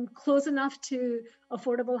 I'm close enough to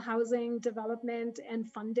affordable housing development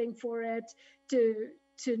and funding for it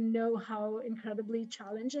to know how incredibly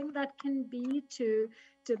challenging that can be to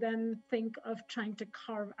then think of trying to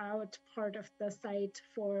carve out part of the site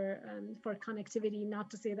for connectivity. Not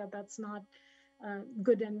to say that that's not a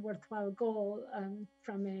good and worthwhile goal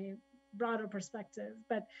from a broader perspective,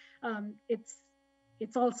 but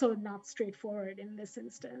it's also not straightforward in this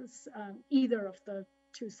instance, either of the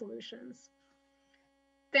two solutions.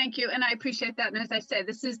 Thank you, and I appreciate that. And as I said,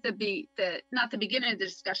 this is not the beginning of the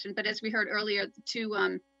discussion, but as we heard earlier, the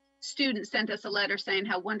two students sent us a letter saying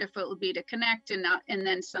how wonderful it would be to connect, and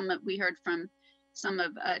then we heard from some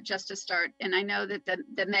of Justice Start. And I know that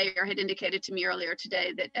the mayor had indicated to me earlier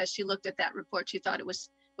today that as she looked at that report, she thought it was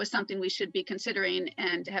something we should be considering,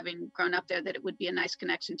 and having grown up there, that it would be a nice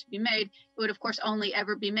connection to be made. It would, of course, only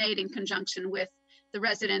ever be made in conjunction with the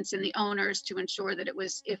residents and the owners to ensure that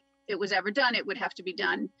if it was ever done, it would have to be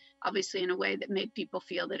done, obviously, in a way that made people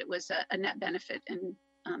feel that it was a net benefit and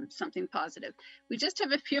something positive. We just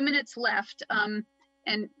have a few minutes left,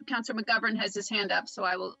 and Councilor McGovern has his hand up, so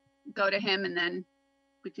I will go to him, and then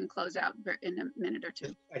we can close out in a minute or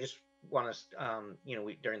two. I just want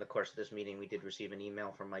to, during the course of this meeting, we did receive an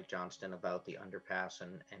email from Mike Johnston about the underpass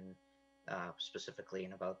and specifically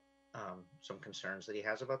and about some concerns that he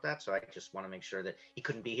has about that. So I just want to make sure that he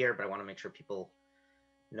couldn't be here, but I want to make sure people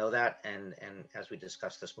know that. And as we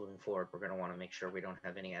discuss this moving forward, we're going to want to make sure we don't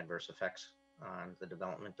have any adverse effects on the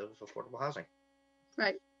development of affordable housing.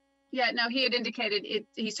 Right. Yeah, no, he had indicated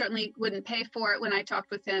he certainly wouldn't pay for it when I talked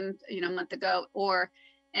with him, a month ago,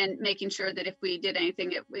 and making sure that if we did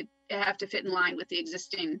anything, it would have to fit in line with the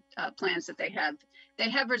existing plans that they have. They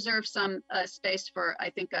have reserved some space for,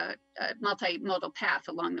 I think, a multimodal path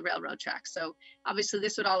along the railroad tracks. So obviously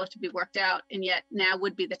this would all have to be worked out, and yet now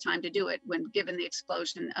would be the time to do it when given the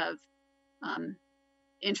explosion of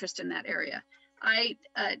interest in that area. I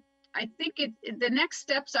think the next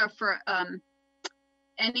steps are for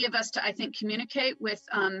any of us to, I think, communicate with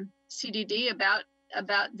CDD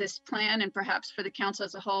about this plan, and perhaps for the council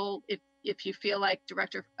as a whole, if you feel like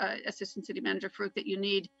Assistant City Manager Farouk, that you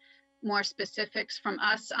need more specifics from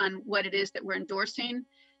us on what it is that we're endorsing,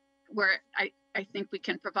 where I think we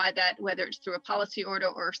can provide that, whether it's through a policy order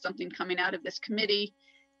or something coming out of this committee.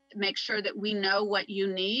 Make sure that we know what you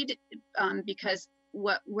need, because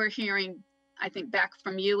what we're hearing, I think, back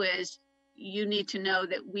from you is you need to know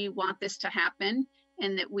that we want this to happen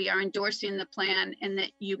and that we are endorsing the plan, and that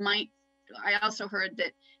you might, I also heard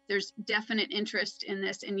that there's definite interest in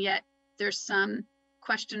this, and yet there's some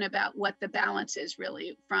question about what the balance is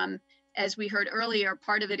really from, as we heard earlier,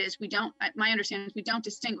 part of it is my understanding is we don't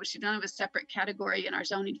distinguish, we don't have a separate category in our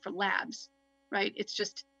zoning for labs, right? It's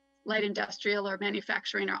just light industrial or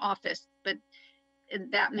manufacturing or office, but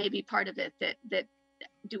that may be part of it, that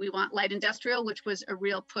do we want light industrial, which was a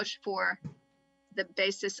real push for the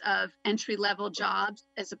basis of entry-level jobs,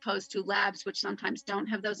 as opposed to labs, which sometimes don't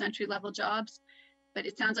have those entry-level jobs. But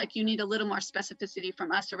it sounds like you need a little more specificity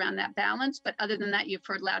from us around that balance. But other than that, you've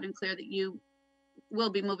heard loud and clear that you will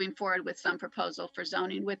be moving forward with some proposal for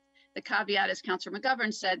zoning, with the caveat, as Councilor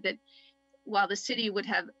McGovern said, that while the city would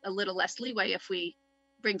have a little less leeway if we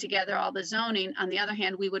bring together all the zoning, on the other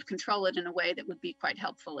hand, we would control it in a way that would be quite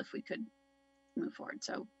helpful if we could move forward.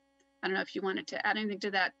 So I don't know if you wanted to add anything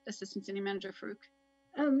to that, Assistant City Manager Farouk.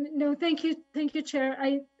 No, thank you, Chair.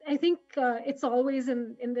 I think it's always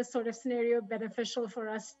in this sort of scenario beneficial for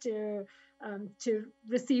us to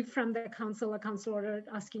receive from the council a council order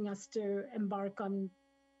asking us to embark on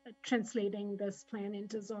translating this plan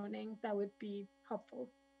into zoning. That would be helpful.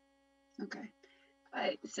 Okay.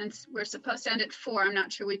 Since we're supposed to end at 4, I'm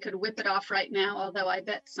not sure we could whip it off right now, although I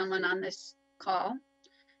bet someone on this call,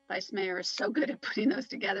 Vice Mayor, is so good at putting those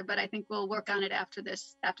together, but I think we'll work on it after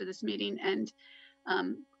this meeting. And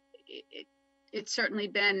it's certainly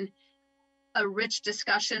been a rich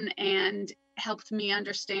discussion and helped me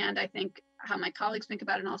understand, I think, how my colleagues think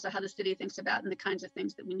about it and also how the city thinks about it and the kinds of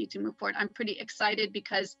things that we need to move forward. I'm pretty excited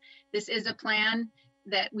because this is a plan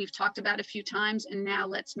that we've talked about a few times, and now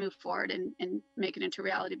let's move forward and make it into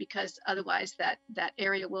reality, because otherwise that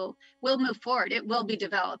area will move forward. It will be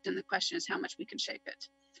developed, and the question is how much we can shape it.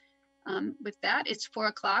 With that, it's 4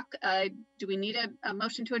 o'clock. Do we need a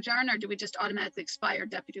motion to adjourn, or do we just automatically expire,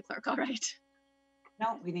 Deputy Clerk? All right.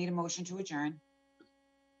 No, we need a motion to adjourn.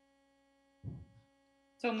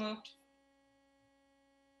 So moved.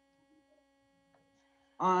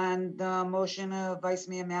 On the motion of Vice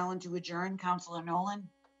Mayor Mallon to adjourn, Councilor Nolan,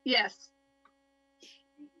 Yes.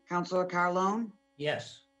 Councilor Carlone,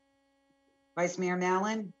 Yes. Vice Mayor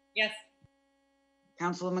Mallon, Yes.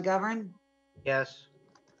 Councilor McGovern, Yes.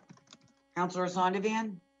 Councilor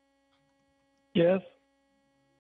Zondervan, Yes.